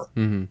hour.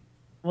 Mm-hmm.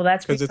 well,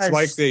 that's because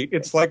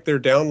it's like they're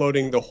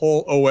downloading the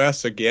whole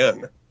OS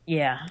again.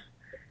 Yeah.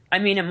 I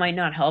mean, it might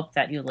not help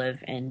that you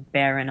live in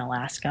Barron,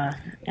 Alaska,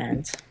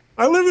 and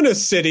I live in a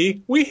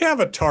city. We have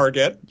a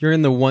Target. You're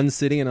in the one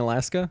city in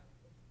Alaska?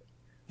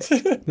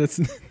 That's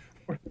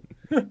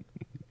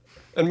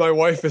And my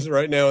wife is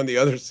right now in the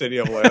other city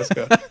of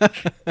Alaska.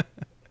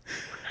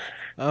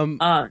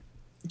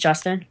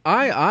 Justin?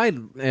 I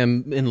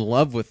am in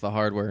love with the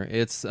hardware.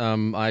 It's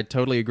I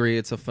totally agree.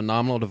 It's a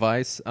phenomenal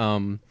device.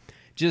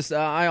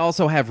 I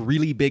also have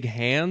really big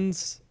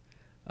hands,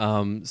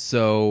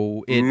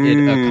 so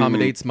it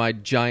accommodates my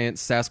giant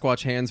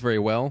Sasquatch hands very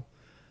well.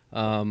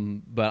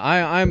 But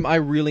I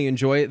really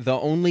enjoy it.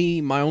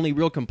 My only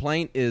real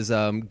complaint is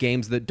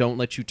games that don't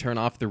let you turn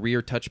off the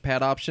rear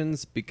touchpad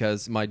options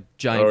because my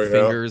giant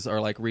fingers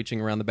are like reaching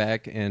around the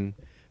back. And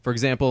for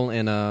example,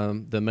 in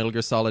the Metal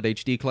Gear Solid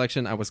HD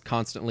collection, I was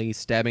constantly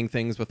stabbing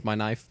things with my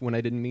knife when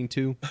I didn't mean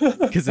to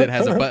because it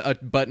has a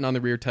button on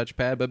the rear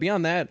touchpad. But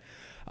beyond that,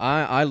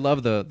 I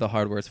love the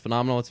hardware. It's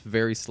phenomenal. It's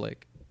very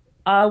slick.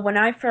 When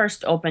I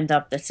first opened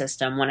up the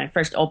system, when I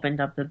first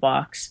opened up the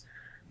box,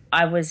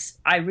 I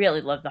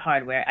really loved the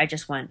hardware. I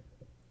just went,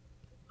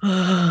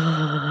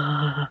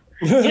 the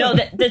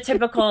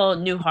typical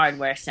new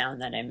hardware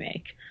sound that I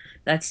make.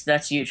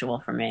 That's usual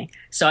for me.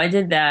 So I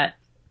did that,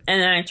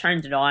 and then I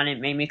turned it on. It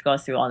made me go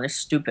through all this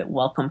stupid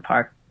welcome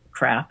park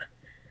crap.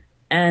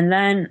 And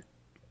then,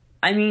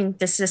 I mean,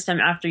 the system,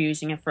 after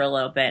using it for a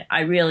little bit,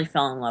 I really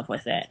fell in love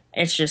with it.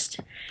 It's just,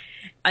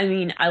 I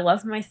mean, I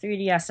love my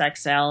 3DS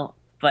XL,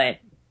 but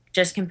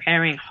just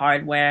comparing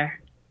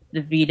hardware,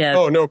 the Vita...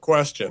 Oh, no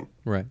question.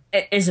 Right.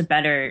 It is a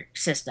better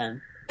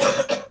system.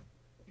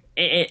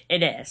 It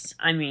is.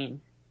 I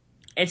mean,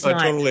 it's not...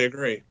 I totally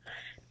agree.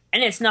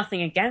 And it's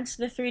nothing against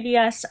the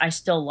 3DS. I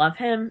still love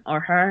him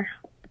or her,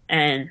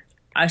 and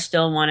I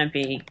still want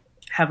to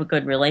have a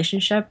good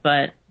relationship,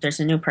 but there's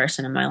a new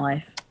person in my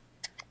life.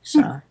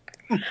 So...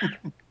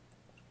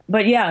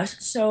 But yeah,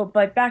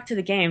 but back to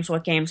the games.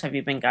 What games have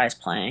you been guys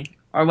playing?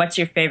 Or what's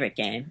your favorite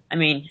game? I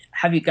mean,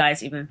 have you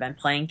guys even been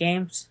playing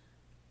games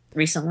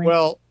recently?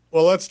 Well,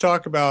 let's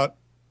talk about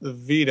the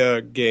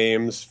Vita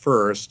games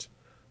first.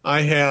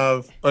 I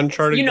have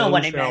Uncharted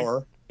Golden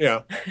Shower.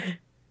 Yeah.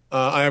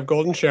 I have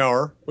Golden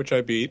Shower, which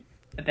I beat.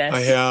 The best. I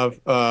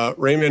have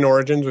Rayman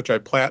Origins, which I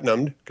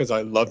platinumed because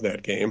I love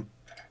that game.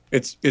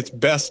 It's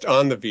best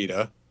on the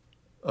Vita.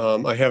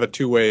 I have it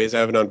 2 ways. I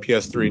have it on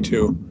PS3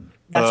 too.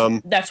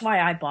 That's why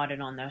I bought it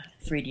on the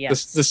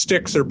 3DS. The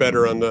sticks are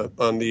better on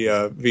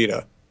the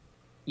Vita.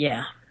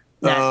 Yeah,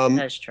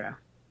 that's true.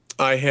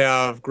 I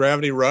have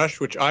Gravity Rush,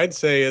 which I'd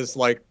say is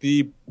like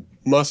the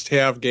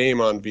must-have game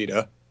on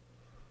Vita.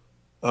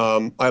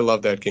 I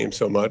love that game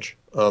so much.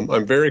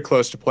 I'm very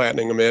close to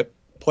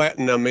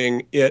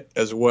platinuming it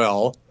as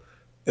well.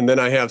 And then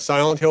I have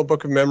Silent Hill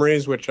Book of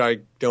Memories, which I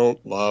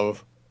don't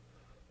love.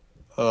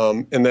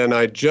 And then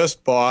I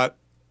just bought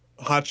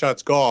Hot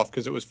Shots Golf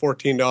because it was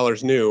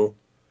 $14 new,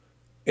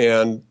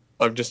 and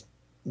I've just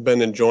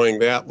been enjoying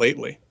that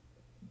lately.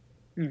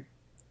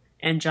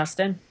 And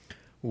Justin?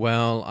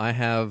 Well, I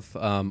have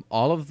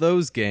all of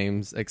those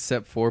games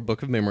except for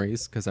Book of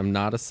Memories because I'm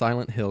not a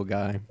Silent Hill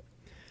guy.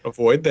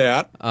 Avoid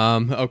that.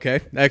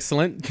 Okay,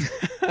 excellent.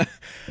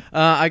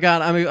 I've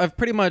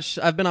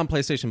been on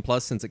PlayStation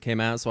Plus since it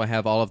came out, so I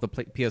have all of the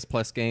PS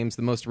Plus games.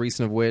 The most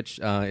recent of which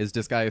is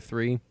Disgaea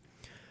 3.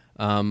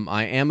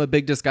 I am a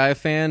big Disgaea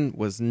fan.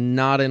 Was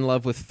not in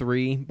love with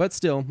 3, but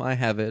still, I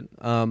have it.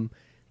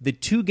 The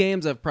 2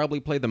 games I've probably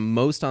played the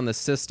most on the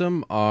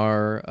system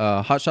are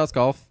Hot Shots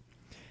Golf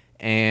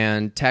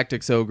and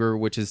Tactics Ogre,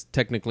 which is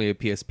technically a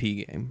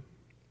PSP game.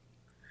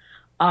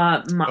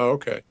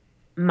 Okay.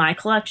 My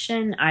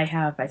collection, I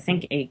have, I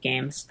think, 8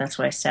 games. That's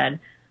what I said.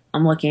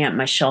 I'm looking at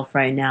my shelf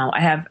right now.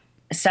 I have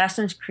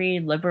Assassin's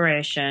Creed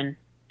Liberation,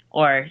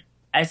 or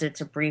as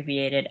it's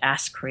abbreviated,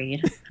 Ass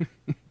Creed.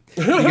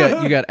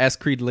 You got Ass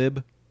Creed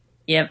Lib?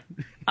 Yep.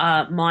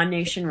 Mon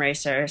Nation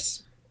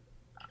Racers.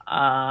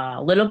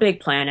 Little Big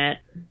Planet.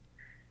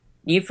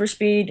 Need for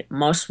Speed,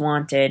 Most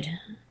Wanted.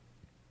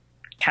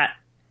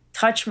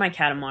 Touch My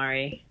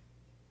Katamari.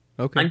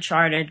 Okay.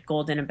 Uncharted,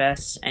 Golden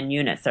Abyss, and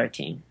Unit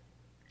 13.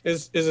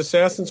 Is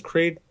Assassin's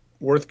Creed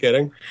worth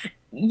getting?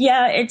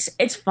 Yeah,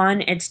 it's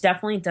fun. It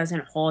definitely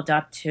doesn't hold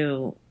up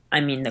to,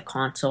 the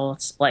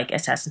consoles, like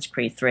Assassin's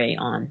Creed 3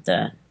 on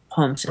the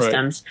home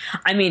systems.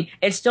 Right.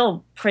 It's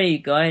still pretty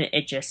good.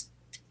 It just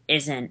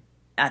isn't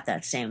at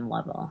that same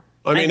level.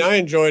 I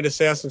enjoyed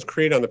Assassin's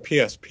Creed on the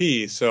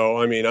PSP,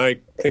 so, I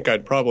think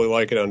I'd probably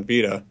like it on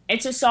Vita.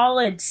 It's a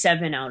solid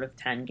 7 out of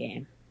 10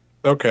 game.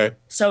 Okay.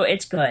 So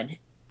it's good.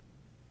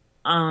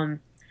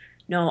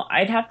 No,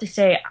 I'd have to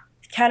say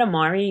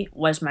Katamari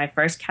was my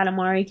first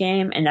Katamari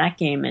game, and that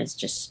game is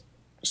just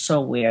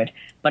so weird.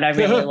 But I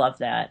really love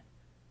that.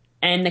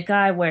 And the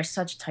guy wears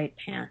such tight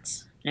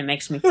pants, and it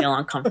makes me feel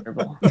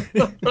uncomfortable.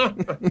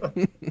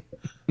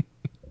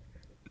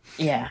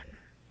 Yeah.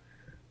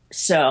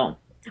 So,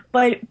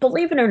 but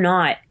believe it or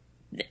not,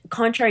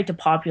 contrary to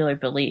popular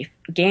belief,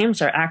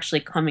 games are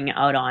actually coming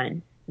out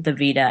on the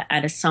Vita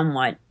at a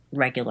somewhat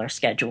regular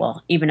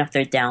schedule, even if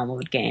they're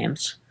download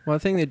games. Well, I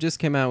think they just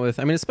came out with,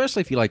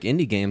 especially if you like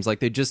indie games,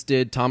 like they just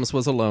did Thomas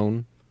Was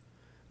Alone,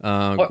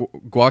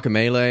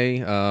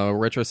 Guacamelee,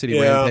 Retro City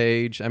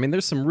Rampage.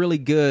 There's some really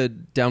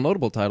good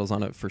downloadable titles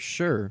on it for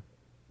sure.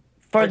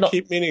 I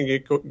keep meaning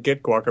to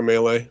get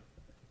Guacamelee.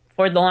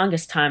 For the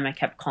longest time, I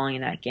kept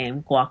calling that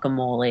game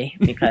Guacamole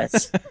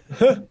because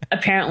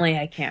apparently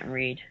I can't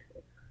read.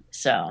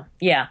 So,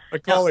 yeah. I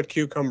call it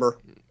Cucumber.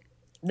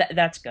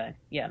 That's good,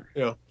 yeah.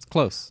 Yeah. It's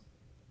close.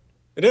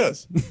 It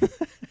is.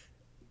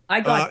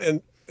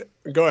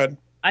 Go ahead.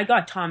 I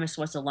got Thomas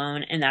Was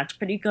Alone, and that's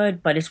pretty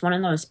good, but it's one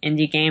of those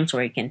indie games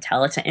where you can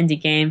tell it's an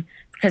indie game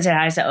because it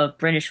has a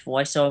British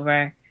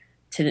voiceover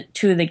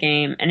to the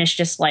game, and it's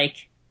just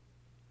like,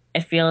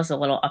 it feels a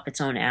little up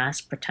its own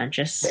ass,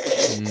 pretentious.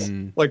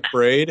 Like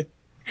Braid?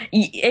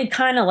 It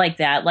kind of like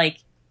that. Like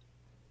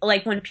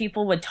when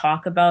people would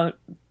talk about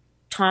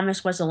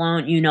Thomas Was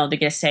Alone, they're going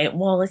to say,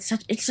 well,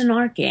 it's an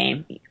art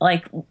game.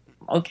 Like,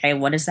 okay,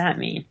 what does that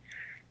mean?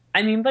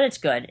 But it's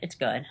good. It's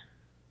good.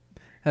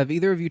 Have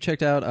either of you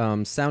checked out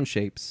Sound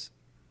Shapes?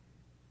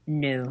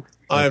 No.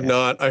 I have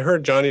not. I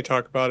heard Johnny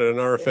talk about it in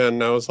RFN,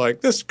 and I was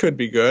like, this could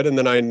be good, and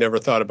then I never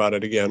thought about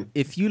it again.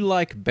 If you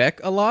like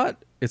Beck a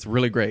lot, it's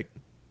really great.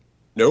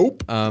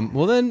 Nope.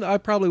 Well, then I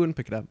probably wouldn't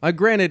pick it up.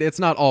 Granted, it's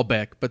not all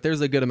Beck, but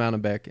there's a good amount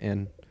of Beck,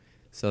 and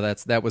so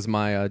that was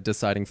my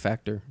deciding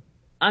factor.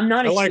 I'm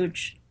not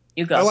huge...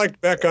 You go. I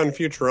liked Beck on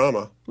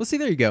Futurama. Well, see,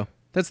 there you go.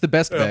 That's the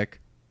best Beck.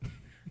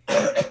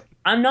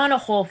 I'm not a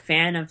whole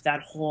fan of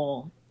that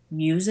whole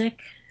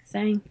music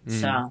thing,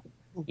 so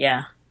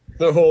yeah.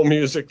 The whole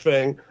music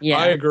thing. Yeah.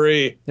 I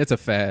agree. It's a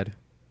fad.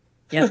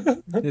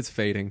 Yep. It's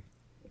fading.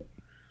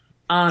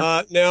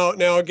 Now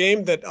a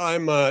game that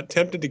I'm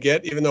tempted to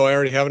get, even though I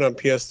already have it on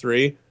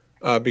PS3,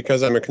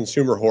 because I'm a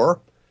consumer whore,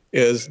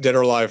 is Dead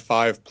or Alive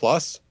 5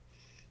 Plus.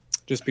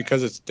 Just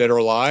because it's Dead or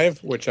Alive,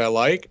 which I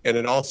like, and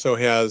it also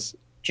has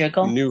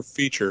Jiggle? New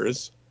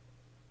features.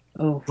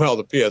 Oh. Well,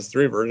 the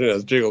PS3 version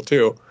has Jiggle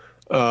too.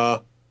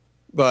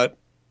 But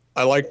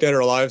I like Dead or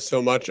Alive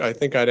so much, I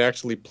think I'd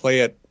actually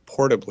play it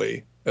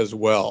portably as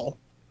well.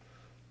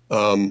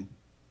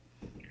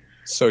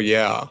 So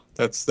yeah,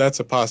 that's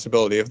a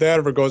possibility. If that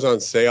ever goes on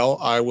sale,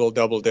 I will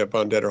double dip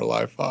on Dead or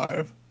Alive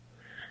 5.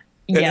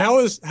 Yeah. And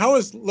how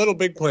is Little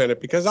Big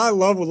Planet? Because I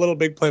love Little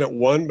Big Planet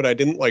 1, but I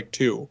didn't like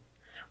 2.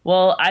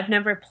 Well, I've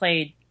never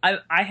played...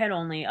 I had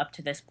only, up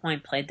to this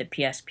point, played the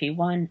PSP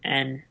one,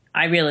 and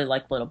I really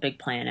like Little Big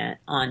Planet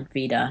on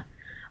Vita.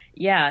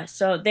 Yeah,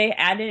 so they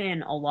added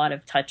in a lot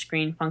of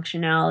touchscreen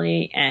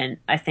functionality, and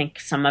I think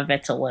some of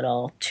it's a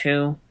little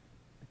too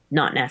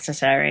not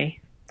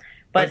necessary.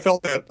 But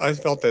I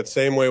felt that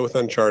same way with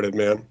Uncharted,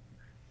 man.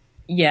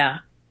 Yeah,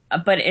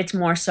 but it's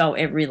more so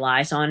it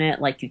relies on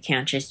it. Like, you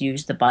can't just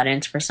use the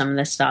buttons for some of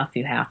the stuff.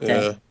 You have to.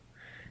 Yeah.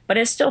 But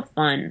it's still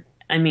fun.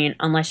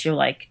 Unless you're,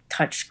 like,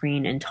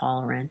 touchscreen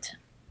intolerant.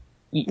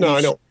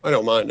 I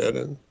don't mind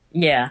it.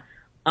 Yeah.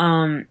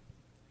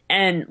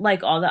 And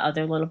like all the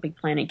other Little Big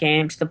Planet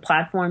games, the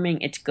platforming,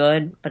 it's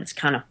good, but it's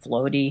kind of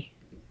floaty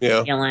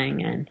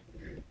feeling, and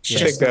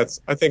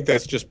I think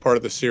that's just part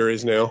of the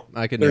series now.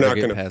 I could They're never not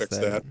get going to past fix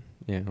that.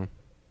 Yeah.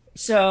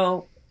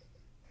 So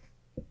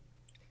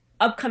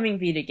upcoming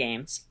Vita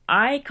games.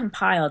 I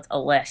compiled a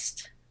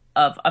list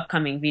of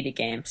upcoming Vita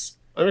games.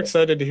 I'm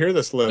excited to hear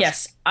this list.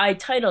 Yes, I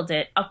titled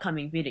it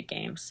Upcoming Vita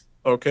Games.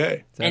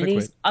 Okay. And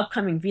these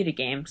upcoming Vita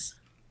games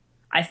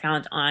I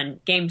found on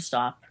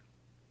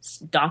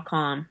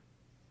GameStop.com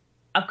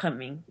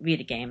upcoming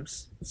Vita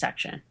games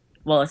section.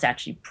 Well, it's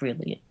actually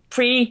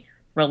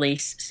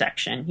pre-release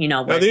section. You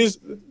know, now these.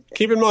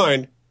 Keep in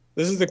mind,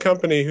 this is the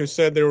company who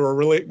said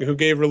who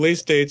gave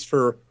release dates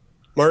for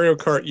Mario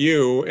Kart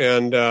U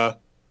and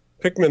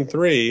Pikmin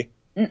 3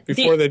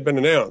 before they'd been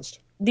announced.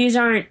 These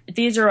are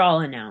all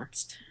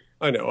announced.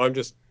 I know.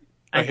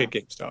 I hate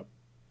GameStop.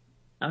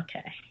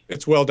 Okay.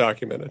 It's well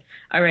documented.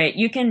 All right.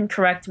 You can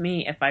correct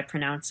me if I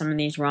pronounce some of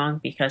these wrong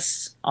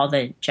because all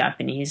the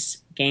Japanese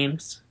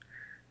games.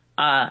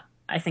 I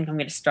think I'm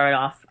going to start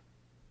off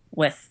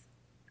with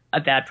a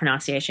bad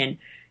pronunciation.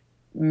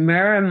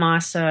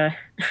 Muramasa,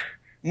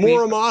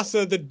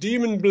 the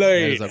Demon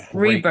Blade. That is a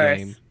great Rebirth.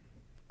 Game.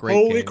 Great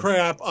Holy game.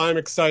 crap, I'm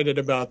excited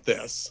about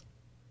this.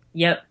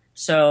 Yep.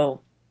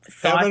 So,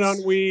 have it on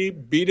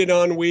Wii, beat it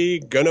on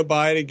Wii, gonna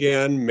buy it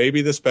again,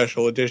 maybe the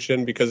special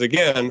edition, because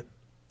again,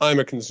 I'm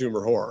a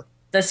consumer whore.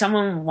 Does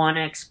someone want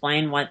to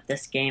explain what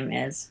this game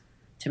is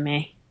to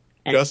me?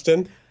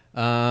 Justin?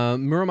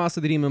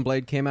 Muramasa the Demon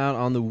Blade came out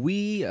on the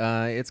Wii.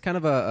 It's kind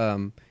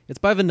of it's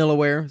by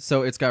Vanillaware,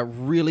 so it's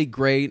got really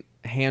great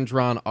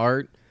hand-drawn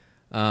art,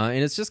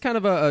 and it's just kind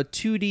of a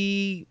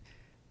 2D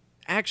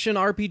action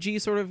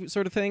RPG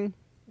sort of thing.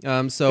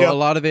 A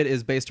lot of it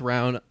is based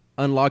around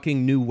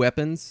unlocking new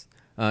weapons.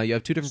 You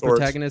have two different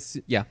protagonists.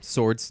 Yeah,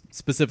 swords,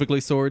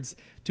 specifically swords.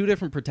 Two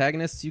different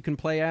protagonists you can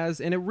play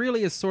as, and it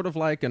really is sort of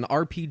like an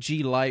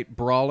RPG-light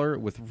brawler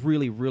with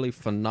really, really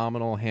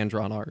phenomenal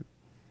hand-drawn art.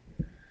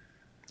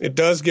 It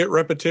does get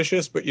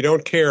repetitious, but you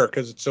don't care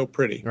because it's so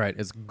pretty. Right,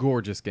 it's a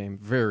gorgeous game.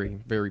 Very,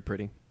 very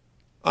pretty.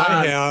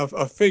 I have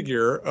a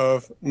figure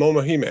of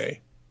Momohime.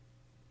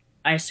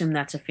 I assume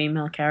that's a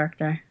female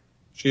character.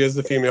 She is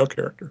the female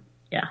character.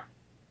 Yeah.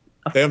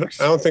 I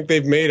don't think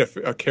they've made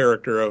a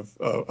character of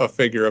a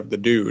figure of the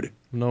dude.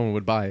 No one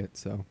would buy it,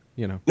 so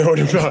you know. No one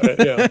would buy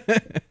it. Yeah.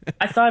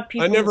 I thought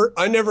people.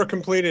 I never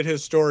completed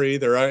his story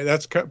either.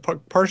 That's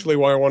partially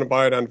why I want to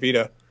buy it on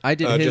Vita. I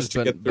did his, just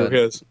to get through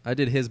his. I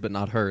did his, but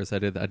not hers. I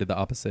did the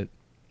opposite.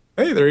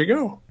 Hey, there you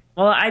go.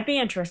 Well, I'd be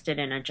interested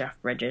in a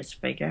Jeff Bridges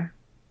figure.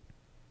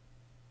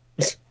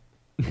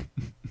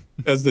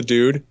 As the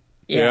dude?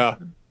 Yeah.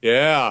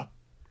 Yeah.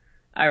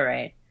 All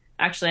right.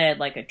 Actually, I'd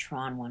like a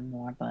Tron one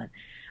more, but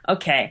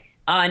okay.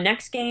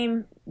 Next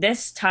game.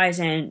 This ties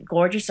in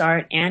gorgeous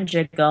art and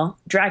jiggle.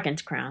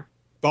 Dragon's Crown.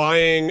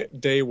 Buying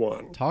day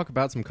one. Talk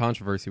about some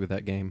controversy with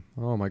that game.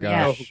 Oh my gosh.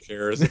 Yeah. Oh, who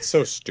cares? It's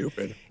so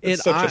stupid.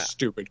 It's such a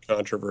stupid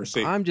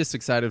controversy. I'm just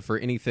excited for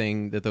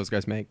anything that those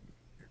guys make.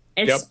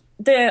 It's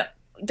the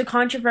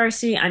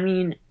controversy. I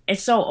mean,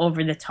 it's so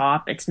over the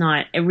top. It's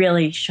not. It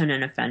really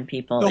shouldn't offend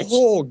people. The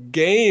whole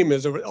game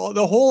is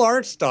the whole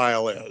art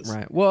style is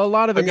right. Well, a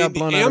lot of it got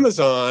blown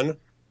out.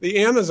 The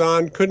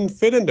Amazon couldn't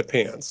fit into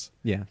pants.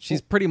 Yeah,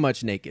 she's pretty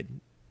much naked.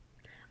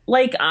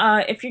 Like,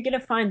 if you're gonna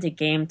find a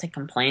game to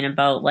complain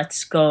about,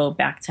 let's go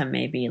back to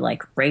maybe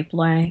like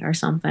Rapeplay or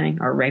something,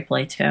 or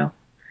Rapeplay 2.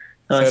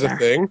 Is that a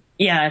thing?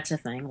 Yeah, it's a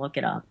thing. Look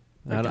it up.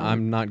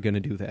 I'm not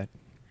gonna do that.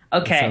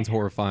 Okay. That sounds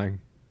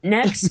horrifying.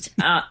 Next,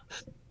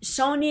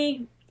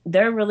 Sony,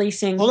 they're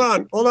releasing...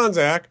 Hold on,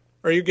 Zach.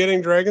 Are you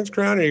getting Dragon's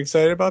Crown? Are you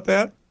excited about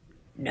that?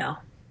 No.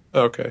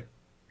 Okay.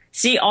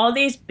 See, all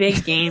these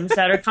big games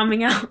that are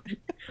coming out,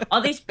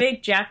 all these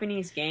big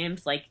Japanese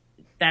games, like,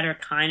 that are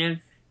kind of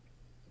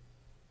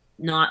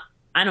not...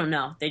 I don't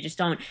know. They just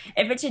don't...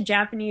 If it's a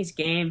Japanese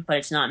game, but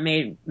it's not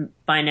made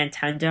by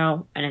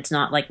Nintendo, and it's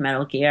not like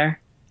Metal Gear,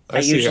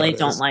 I usually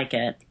don't like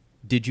it.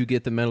 Did you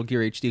get the Metal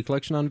Gear HD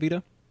collection on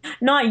Vita?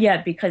 Not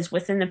yet, because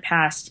within the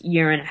past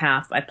year and a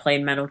half, I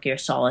played Metal Gear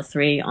Solid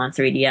 3 on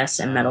 3DS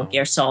and Metal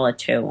Gear Solid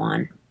 2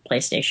 on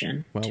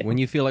PlayStation 2. When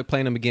you feel like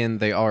playing them again,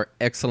 they are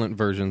excellent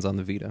versions on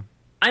the Vita.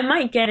 I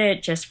might get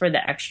it just for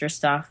the extra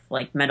stuff,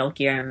 like Metal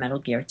Gear and Metal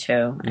Gear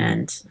 2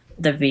 and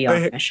the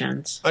VR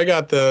missions. I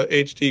got the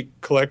HD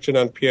collection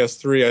on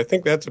PS3. I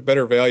think that's a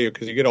better value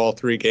because you get all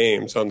 3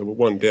 games on the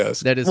one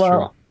disc. That is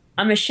true.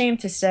 I'm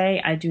ashamed to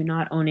say I do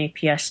not own a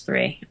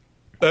PS3.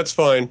 That's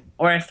fine.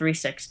 Or a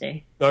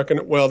 360.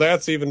 Well,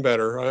 that's even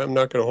better. I'm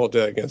not going to hold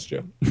that against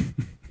you.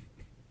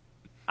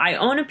 I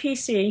own a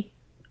PC,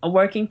 a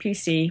working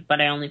PC, but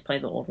I only play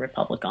the Old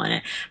Republic on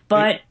it.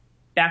 But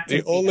back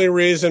to the only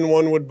reason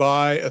one would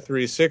buy a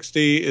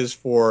 360 is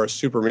for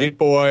Super Meat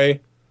Boy,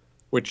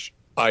 which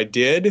I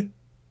did.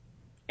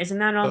 Isn't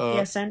that on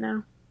PSN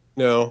now?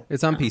 No.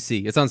 It's on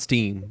PC. It's on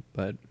Steam,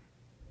 but...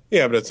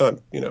 Yeah, but it's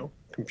on,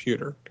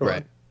 computer. Come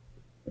on.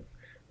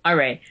 All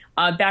right,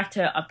 back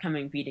to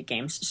upcoming Vita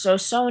games. So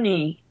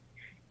Sony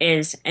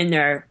is, in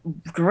their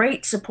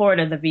great support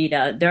of the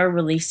Vita, they're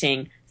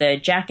releasing the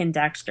Jak and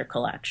Daxter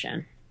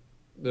collection.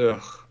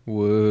 Ugh.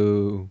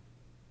 Whoa.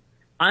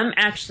 I'm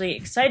actually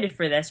excited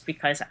for this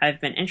because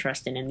I've been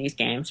interested in these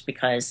games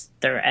because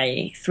they're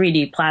a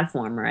 3D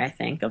platformer, I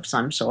think, of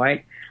some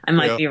sort. I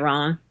might be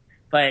wrong.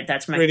 but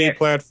that's my 3D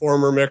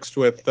platformer mixed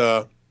with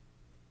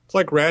it's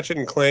like Ratchet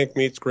and Clank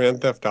meets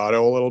Grand Theft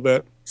Auto a little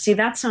bit. See,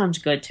 that sounds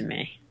good to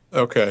me.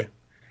 Okay.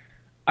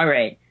 All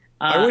right.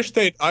 I wish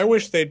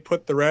they'd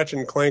put the Ratchet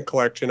and Clank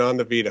collection on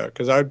the Vita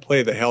because I'd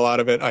play the hell out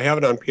of it. I have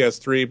it on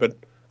PS3, but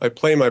I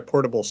play my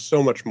portable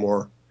so much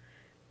more.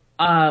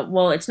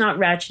 Well, it's not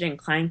Ratchet and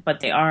Clank, but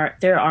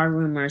there are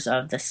rumors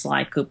of the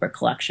Sly Cooper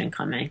collection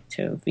coming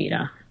to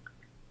Vita.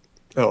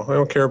 Oh, I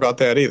don't care about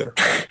that either.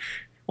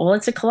 Well,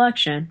 it's a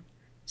collection,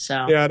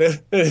 so yeah, it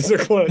is.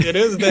 It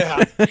is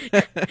that.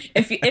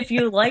 if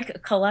you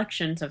like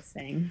collections of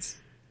things,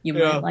 you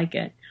might like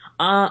it.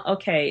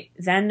 Okay.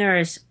 Then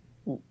there's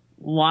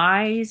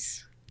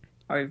Wise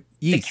or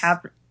Yeast.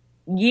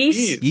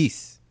 Yeast.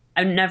 Yeast.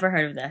 I've never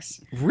heard of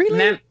this.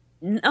 Really?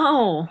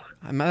 No.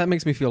 That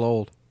makes me feel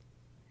old.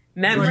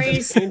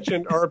 Memories. Like an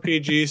ancient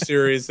RPG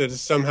series that is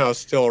somehow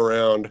still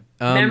around.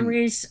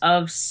 Memories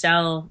of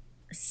Seta.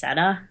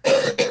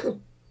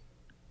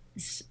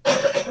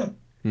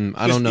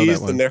 I don't know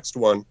that one. The next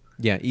one.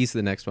 Yeah, East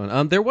the next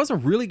one. There was a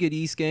really good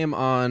East game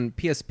on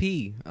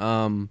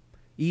PSP.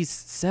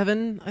 East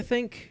 7, I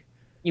think.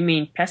 You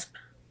mean PSP?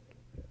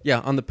 Yeah,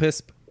 on the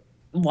PSP.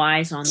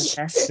 Wise on the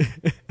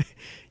PSP.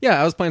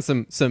 Yeah, I was playing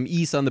some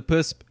East on the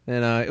PSP,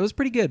 and it was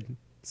pretty good.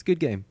 It's a good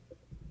game.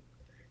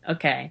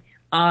 Okay.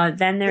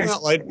 Then there's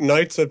not like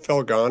Knights at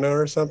Felghana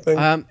or something.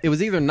 It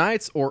was either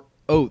Knights or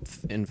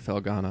Oath in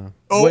Felghana.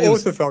 Oh,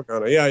 Oath of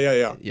Felghana.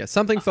 Yeah. Yeah,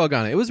 something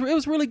Felghana. It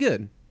was really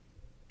good.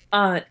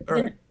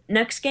 The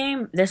next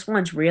game, this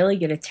one's really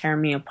gonna tear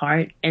me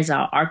apart, is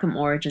Arkham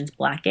Origins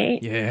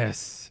Blackgate.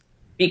 Yes.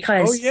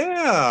 Because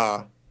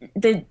yeah,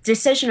 the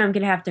decision I'm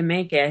gonna have to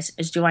make is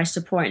do I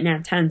support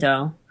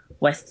Nintendo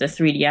with the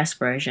 3DS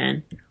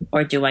version,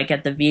 or do I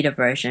get the Vita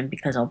version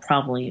because it'll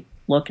probably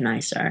look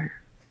nicer?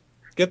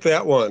 Get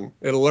that one.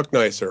 It'll look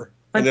nicer,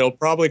 and it'll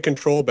probably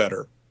control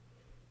better.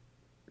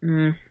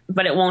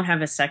 But it won't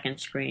have a second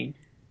screen.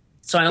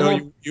 So I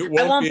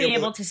won't be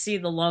able to see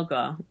the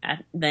logo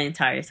at the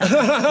entire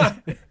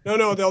time.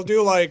 No, they'll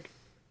do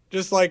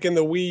just like in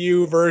the Wii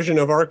U version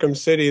of Arkham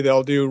City,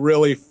 they'll do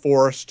really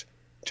forced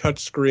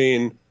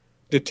touchscreen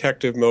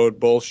detective mode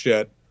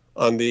bullshit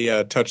on the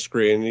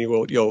touchscreen,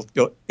 and you'll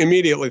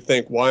immediately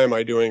think, "Why am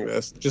I doing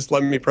this? Just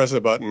let me press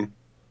a button."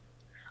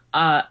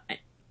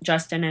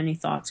 Justin, any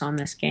thoughts on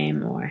this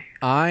game? Or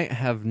I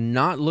have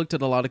not looked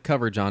at a lot of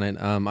coverage on it.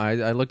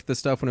 I looked at the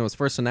stuff when it was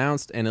first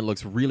announced, and it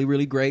looks really,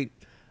 really great.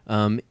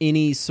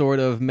 Any sort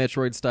of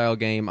Metroid-style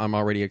game, I'm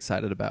already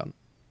excited about.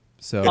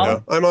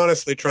 So I'm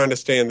honestly trying to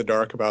stay in the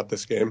dark about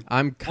this game.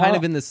 I'm kind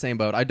of in the same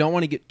boat. I don't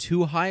want to get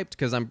too hyped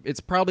because it's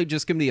probably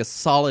just going to be a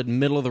solid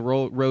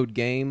middle-of-the-road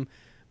game,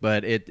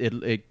 but it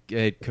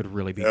could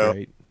really be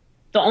great.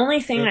 The only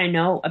thing I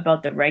know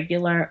about the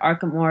regular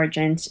Arkham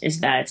Origins is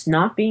that it's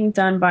not being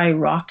done by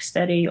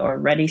Rocksteady or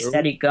Ready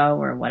Steady Go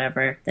or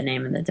whatever the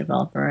name of the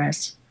developer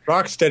is.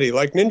 Rocksteady,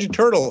 like Ninja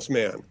Turtles,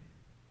 man.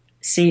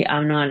 See,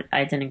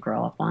 I didn't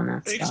grow up on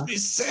that Makes stuff. me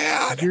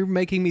sad. You're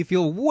making me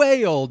feel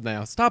way old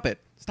now. Stop it.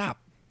 Stop.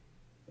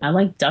 I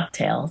like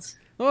DuckTales.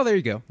 Oh, there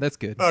you go. That's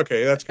good.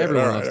 Okay, that's good.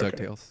 Everyone loves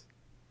DuckTales.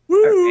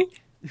 Woo!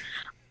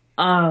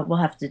 We'll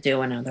have to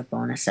do another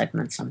bonus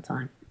segment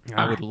sometime.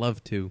 I would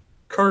love to.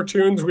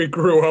 Cartoons we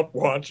grew up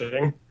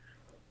watching.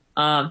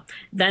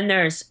 Then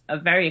there's a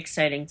very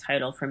exciting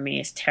title for me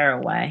is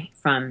Tearaway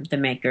from the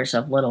makers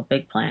of Little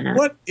Big Planet.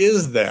 What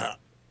is that?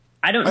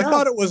 I don't know. I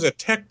thought it was a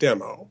tech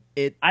demo.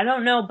 I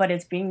don't know, but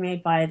it's being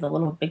made by the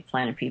Little Big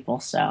Planet people,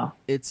 so.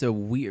 It's a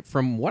weird,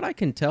 from what I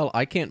can tell,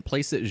 I can't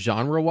place it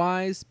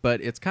genre-wise,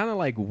 but it's kind of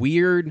like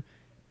weird,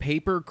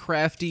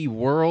 paper-crafty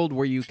world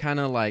where you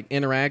kind of like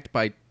interact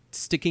by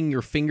sticking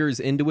your fingers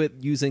into it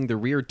using the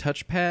rear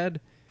touchpad.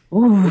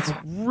 Ooh. It's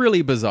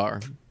really bizarre.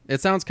 It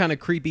sounds kind of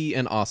creepy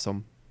and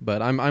awesome,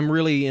 but I'm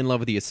really in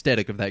love with the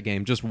aesthetic of that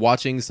game. Just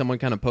watching someone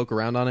kind of poke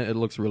around on it, it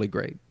looks really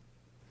great.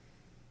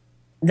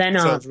 Then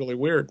sounds really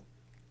weird.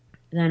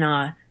 Then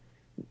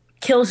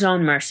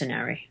Killzone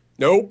Mercenary.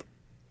 Nope.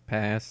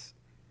 Pass.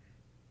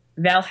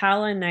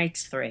 Valhalla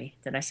Knights 3.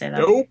 Did I say that?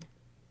 Nope.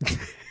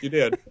 You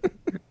did.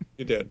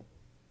 You did.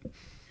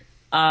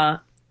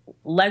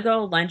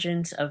 Lego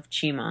Legends of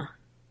Chima.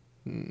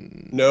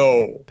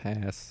 No.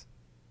 Pass.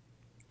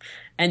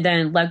 And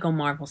then Lego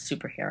Marvel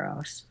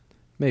Superheroes.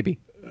 Maybe.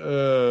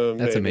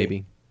 That's a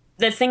maybe.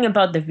 The thing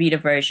about the Vita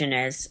version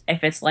is,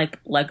 if it's like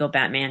Lego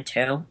Batman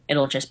 2,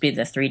 it'll just be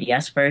the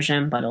 3DS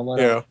version, but a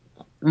little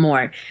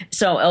more.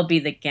 So it'll be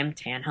the GIMP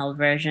handheld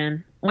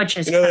version, which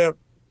is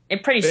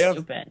pretty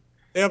stupid.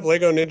 They have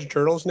Lego Ninja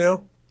Turtles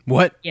now?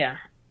 What? Yeah.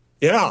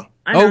 Yeah.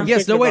 Oh,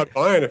 yes, no, wait.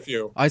 Buying a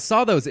few. I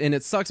saw those, and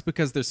it sucks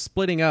because they're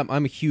splitting up.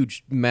 I'm a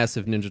huge,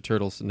 massive Ninja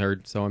Turtles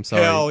nerd, so I'm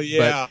sorry. Hell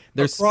yeah.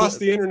 They're across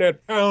the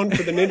internet, pound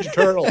for the Ninja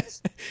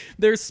Turtles.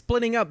 They're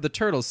splitting up the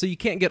turtles, so you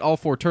can't get all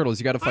 4 turtles.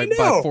 You got to buy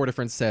 4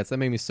 different sets. That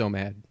made me so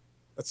mad.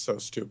 That's so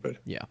stupid.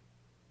 Yeah.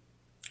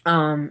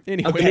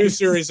 Anyway. The new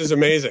series is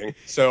amazing.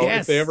 So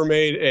if they ever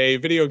made a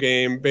video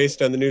game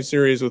based on the new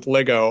series with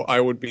Lego, I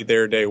would be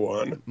there day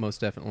one.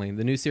 Most definitely.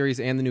 The new series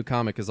and the new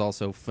comic is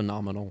also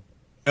phenomenal.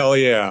 Hell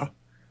yeah.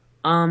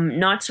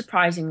 Not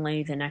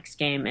surprisingly, the next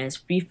game is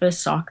FIFA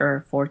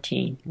Soccer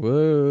 14.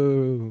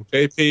 Whoa.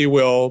 JP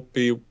will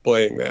be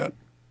playing that.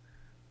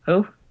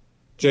 Who?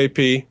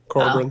 JP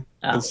Corbin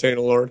Oh. and Saint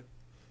Lord.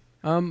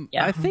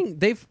 Yeah.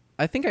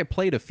 I think I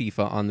played a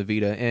FIFA on the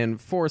Vita,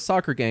 and for a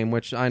soccer game,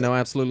 which I know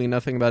absolutely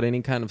nothing about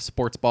any kind of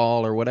sports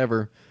ball or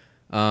whatever,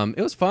 it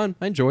was fun.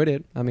 I enjoyed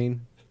it. I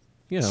mean,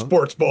 you know,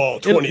 Sports Ball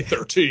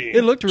 2013.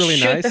 it looked really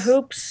Shoot nice. the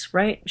hoops,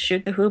 right?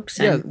 Shoot the hoops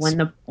and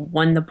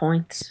win the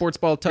points. Sports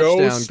ball Go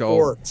touchdown goal.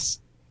 Sports.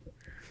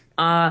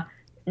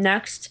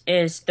 Next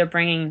is they're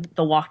bringing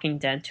The Walking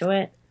Dead to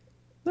it.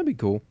 That'd be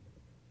cool.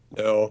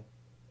 No,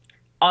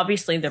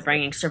 Obviously, they're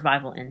bringing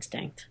Survival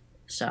Instinct.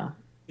 So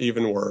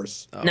even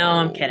worse. no,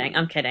 I'm Oh. kidding.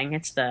 I'm kidding.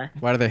 It's the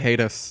Why do they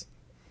hate us?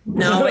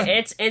 no.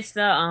 It's the It's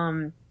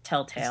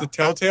Telltale. the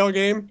Telltale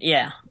game.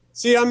 Yeah.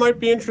 See, I might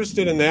be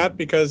interested in that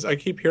because I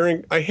keep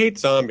hearing I hate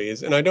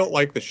zombies and I don't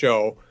like the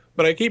show,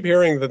 but I keep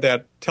hearing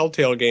that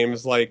Telltale game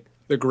is like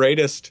the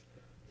greatest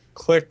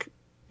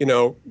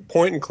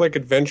point and click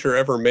adventure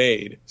ever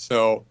made.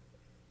 So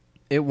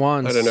It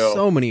won I don't know.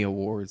 so many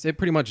awards. It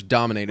pretty much I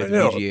dominated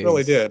know VGAs. it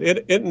really did.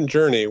 It and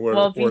Journey were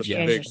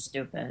VGAs big. are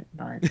stupid,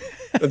 but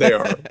They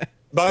are.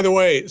 By the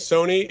way,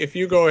 Sony, if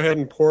you go ahead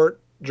and port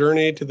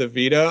Journey to the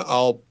Vita,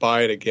 I'll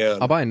buy it again.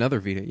 I'll buy another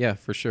Vita. Yeah,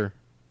 for sure.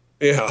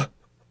 Yeah.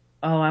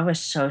 oh, I was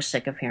so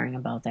sick of hearing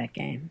about that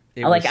game.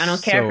 It Like, was I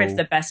don't care if it's so-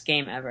 the best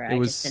game ever. It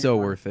was so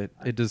worth it.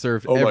 It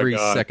deserved Oh my every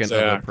God, second of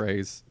Zach. the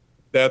praise.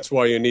 That's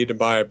why you need to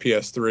buy a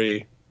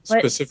PS3 But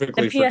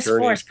specifically the for PS4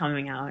 Journey. is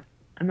coming out.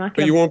 I'm not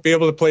But gonna. you won't be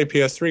able to play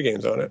PS3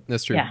 games on it.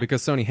 That's true, Yeah.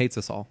 because Sony hates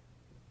us all.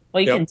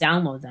 Well, you Yep. can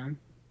download them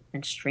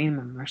and stream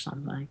them or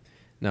something.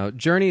 Now,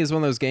 Journey is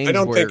one of those games I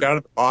don't where think out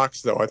of the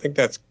box though. I think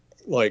that's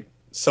like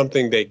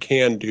something they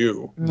can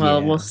do. Well,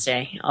 Yeah. we'll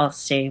see. I'll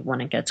see when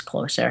it gets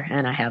closer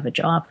and I have a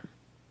job.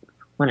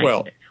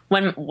 Well-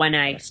 When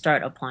I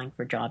start applying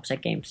for jobs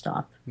at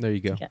GameStop. there you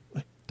go.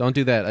 Yeah. Don't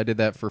do that. I did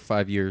that for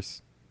 5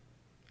 years.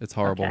 It's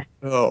horrible. Okay.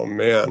 Oh I'm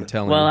man.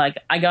 telling Well, you.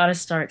 I gotta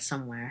start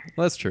somewhere.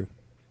 Well, that's true.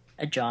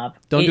 A job.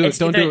 Don't do it. It's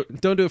Don't either- do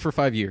it. Don't do it for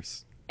 5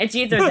 years. It's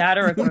either that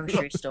or a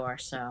grocery store.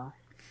 So,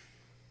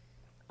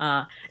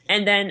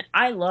 and then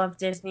I love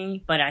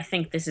Disney, but I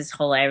think this is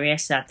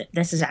hilarious that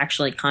this is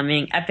actually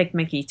coming. Epic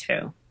Mickey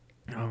 2.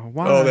 Oh,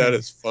 why? Oh, that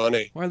is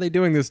funny. Why are they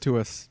doing this to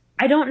us?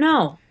 I don't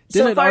know.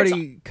 Didn't So it far, it's-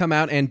 already come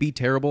out and be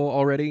terrible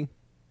already?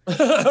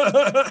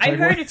 I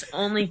heard it's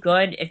only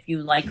good if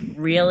you like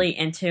really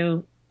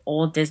into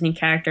old Disney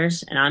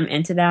characters, and I'm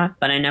into that,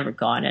 but I never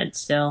got it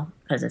still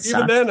because it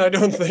Even sucks. then, I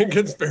don't think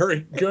it's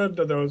very good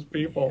to those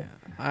people.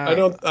 I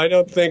I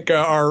don't think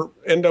our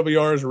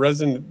NWR's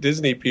resident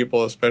Disney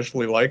people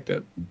especially liked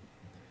it.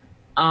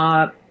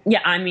 Yeah,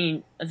 I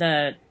mean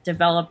the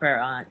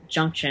developer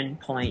Junction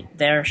Point,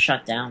 they're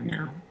shut down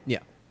now. Yeah.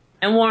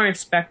 And Warren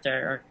Spector,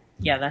 or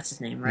yeah, that's his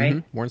name, right?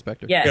 Mhm. Warren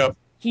Spector. Yeah, Yep.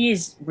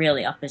 he's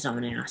really up his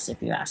own ass,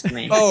 if you ask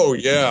me. Oh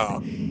yeah.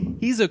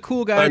 He's a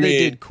cool guy I that mean-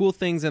 did cool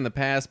things in the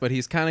past, but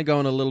he's kind of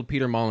going a little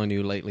Peter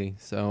Molyneux lately.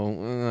 So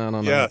I don't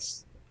know.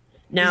 Yes.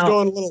 He's Now,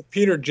 going a little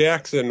Peter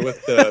Jackson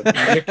with the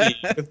Mickey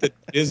with the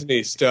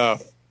Disney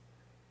stuff.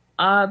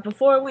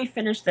 before we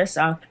finish this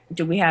up,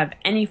 do we have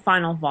any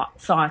final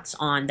thoughts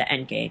on the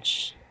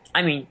N-Gage?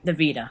 I mean, the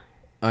Vita.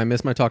 I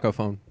miss my taco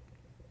phone.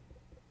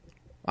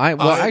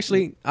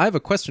 Actually, I have a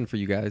question for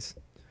you guys.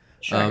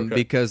 Sure. Okay.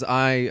 Because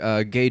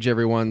I gauge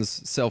everyone's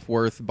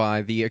self-worth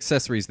by the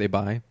accessories they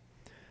buy.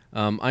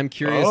 I'm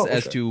curious Oh,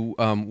 as okay. to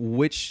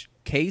which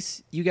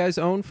case you guys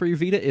own for your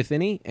Vita, if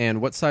any,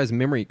 and what size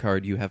memory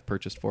card you have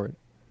purchased for it.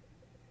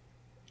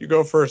 You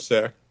go first,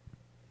 Zach.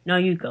 No,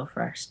 you go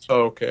first.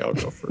 Oh, okay, I'll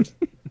go first.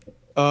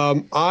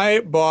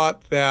 I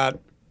bought that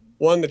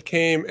one that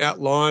came at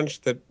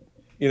launch that,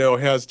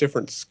 has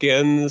different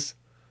skins,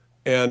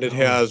 and it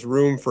has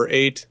room for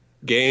 8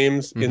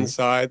 games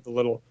inside the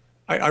little.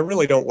 I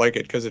really don't like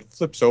it because it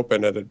flips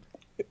open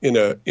in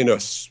a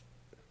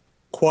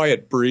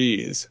quiet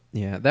breeze.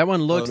 Yeah, that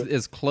one looks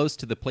as close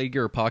to the Play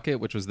Gear Pocket,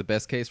 which was the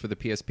best case for the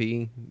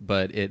PSP,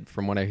 but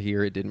from what I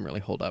hear, it didn't really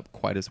hold up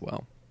quite as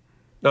well.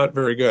 Not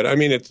very good. I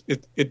mean,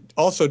 it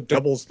also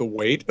doubles the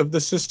weight of the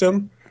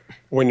system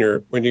when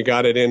you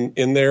got it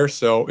in there,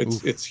 so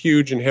it's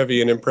huge and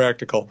heavy and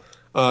impractical.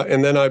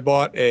 And then I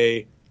bought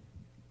a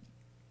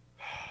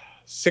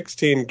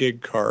 16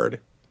 gig card.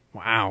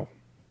 Wow.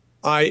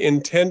 I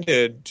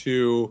intended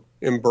to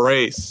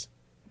embrace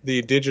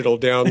the digital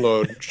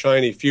download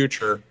shiny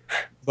future,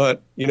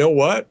 but you know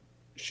what?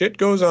 Shit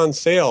goes on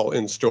sale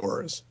in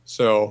stores,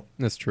 so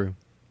That's true.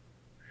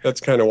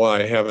 that's kind of why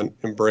I haven't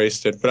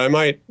embraced it. But I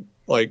might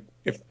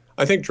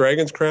I think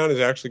Dragon's Crown is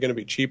actually going to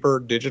be cheaper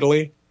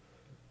digitally,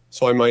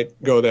 so I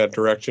might go that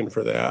direction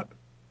for that.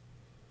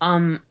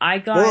 I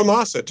got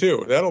Muramasa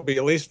too. That'll be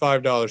at least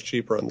 $5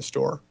 cheaper on the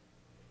store.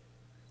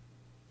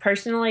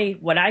 personally,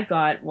 what I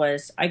got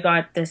was I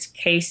got this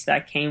case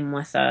that came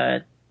with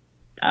a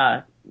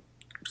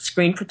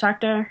screen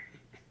protector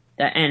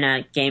and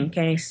a game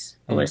case.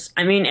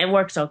 It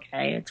works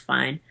okay. It's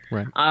fine.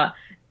 Right.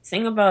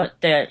 Thing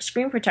about the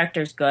screen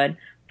protector is good,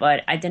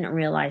 But I didn't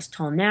realize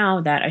till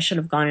now that I should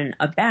have gotten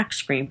a back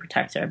screen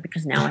protector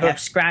because now I have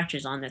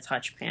scratches on the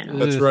touch panel.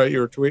 That's right.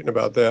 You were tweeting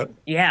about that.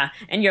 Yeah,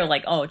 and you're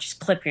like, oh, just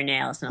clip your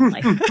nails. And I'm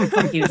like,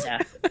 fuck you,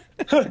 Zach.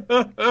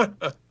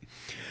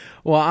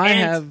 Well, I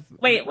have...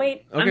 Wait.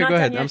 Okay, go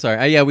ahead. I'm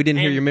sorry. Yeah, we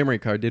didn't hear your memory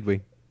card, did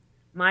we?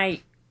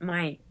 My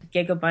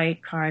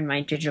gigabyte card,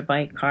 my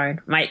gigabyte card,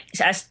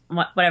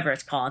 whatever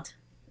it's called.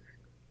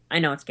 I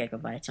know it's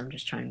gigabytes. I'm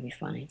just trying to be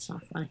funny. It's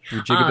not funny.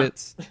 Your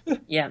gigabits?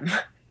 Yeah,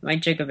 my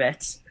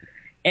gigabits.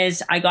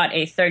 I got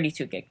a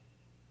 32 gig.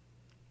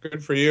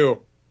 Good for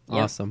you.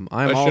 Awesome.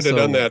 I should have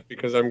done that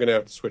because I'm going to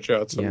have to switch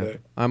out someday. Yeah,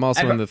 I'm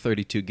also in the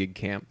 32 gig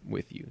camp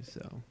with you,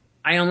 so...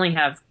 I only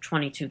have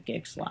 22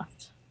 gigs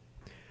left.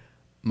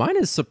 Mine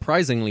is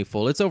surprisingly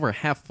full. It's over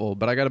half full,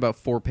 but I got about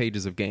 4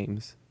 pages of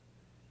games.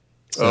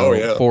 So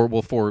yeah.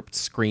 4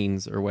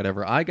 screens or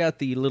whatever. I got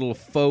the little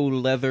faux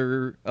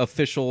leather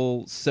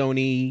official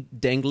Sony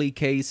dangly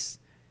case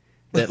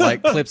that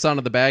like clips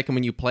onto the back, and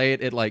when you play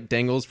it, it like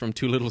dangles from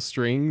 2 little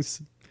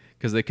strings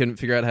because they couldn't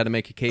figure out how to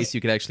make a case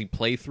you could actually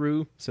play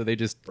through, so they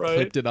just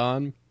clipped it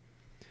on.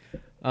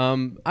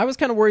 I was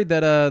kind of worried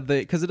that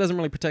because it doesn't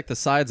really protect the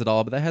sides at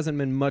all, but that hasn't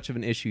been much of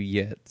an issue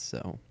yet.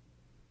 So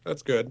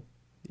that's good.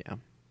 Yeah.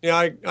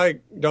 Yeah, I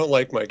don't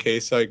like my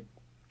case. I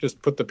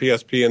just put the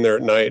PSP in there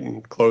at night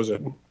and close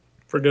it and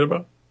forget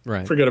about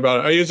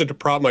it. I use it to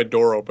prop my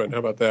door open. How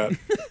about that?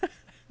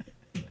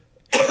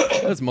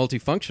 That's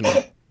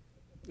multifunctional.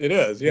 It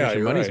is, yeah.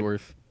 Your money's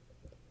worth.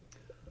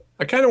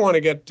 I kind of want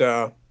to get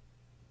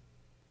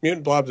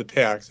Mutant Blobs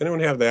Attacks.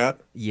 Anyone have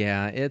that?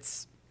 Yeah,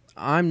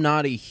 I'm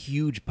not a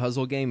huge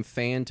puzzle game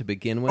fan to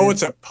begin with. Oh,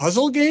 it's a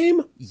puzzle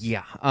game?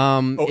 Yeah.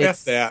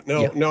 F that.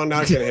 No,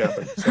 not going to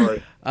happen.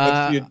 Sorry.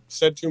 You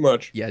said too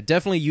much. Yeah,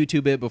 definitely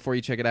YouTube it before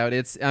you check it out.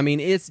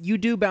 You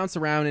do bounce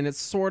around, and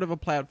it's sort of a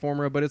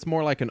platformer, but it's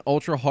more like an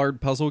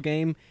ultra-hard puzzle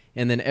game.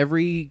 And then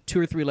every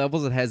 2 or 3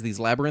 levels, it has these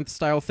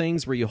labyrinth-style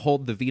things where you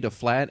hold the Vita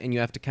flat, and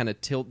you have to kind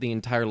of tilt the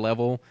entire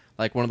level,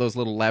 like one of those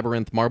little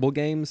labyrinth marble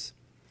games.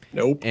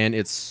 Nope. And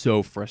it's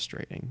so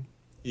frustrating.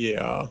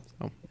 Yeah.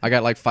 So I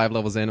got like 5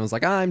 levels in, and I was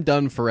like, I'm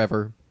done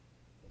forever.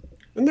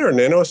 Isn't there a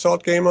Nano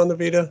Assault game on the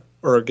Vita?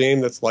 Or a game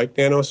that's like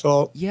Nano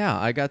Assault? Yeah,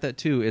 I got that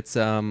too. It's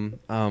whatever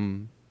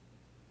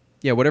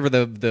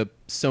the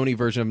Sony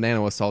version of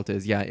Nano Assault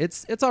is. Yeah,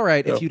 it's all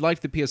right. If you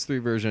like the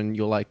PS3 version,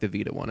 you'll like the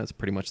Vita one. It's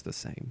pretty much the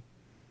same.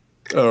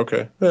 Oh,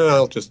 okay.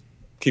 I'll just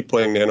keep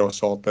playing Nano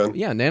Assault then.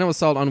 Yeah, Nano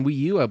Assault on Wii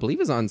U, I believe,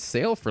 is on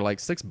sale for like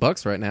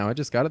 $6 right now. I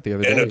just got it the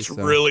other day. And it's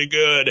really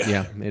good.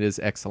 Yeah, it is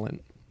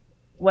excellent.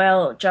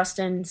 Well,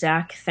 Justin,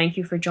 Zach, thank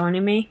you for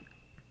joining me.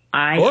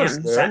 I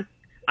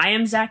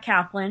am Zach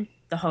Kaplan,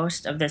 the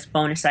host of this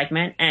bonus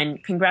segment,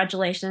 and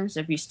congratulations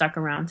if you stuck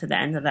around to the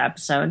end of the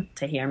episode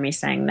to hear me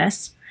saying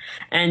this.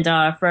 And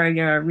for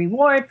your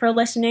reward for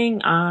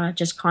listening,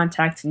 just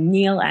contact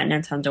Neal at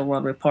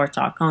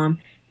NintendoWorldReport.com,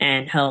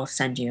 and he'll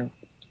send you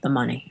the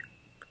money.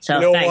 So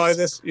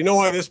thanks. You know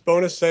why this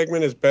bonus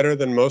segment is better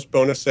than most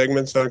bonus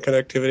segments on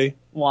Connectivity?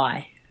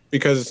 Why?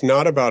 Because it's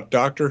not about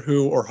Doctor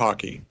Who or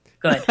hockey.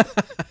 Good.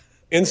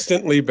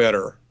 Instantly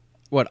better.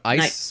 What,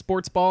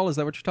 sports ball? Is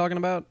that what you're talking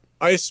about?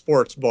 Ice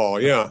sports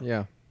ball, yeah.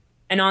 Yeah.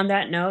 And on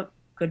that note,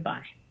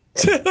 goodbye.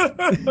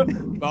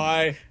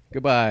 Bye.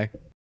 Goodbye.